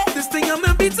there. This thing I'm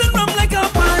a beating rum like a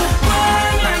pan.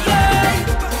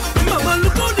 Mama,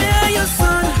 look out there, your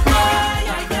son.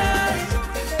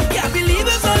 Yeah, believe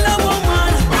it's all a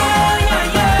woman.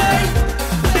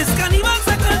 This carnival's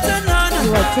a curtain on.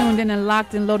 You are tuned in and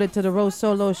locked and loaded to the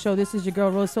RoSolo Show. This is your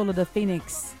girl, RoSolo the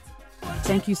Phoenix.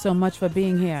 Thank you so much for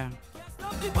being here.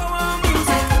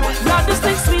 Yeah, this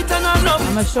thing sweet and I love.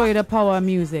 I'm going to show you the power of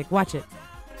music. Watch it.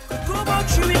 Go about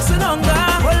 3 weeks in hunger.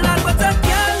 Well, lad, but I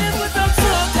can't live without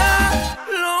soca.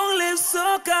 Long live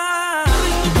soca.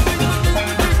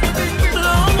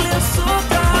 Long live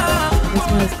soca. This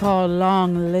one is called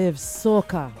Long Live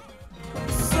Soca.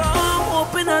 So I'm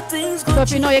hoping that things go. So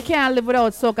if you know you can't live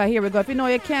without soca, here we go. If you know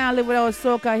you can't live without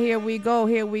soca, here we go.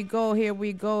 You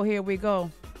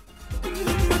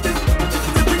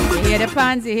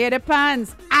hear the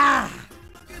pans. Ah!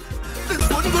 This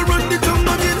one go run the tongue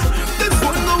again. This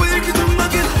one go wake the tongue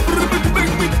again.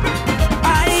 I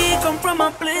come from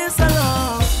a place of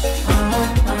love.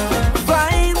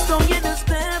 Vibes don't get us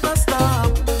never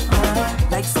stop.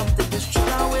 Like something just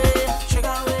trigger away.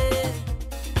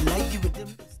 Like you with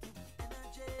them.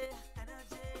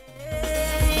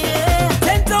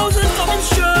 10,000 coming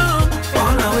strong.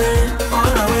 All the way.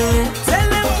 Tell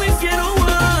them if you don't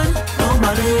want no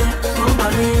money.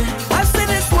 I say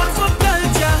this one for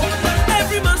culture.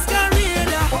 Every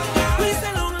masquerade. We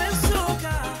say long live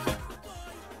soca.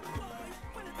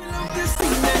 This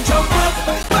thing then jump up.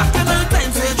 Back in the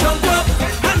time say jump up.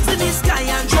 Hands in the sky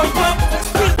and jump up.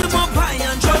 Build them up high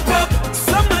and jump up.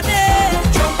 Somebody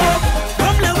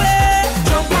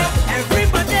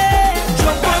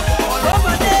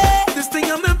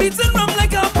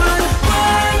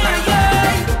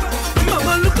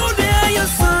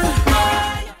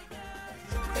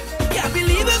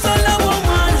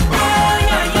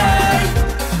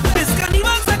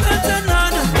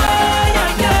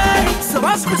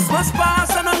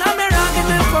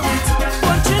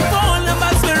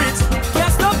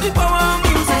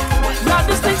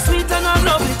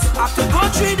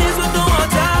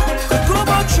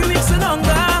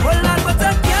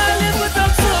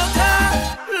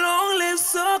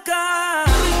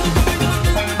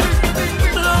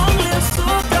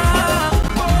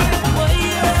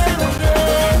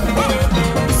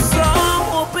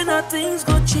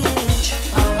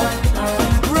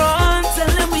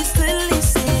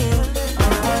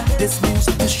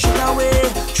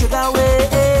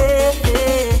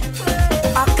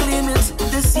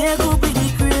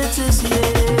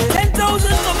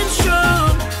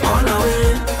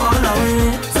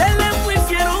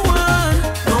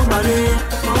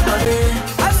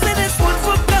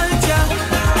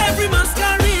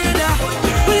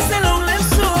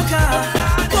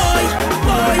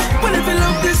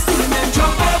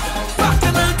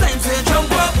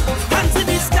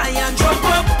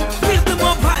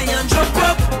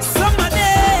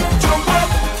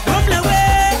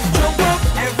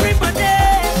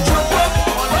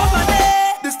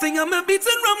me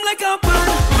beating rum like a pan.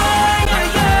 Ay, ay,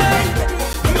 ay.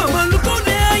 Mama, look out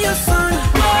there, your son.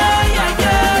 Ay, ay,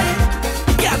 ay.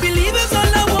 Can't believe it's all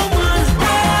a woman.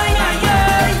 Ay, ay,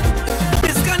 ay.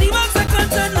 This carnival second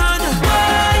to none.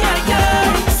 Ay, ay,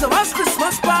 ay. So as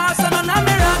Christmas pass and on a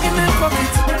mirror in my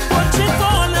pocket, watching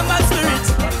for all of my spirit.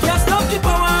 Can't stop the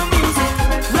power of music.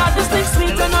 Ride this thing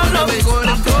sweet and I love it.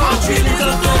 I'm feeling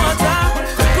so water.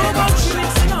 Go back, she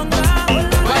makes it longer.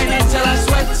 Wine it till I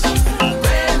sweat.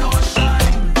 Rain or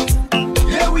shine.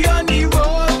 Yeah, we on the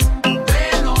road.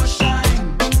 Rain or shine.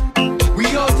 We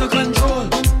out of control.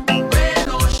 Rain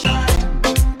or shine.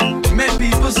 Make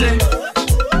people say.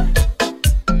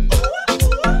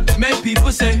 Make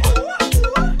people say.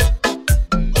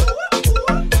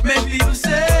 Make people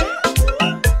say.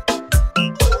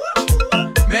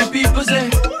 Make people say.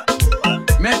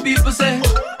 Make people say.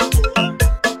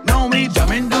 Now me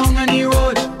jamming down on the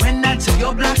road. When I tell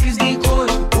your black is the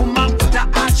code. Woman, put that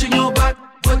arch in your back.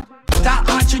 Put that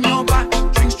arch in your back.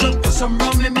 Drink straight, put some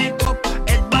rum in makeup.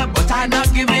 Head back, but I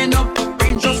not giving up.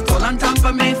 Rain just fall on top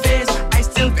of my face. I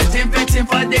still betting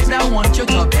for days. I want you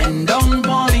to bend down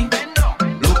for me.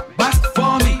 Look back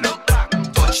for me.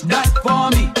 Touch that for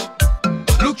me.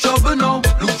 Look trouble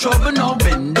now,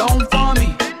 bend down for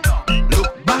me.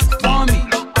 Look back for me.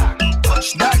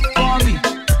 Touch that for me.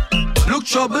 Look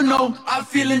trouble now, I'm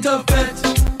feeling the fit.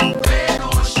 Rain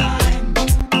or shine.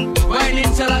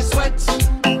 Whining till I sweat.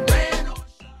 Rain or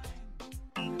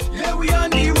shine. Yeah, we on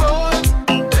the road.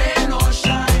 Rain or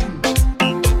shine.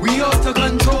 We out of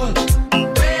control.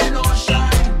 Rain or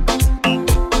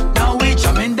shine. Now we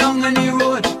jamming down on the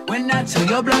road. When I tell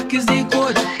your black is the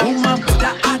code. Woman, put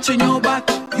that arch on your back.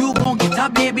 You gon' get a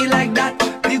baby like that.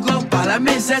 Big up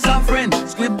Palamis as a friend.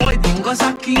 Squid boy, Dingo,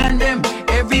 Saki and them.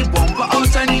 Every bumper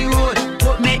out on the road.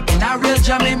 Put me in a real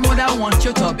jamming mood. I want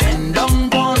you to bend down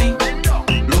for me.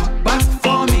 Look back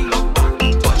for me.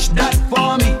 Touch that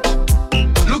for me.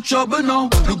 Look trouble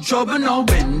now,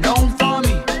 bend down for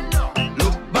me.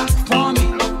 Look back for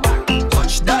me.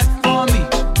 Touch that for me.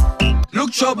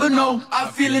 Look trouble now,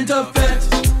 I'm feeling the fit.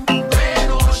 Rain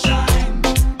or shine.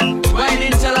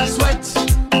 Whining till I sweat.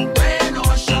 Rain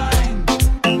or shine.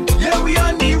 Yeah, we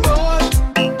on the road.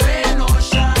 Rain or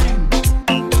shine.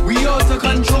 We out of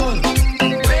control.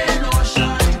 Rain or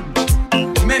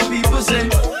shine. Make people say.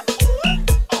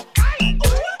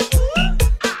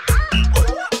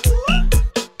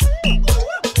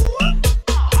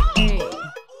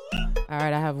 All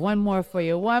right, I have one more for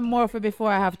you. One more for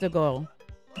before I have to go.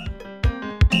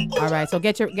 All right, so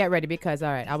get ready because,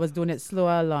 all right, I was doing it slow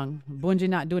along. Bunji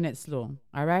not doing it slow.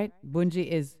 All right? Bunji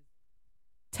is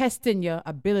testing your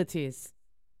abilities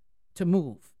to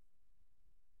move.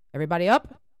 Everybody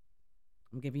up?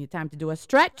 I'm giving you time to do a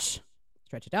stretch.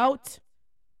 Stretch it out.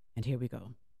 And here we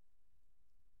go.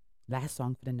 Last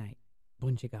song for the night.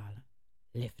 Bunji Gala.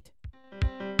 Lift.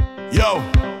 Yo.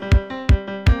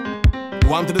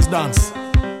 Want to this dance?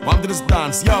 Want to this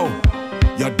dance? Yo.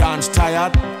 Your dance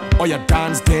tired or your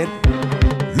dance dead?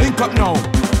 Link up now.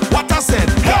 What I said?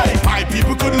 Hey, my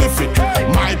people could lift it.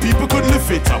 My people could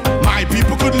lift it up. My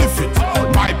people could lift it.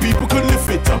 My people could lift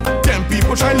it up. Them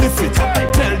people try lift it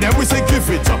up. Tell them we say give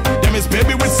it up. Them is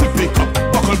baby we sip it up.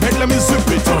 Buckle bed, let me zip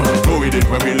it up. Go with it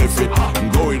when we lift it.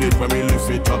 Go with it when we lift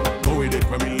it up. Go with it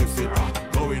when we lift it.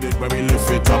 Go with it when we lift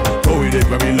it up. Go with it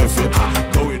when we lift it.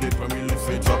 Go with it when we lift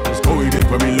it up. Go with it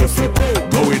when we lift it.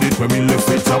 Go with it when we lift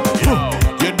it up.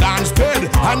 You dance dead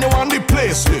and you want the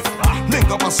place lift. Link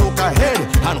up a soca head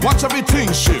and watch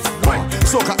everything shift.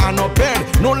 Soca on no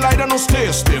bed, no light and no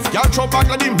stay stiff. Y'all throw back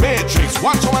like the Matrix.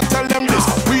 Watch out and tell them this.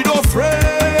 We don't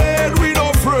afraid, we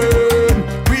don't afraid,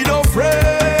 we don't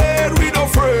afraid, we don't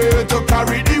afraid to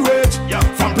carry the weight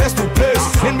from place to place.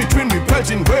 In between we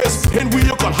pelting ways, and we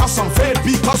you can have some faith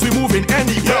because we moving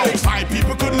anyway. My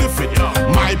people could lift it,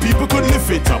 my people could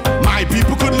lift it up, my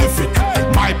people could lift it,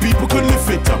 my people could lift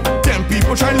it up. Them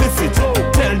people try lift it up.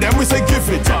 Tell them we say give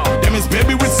it up. Them is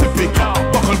baby we sip it up.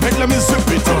 Buckle back, let me zip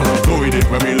it up. Go with it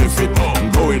when we lift it.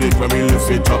 Go with it when we lift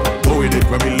it up. Go with it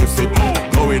when we lift it.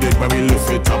 Go with it when we lift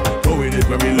it up. Go with it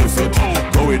when we lift it.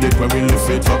 Go with it when we lift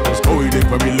it up. Go with it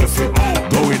when we lift it.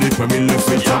 Go with it when we lift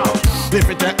it up. Lift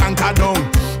it and anchor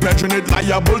down. Brethren it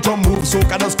liable to move, so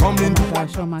can us come in.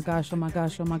 Oh my gosh, oh my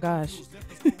gosh, oh my gosh.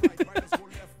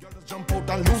 Jump out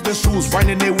and lose the shoes.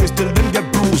 Finding their way still then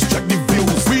get bruised. Check the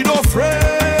views. We don't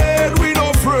afraid, we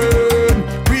don't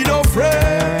afraid, we don't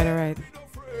afraid. All right.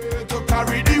 To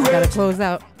carry the weight. Gotta close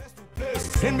out.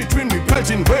 In between we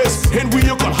pelting ways, and we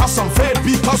you can have some faith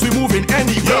because we moving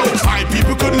anyway. My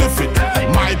people could lift it,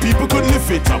 my people could lift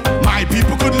it up, my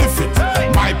people could lift it,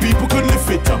 my people could lift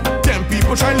it up. Them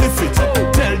people try lift it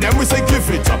up. Tell them we say give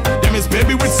it up. Them is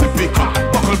baby we sip it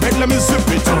let me zip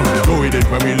it. Go with it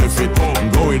when we lift it.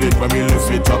 Go with it when we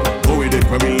lift it up. Go with it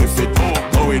when we lift it.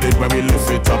 Go with it when we lift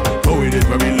it up. Go with it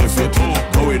when we lift it.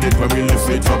 Go with it when we lift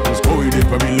it up. Go with it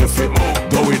when we lift it.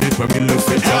 Go with it when we lift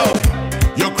it up.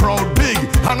 Your crowd big,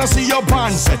 and I see your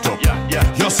band set up.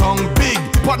 Your song big,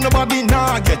 but nobody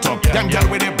now get up. Them girl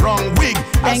with a brown wig.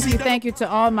 Thank you to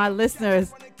all my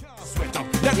listeners.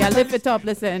 Yeah, lift it up,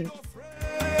 listen.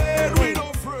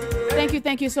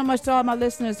 Thank you so much to all my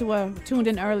listeners who were tuned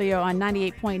in earlier on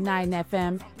 98.9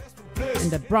 FM in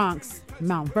the Bronx,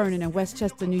 Mount Vernon, and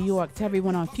Westchester, New York. To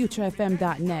everyone on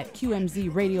futurefm.net,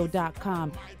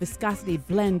 qmzradio.com,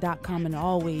 viscosityblend.com, and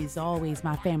always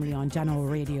my family on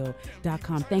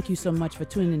JanoRadio.com. Thank you so much for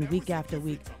tuning in week after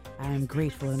week. I am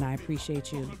grateful and I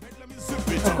appreciate you.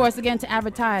 Of course, again, to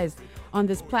advertise on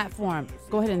this platform,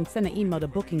 go ahead and send an email to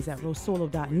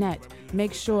bookings@RoSolo.net.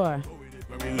 Make sure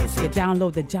you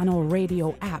download the Jano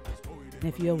Radio app. And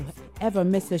if you ever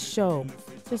miss a show,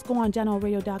 just go on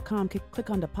JanoRadio.com, click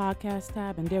on the podcast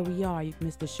tab, and there we are. You can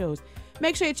miss the shows.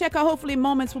 Make sure you check out Hopefully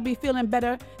Moments Will Be Feeling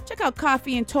Better. Check out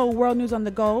Coffee and Toe World News on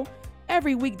the Go.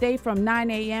 Every weekday from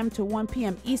 9 a.m. to 1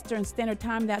 p.m. Eastern Standard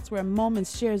Time. That's where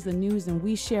Moments shares the news and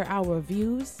we share our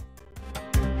views.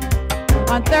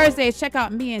 On Thursdays, check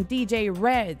out me and DJ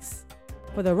Reds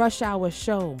for the Rush Hour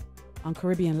Show on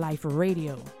Caribbean Life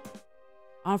Radio.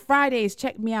 On Fridays,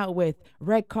 check me out with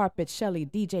Red Carpet Shelly,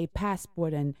 DJ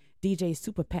Passport, and DJ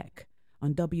Super Peck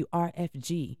on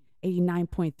WRFG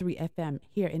 89.3 FM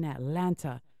here in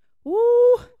Atlanta.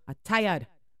 Woo! I'm tired.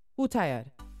 Who tired?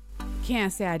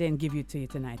 Can't say I didn't give you to you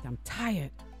tonight. I'm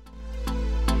tired.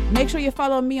 Make sure you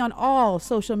follow me on all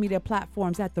social media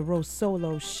platforms at the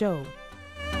RoSolo Show.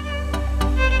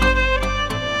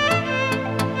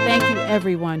 Thank you,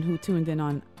 everyone who tuned in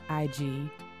on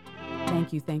IG.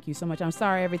 Thank you so much. I'm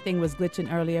sorry everything was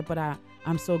glitching earlier, but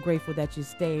I'm so grateful that you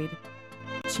stayed.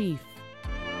 Chief,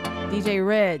 DJ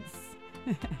Reds,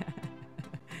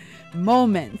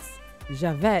 Moments,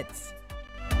 Javette,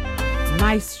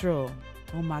 Maestro,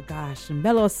 oh my gosh,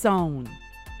 Mellow Sound,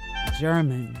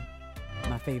 German,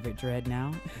 my favorite dread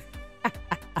now.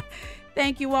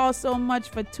 Thank you all so much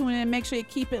for tuning in. Make sure you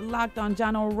keep it locked on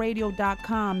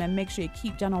JanoRadio.com, and make sure you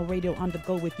keep Jano Radio on the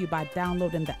go with you by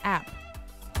downloading the app.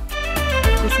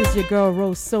 This is your girl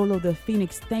RoSolo the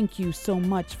Phoenix. Thank you so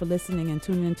much for listening and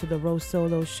tuning into the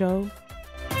RoSolo Show.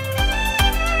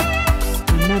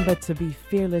 Remember to be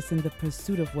fearless in the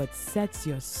pursuit of what sets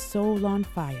your soul on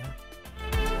fire.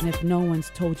 And if no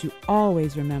one's told you,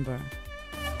 always remember,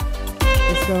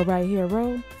 this girl right here,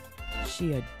 Ro,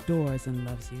 she adores and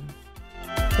loves you.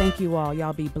 Thank you all.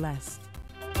 Y'all be blessed.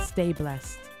 Stay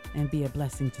blessed and be a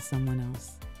blessing to someone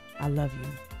else. I love you.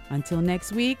 Until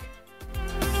next week.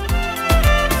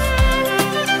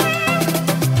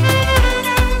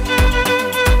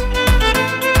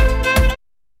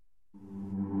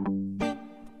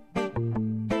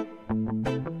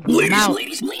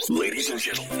 Ladies and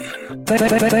gentlemen,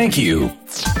 Thank you.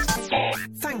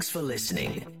 Thanks for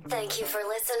listening. Thank you for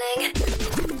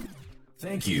listening.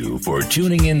 Thank you for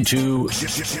tuning into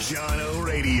Jano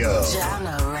Radio.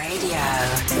 Jano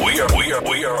Radio.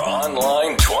 We are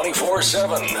online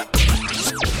 24/7.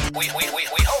 We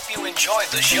hope you enjoyed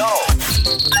the show.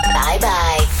 Bye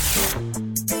bye.